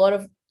getting a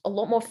lot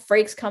more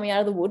freaks coming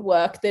out of the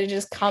woodwork that are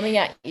just coming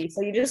at you.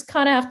 So you just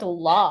kind of have to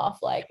laugh.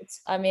 Like,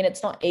 it's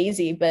not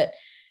easy, but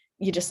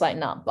you're just like,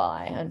 nah,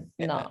 bye. And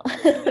nah.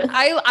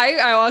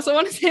 I also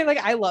want to say, like,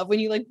 I love when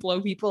you like blow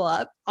people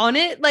up on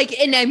it. Like,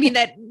 and I mean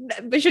that,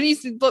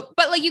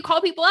 but like you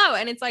call people out,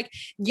 and it's like,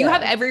 you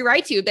have every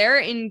right to. They're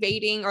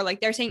invading, or like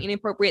they're saying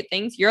inappropriate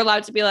things. You're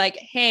allowed to be like,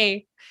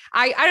 hey,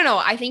 I don't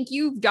know. I think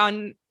you've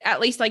done,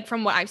 at least like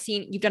from what I've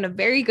seen, you've done a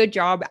very good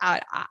job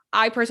at,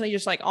 I personally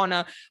just like on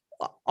a,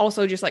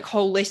 also just like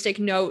holistic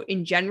note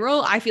in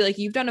general, I feel like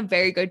you've done a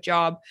very good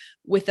job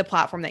with the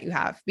platform that you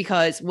have,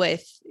 because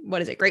with,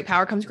 what is it? Great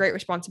power comes great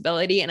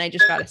responsibility. And I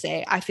just got to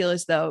say, I feel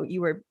as though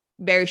you were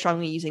very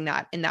strongly using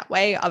that in that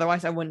way.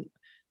 Otherwise I wouldn't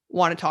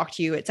want to talk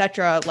to you,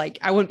 etc. Like,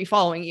 I wouldn't be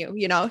following you,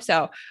 you know?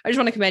 So I just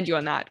want to commend you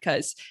on that,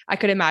 because I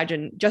could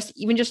imagine just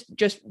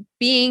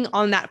being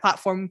on that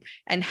platform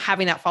and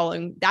having that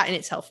following, that in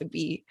itself would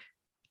be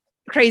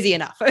crazy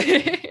enough.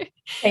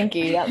 Thank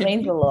you. That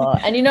means a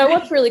lot. And you know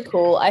what's really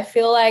cool? I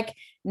feel like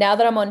now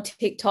that I'm on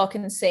TikTok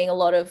and seeing a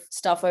lot of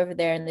stuff over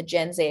there in the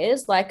Gen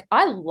Zers, like,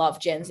 I love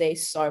Gen Z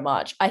so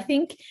much. I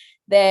think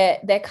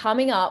they're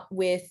coming up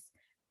with,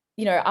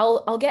 you know,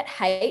 I'll get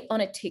hate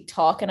on a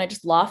TikTok and I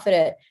just laugh at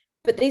it.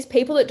 But these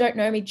people that don't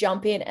know me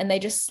jump in and they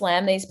just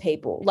slam these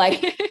people.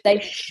 Like, they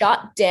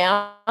shut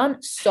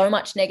down so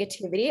much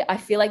negativity. I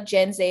feel like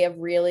Gen Z are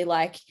really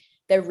like,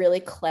 they're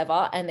really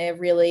clever, and they're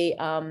really,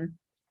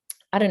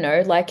 I don't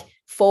know, like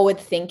forward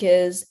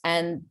thinkers,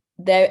 and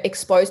they're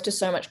exposed to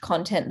so much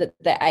content that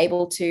they're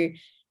able to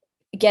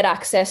get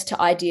access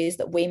to ideas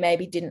that we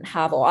maybe didn't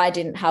have, or I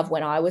didn't have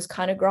when I was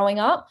kind of growing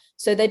up.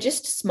 So they're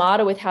just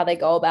smarter with how they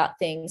go about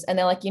things. And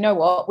they're like, you know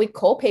what? We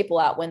call people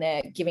out when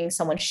they're giving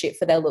someone shit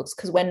for their looks,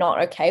 because we're not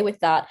okay with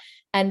that.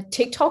 And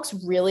TikTok's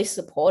really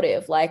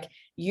supportive. Like,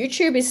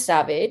 YouTube is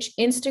savage.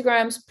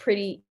 Instagram's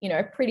pretty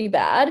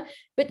bad.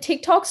 But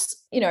TikTok's,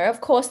 you know,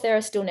 of course there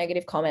are still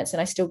negative comments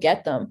and I still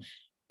get them.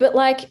 But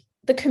like,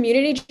 the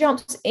community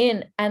jumps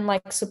in and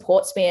like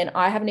supports me, and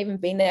I haven't even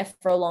been there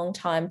for a long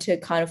time to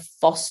kind of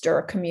foster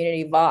a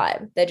community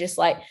vibe. They're just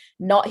like,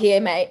 not here,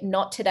 mate,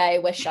 not today,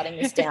 we're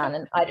shutting this down.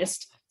 And I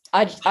just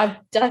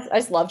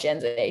love Gen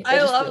Z.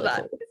 I love really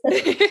that.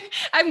 Cool.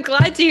 I'm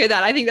glad to hear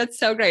that. I think that's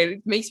so great.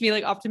 It makes me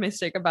like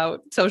optimistic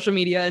about social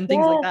media and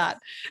things like that.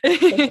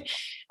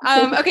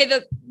 Okay,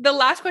 the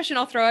last question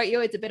I'll throw at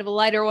you, it's a bit of a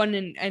lighter one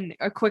and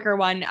a quicker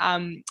one.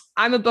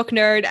 I'm a book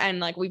nerd, and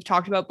like we've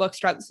talked about books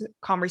throughout this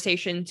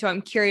conversation. So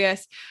I'm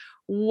curious,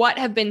 what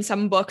have been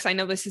some books? I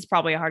know this is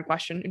probably a hard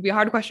question. It'd be a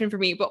hard question for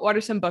me, but what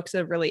are some books that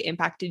have really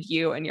impacted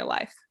you in your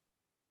life?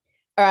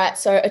 All right.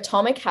 So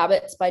Atomic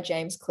Habits by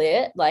James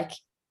Clear. Like,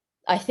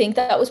 I think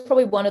that was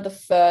probably one of the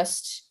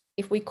first,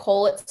 if we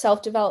call it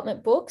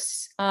self-development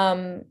books.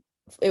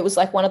 It was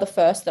like one of the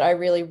first that I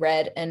really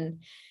read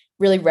and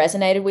really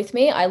resonated with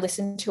me. I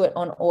listened to it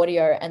on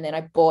audio, and then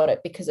I bought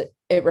it because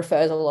it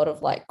refers a lot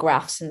of like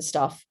graphs and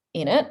stuff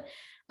in it.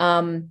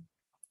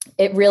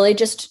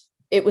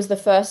 It was the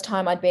first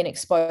time I'd been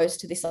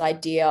exposed to this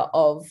idea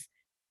of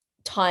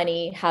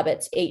tiny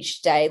habits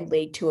each day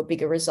lead to a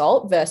bigger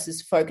result,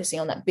 versus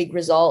focusing on that big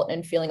result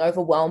and feeling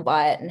overwhelmed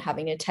by it and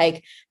having to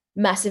take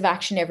massive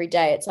action every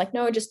day. It's like,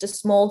 no, just a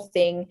small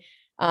thing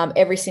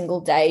every single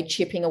day,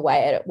 chipping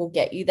away at it will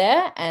get you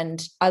there.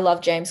 And I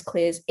love James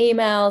Clear's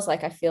emails.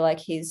 Like, I feel like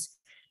he just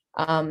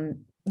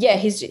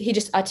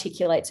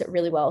articulates it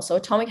really well. So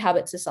Atomic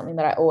Habits is something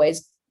that I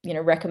always, you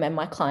know, recommend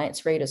my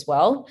clients read as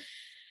well.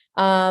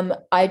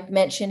 I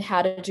mentioned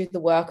How to Do the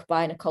Work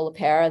by Nicole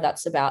LePera.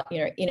 That's about, you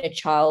know, inner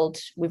child.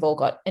 We've all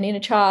got an inner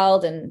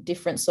child and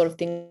different sort of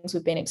things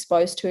we've been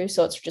exposed to.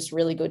 So it's just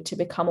really good to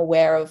become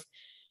aware of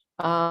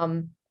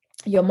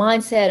your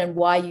mindset and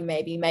why you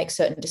maybe make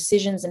certain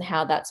decisions and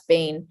how that's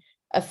been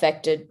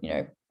affected, you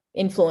know,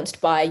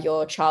 influenced by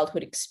your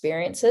childhood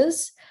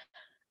experiences.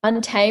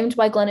 Untamed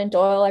by Glennon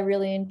Doyle, I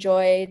really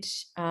enjoyed.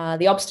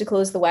 The Obstacle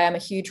is the Way. I'm a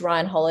huge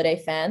Ryan Holiday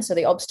fan. So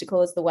The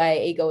Obstacle is the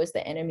Way, Ego is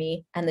the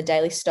Enemy, and The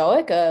Daily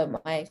Stoic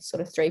are my sort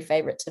of three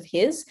favorites of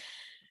his.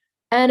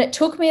 And it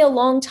took me a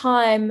long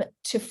time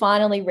to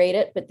finally read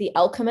it, but The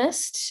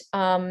Alchemist,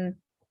 I'm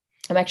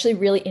actually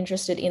really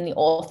interested in the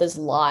author's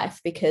life,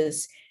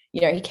 because,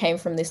 you know, he came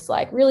from this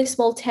like really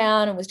small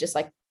town and was just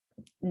like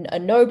a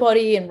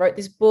nobody, and wrote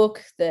this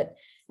book and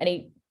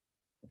he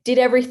did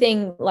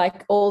everything,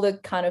 like all the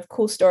kind of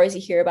cool stories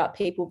you hear about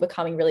people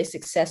becoming really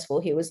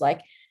successful. He was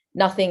like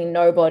nothing,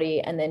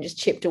 nobody, and then just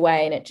chipped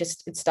away, and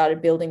it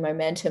started building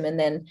momentum. And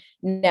then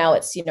now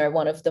it's, you know,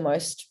 one of the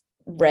most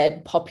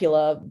read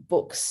popular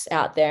books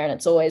out there, and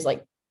it's always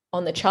like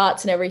on the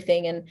charts and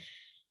everything. And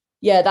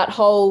yeah, that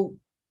whole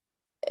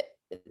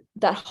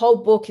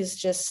book is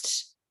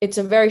just, it's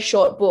a very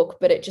short book,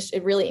 but it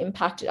really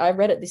impacted. I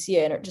read it this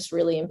year and it just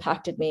really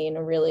impacted me in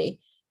a really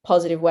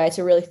positive way. It's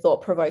a really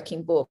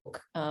thought-provoking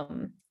book.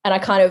 And I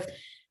kind of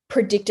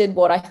predicted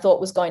what I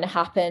thought was going to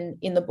happen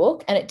in the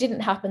book, and it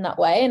didn't happen that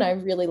way. And I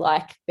really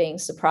like being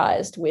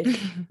surprised with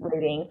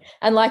reading.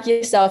 And like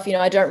yourself,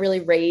 I don't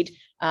really read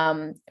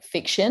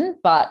fiction,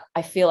 but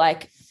I feel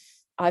like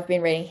I've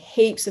been reading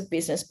heaps of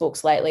business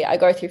books lately. I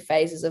go through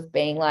phases of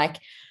being like,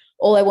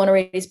 all I want to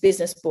read is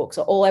business books,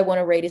 or all I want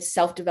to read is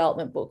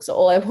self-development books, or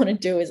all I want to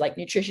do is like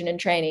nutrition and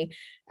training.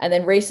 And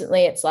then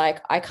recently it's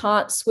like, I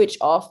can't switch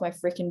off my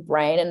freaking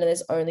brain, and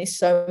there's only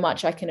so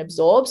much I can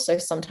absorb. So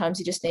sometimes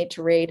you just need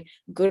to read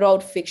good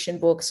old fiction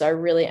books. So I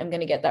really am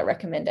going to get that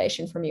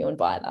recommendation from you and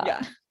buy that.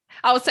 Yeah.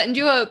 I'll send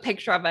you a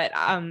picture of it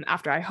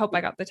after. I hope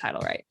I got the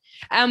title right.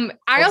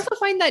 I also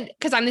find that,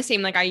 because I'm the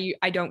same, like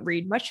I don't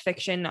read much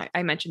fiction.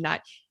 I mentioned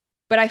that,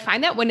 but I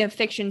find that when a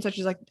fiction such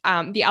as like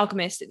The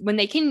Alchemist, when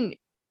they can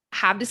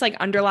have this like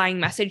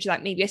underlying message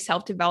that maybe a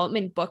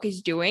self-development book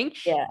is doing,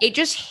 it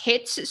just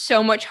hits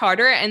so much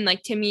harder. And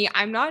like, to me,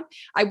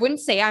 I wouldn't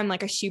say I'm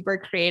like a super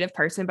creative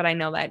person, but I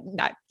know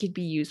that could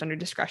be used under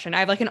discretion. I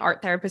have like an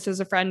art therapist as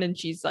a friend, and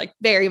she's like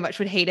very much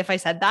would hate if I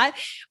said that.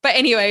 But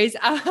anyways,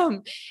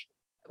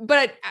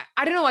 but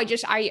I don't know.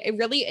 I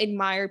really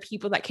admire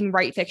people that can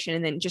write fiction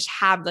and then just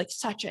have like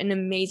such an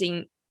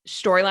amazing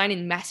storyline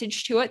and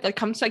message to it that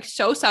comes like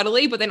so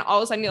subtly, but then all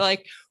of a sudden you're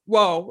like,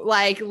 whoa,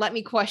 like, let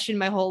me question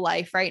my whole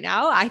life right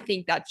now. I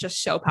think that's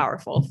just so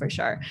powerful for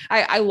sure.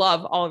 I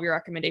love all of your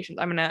recommendations.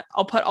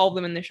 I'll put all of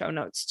them in the show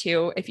notes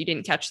too, if you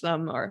didn't catch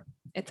them or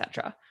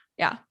etc.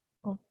 Yeah.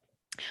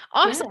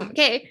 Awesome. Yeah.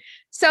 Okay.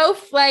 So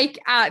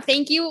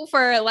thank you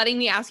for letting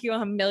me ask you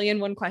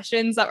 1,000,001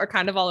 questions that were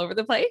kind of all over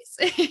the place.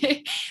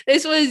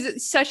 This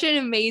was such an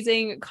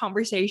amazing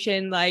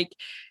conversation. Like,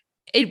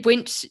 it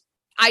went,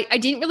 I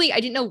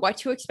didn't know what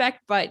to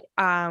expect, but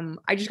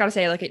I just gotta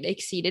say, like, it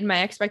exceeded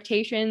my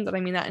expectations. And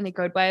I mean that in a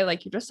good way.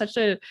 Like, you're just such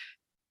a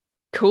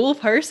cool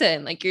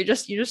person. Like, you're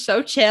just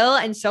so chill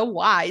and so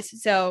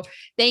wise. So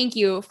thank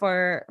you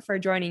for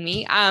joining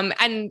me.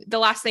 And the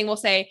last thing we'll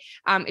say,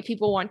 if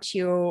people want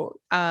to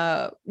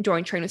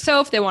join Train with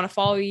Soph, they want to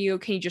follow you,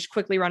 can you just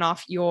quickly run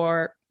off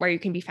where you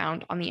can be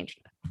found on the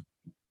internet?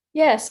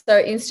 Yes.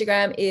 So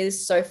Instagram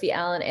is Sophie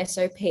Allen,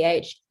 SOPHE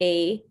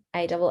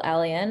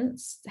ALLEN.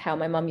 It's how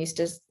my mum used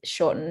to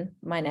shorten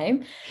my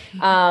name.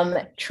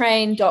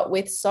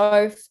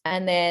 Train.with-Soph.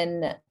 And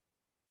then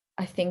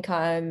I think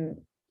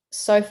I'm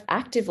Soph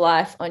Active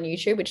Life on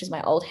YouTube, which is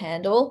my old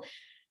handle.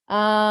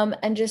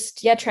 And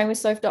just,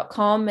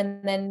 trainwithsoph.com,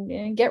 and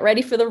then get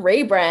ready for the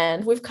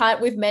rebrand.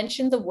 We've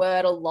mentioned the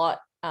word a lot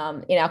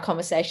in our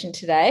conversation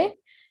today,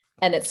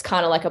 and it's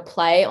kind of like a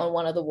play on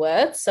one of the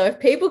words. So if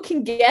people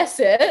can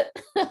guess it.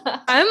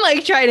 I'm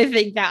like trying to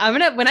think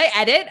that when I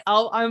edit,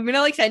 I'm going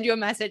to like send you a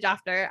message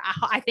after.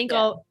 I think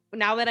now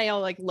that I'll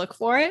like look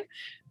for it.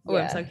 Oh,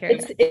 yeah. I'm so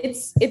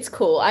curious. It's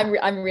cool.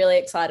 I'm really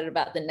excited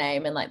about the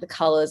name and like the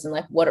colors and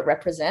like what it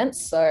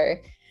represents. So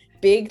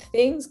big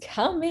things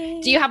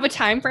coming. Do you have a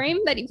time frame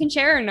that you can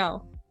share or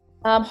no?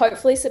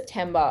 Hopefully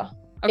September.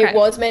 Okay. It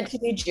was meant to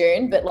be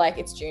June, but like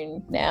it's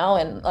June now,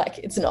 and like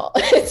it's not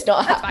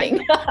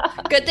happening.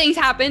 Good things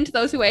happen to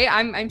those who wait.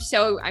 I'm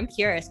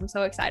curious. I'm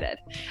so excited.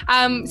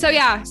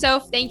 So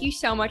thank you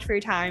so much for your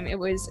time. It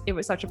was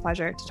such a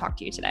pleasure to talk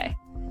to you today.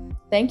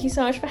 Thank you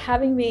so much for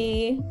having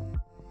me.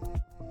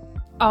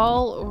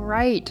 All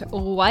right.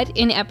 What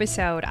an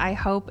episode. I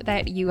hope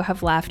that you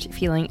have left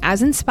feeling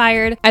as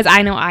inspired as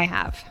I know I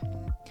have.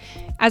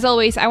 As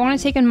always, I want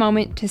to take a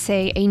moment to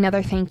say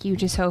another thank you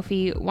to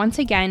Sophie once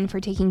again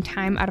for taking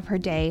time out of her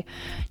day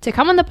to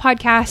come on the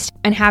podcast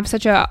and have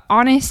such an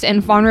honest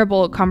and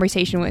vulnerable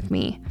conversation with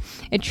me.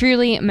 It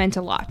truly meant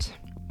a lot.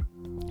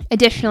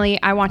 Additionally,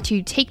 I want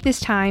to take this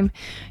time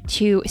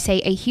to say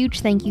a huge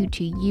thank you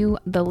to you,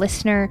 the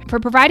listener, for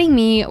providing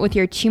me with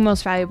your two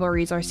most valuable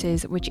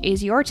resources, which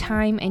is your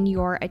time and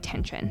your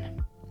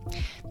attention.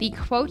 The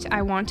quote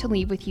I want to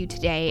leave with you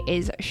today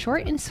is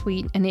short and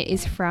sweet, and it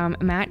is from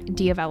Matt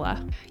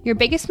Diavella. Your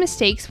biggest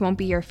mistakes won't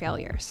be your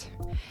failures.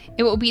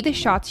 It will be the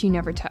shots you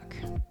never took.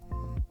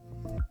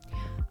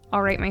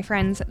 All right, my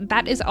friends,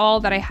 that is all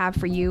that I have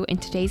for you in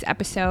today's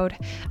episode.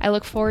 I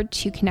look forward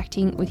to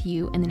connecting with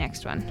you in the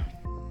next one.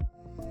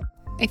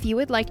 If you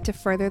would like to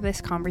further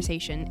this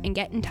conversation and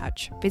get in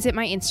touch, visit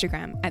my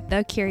Instagram at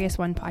The Curious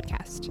One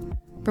Podcast.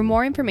 For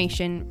more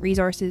information,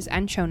 resources,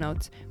 and show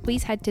notes,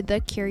 please head to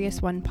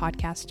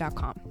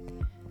thecuriousonePodcast.com.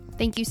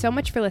 Thank you so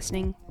much for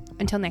listening.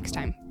 Until next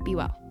time, be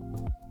well.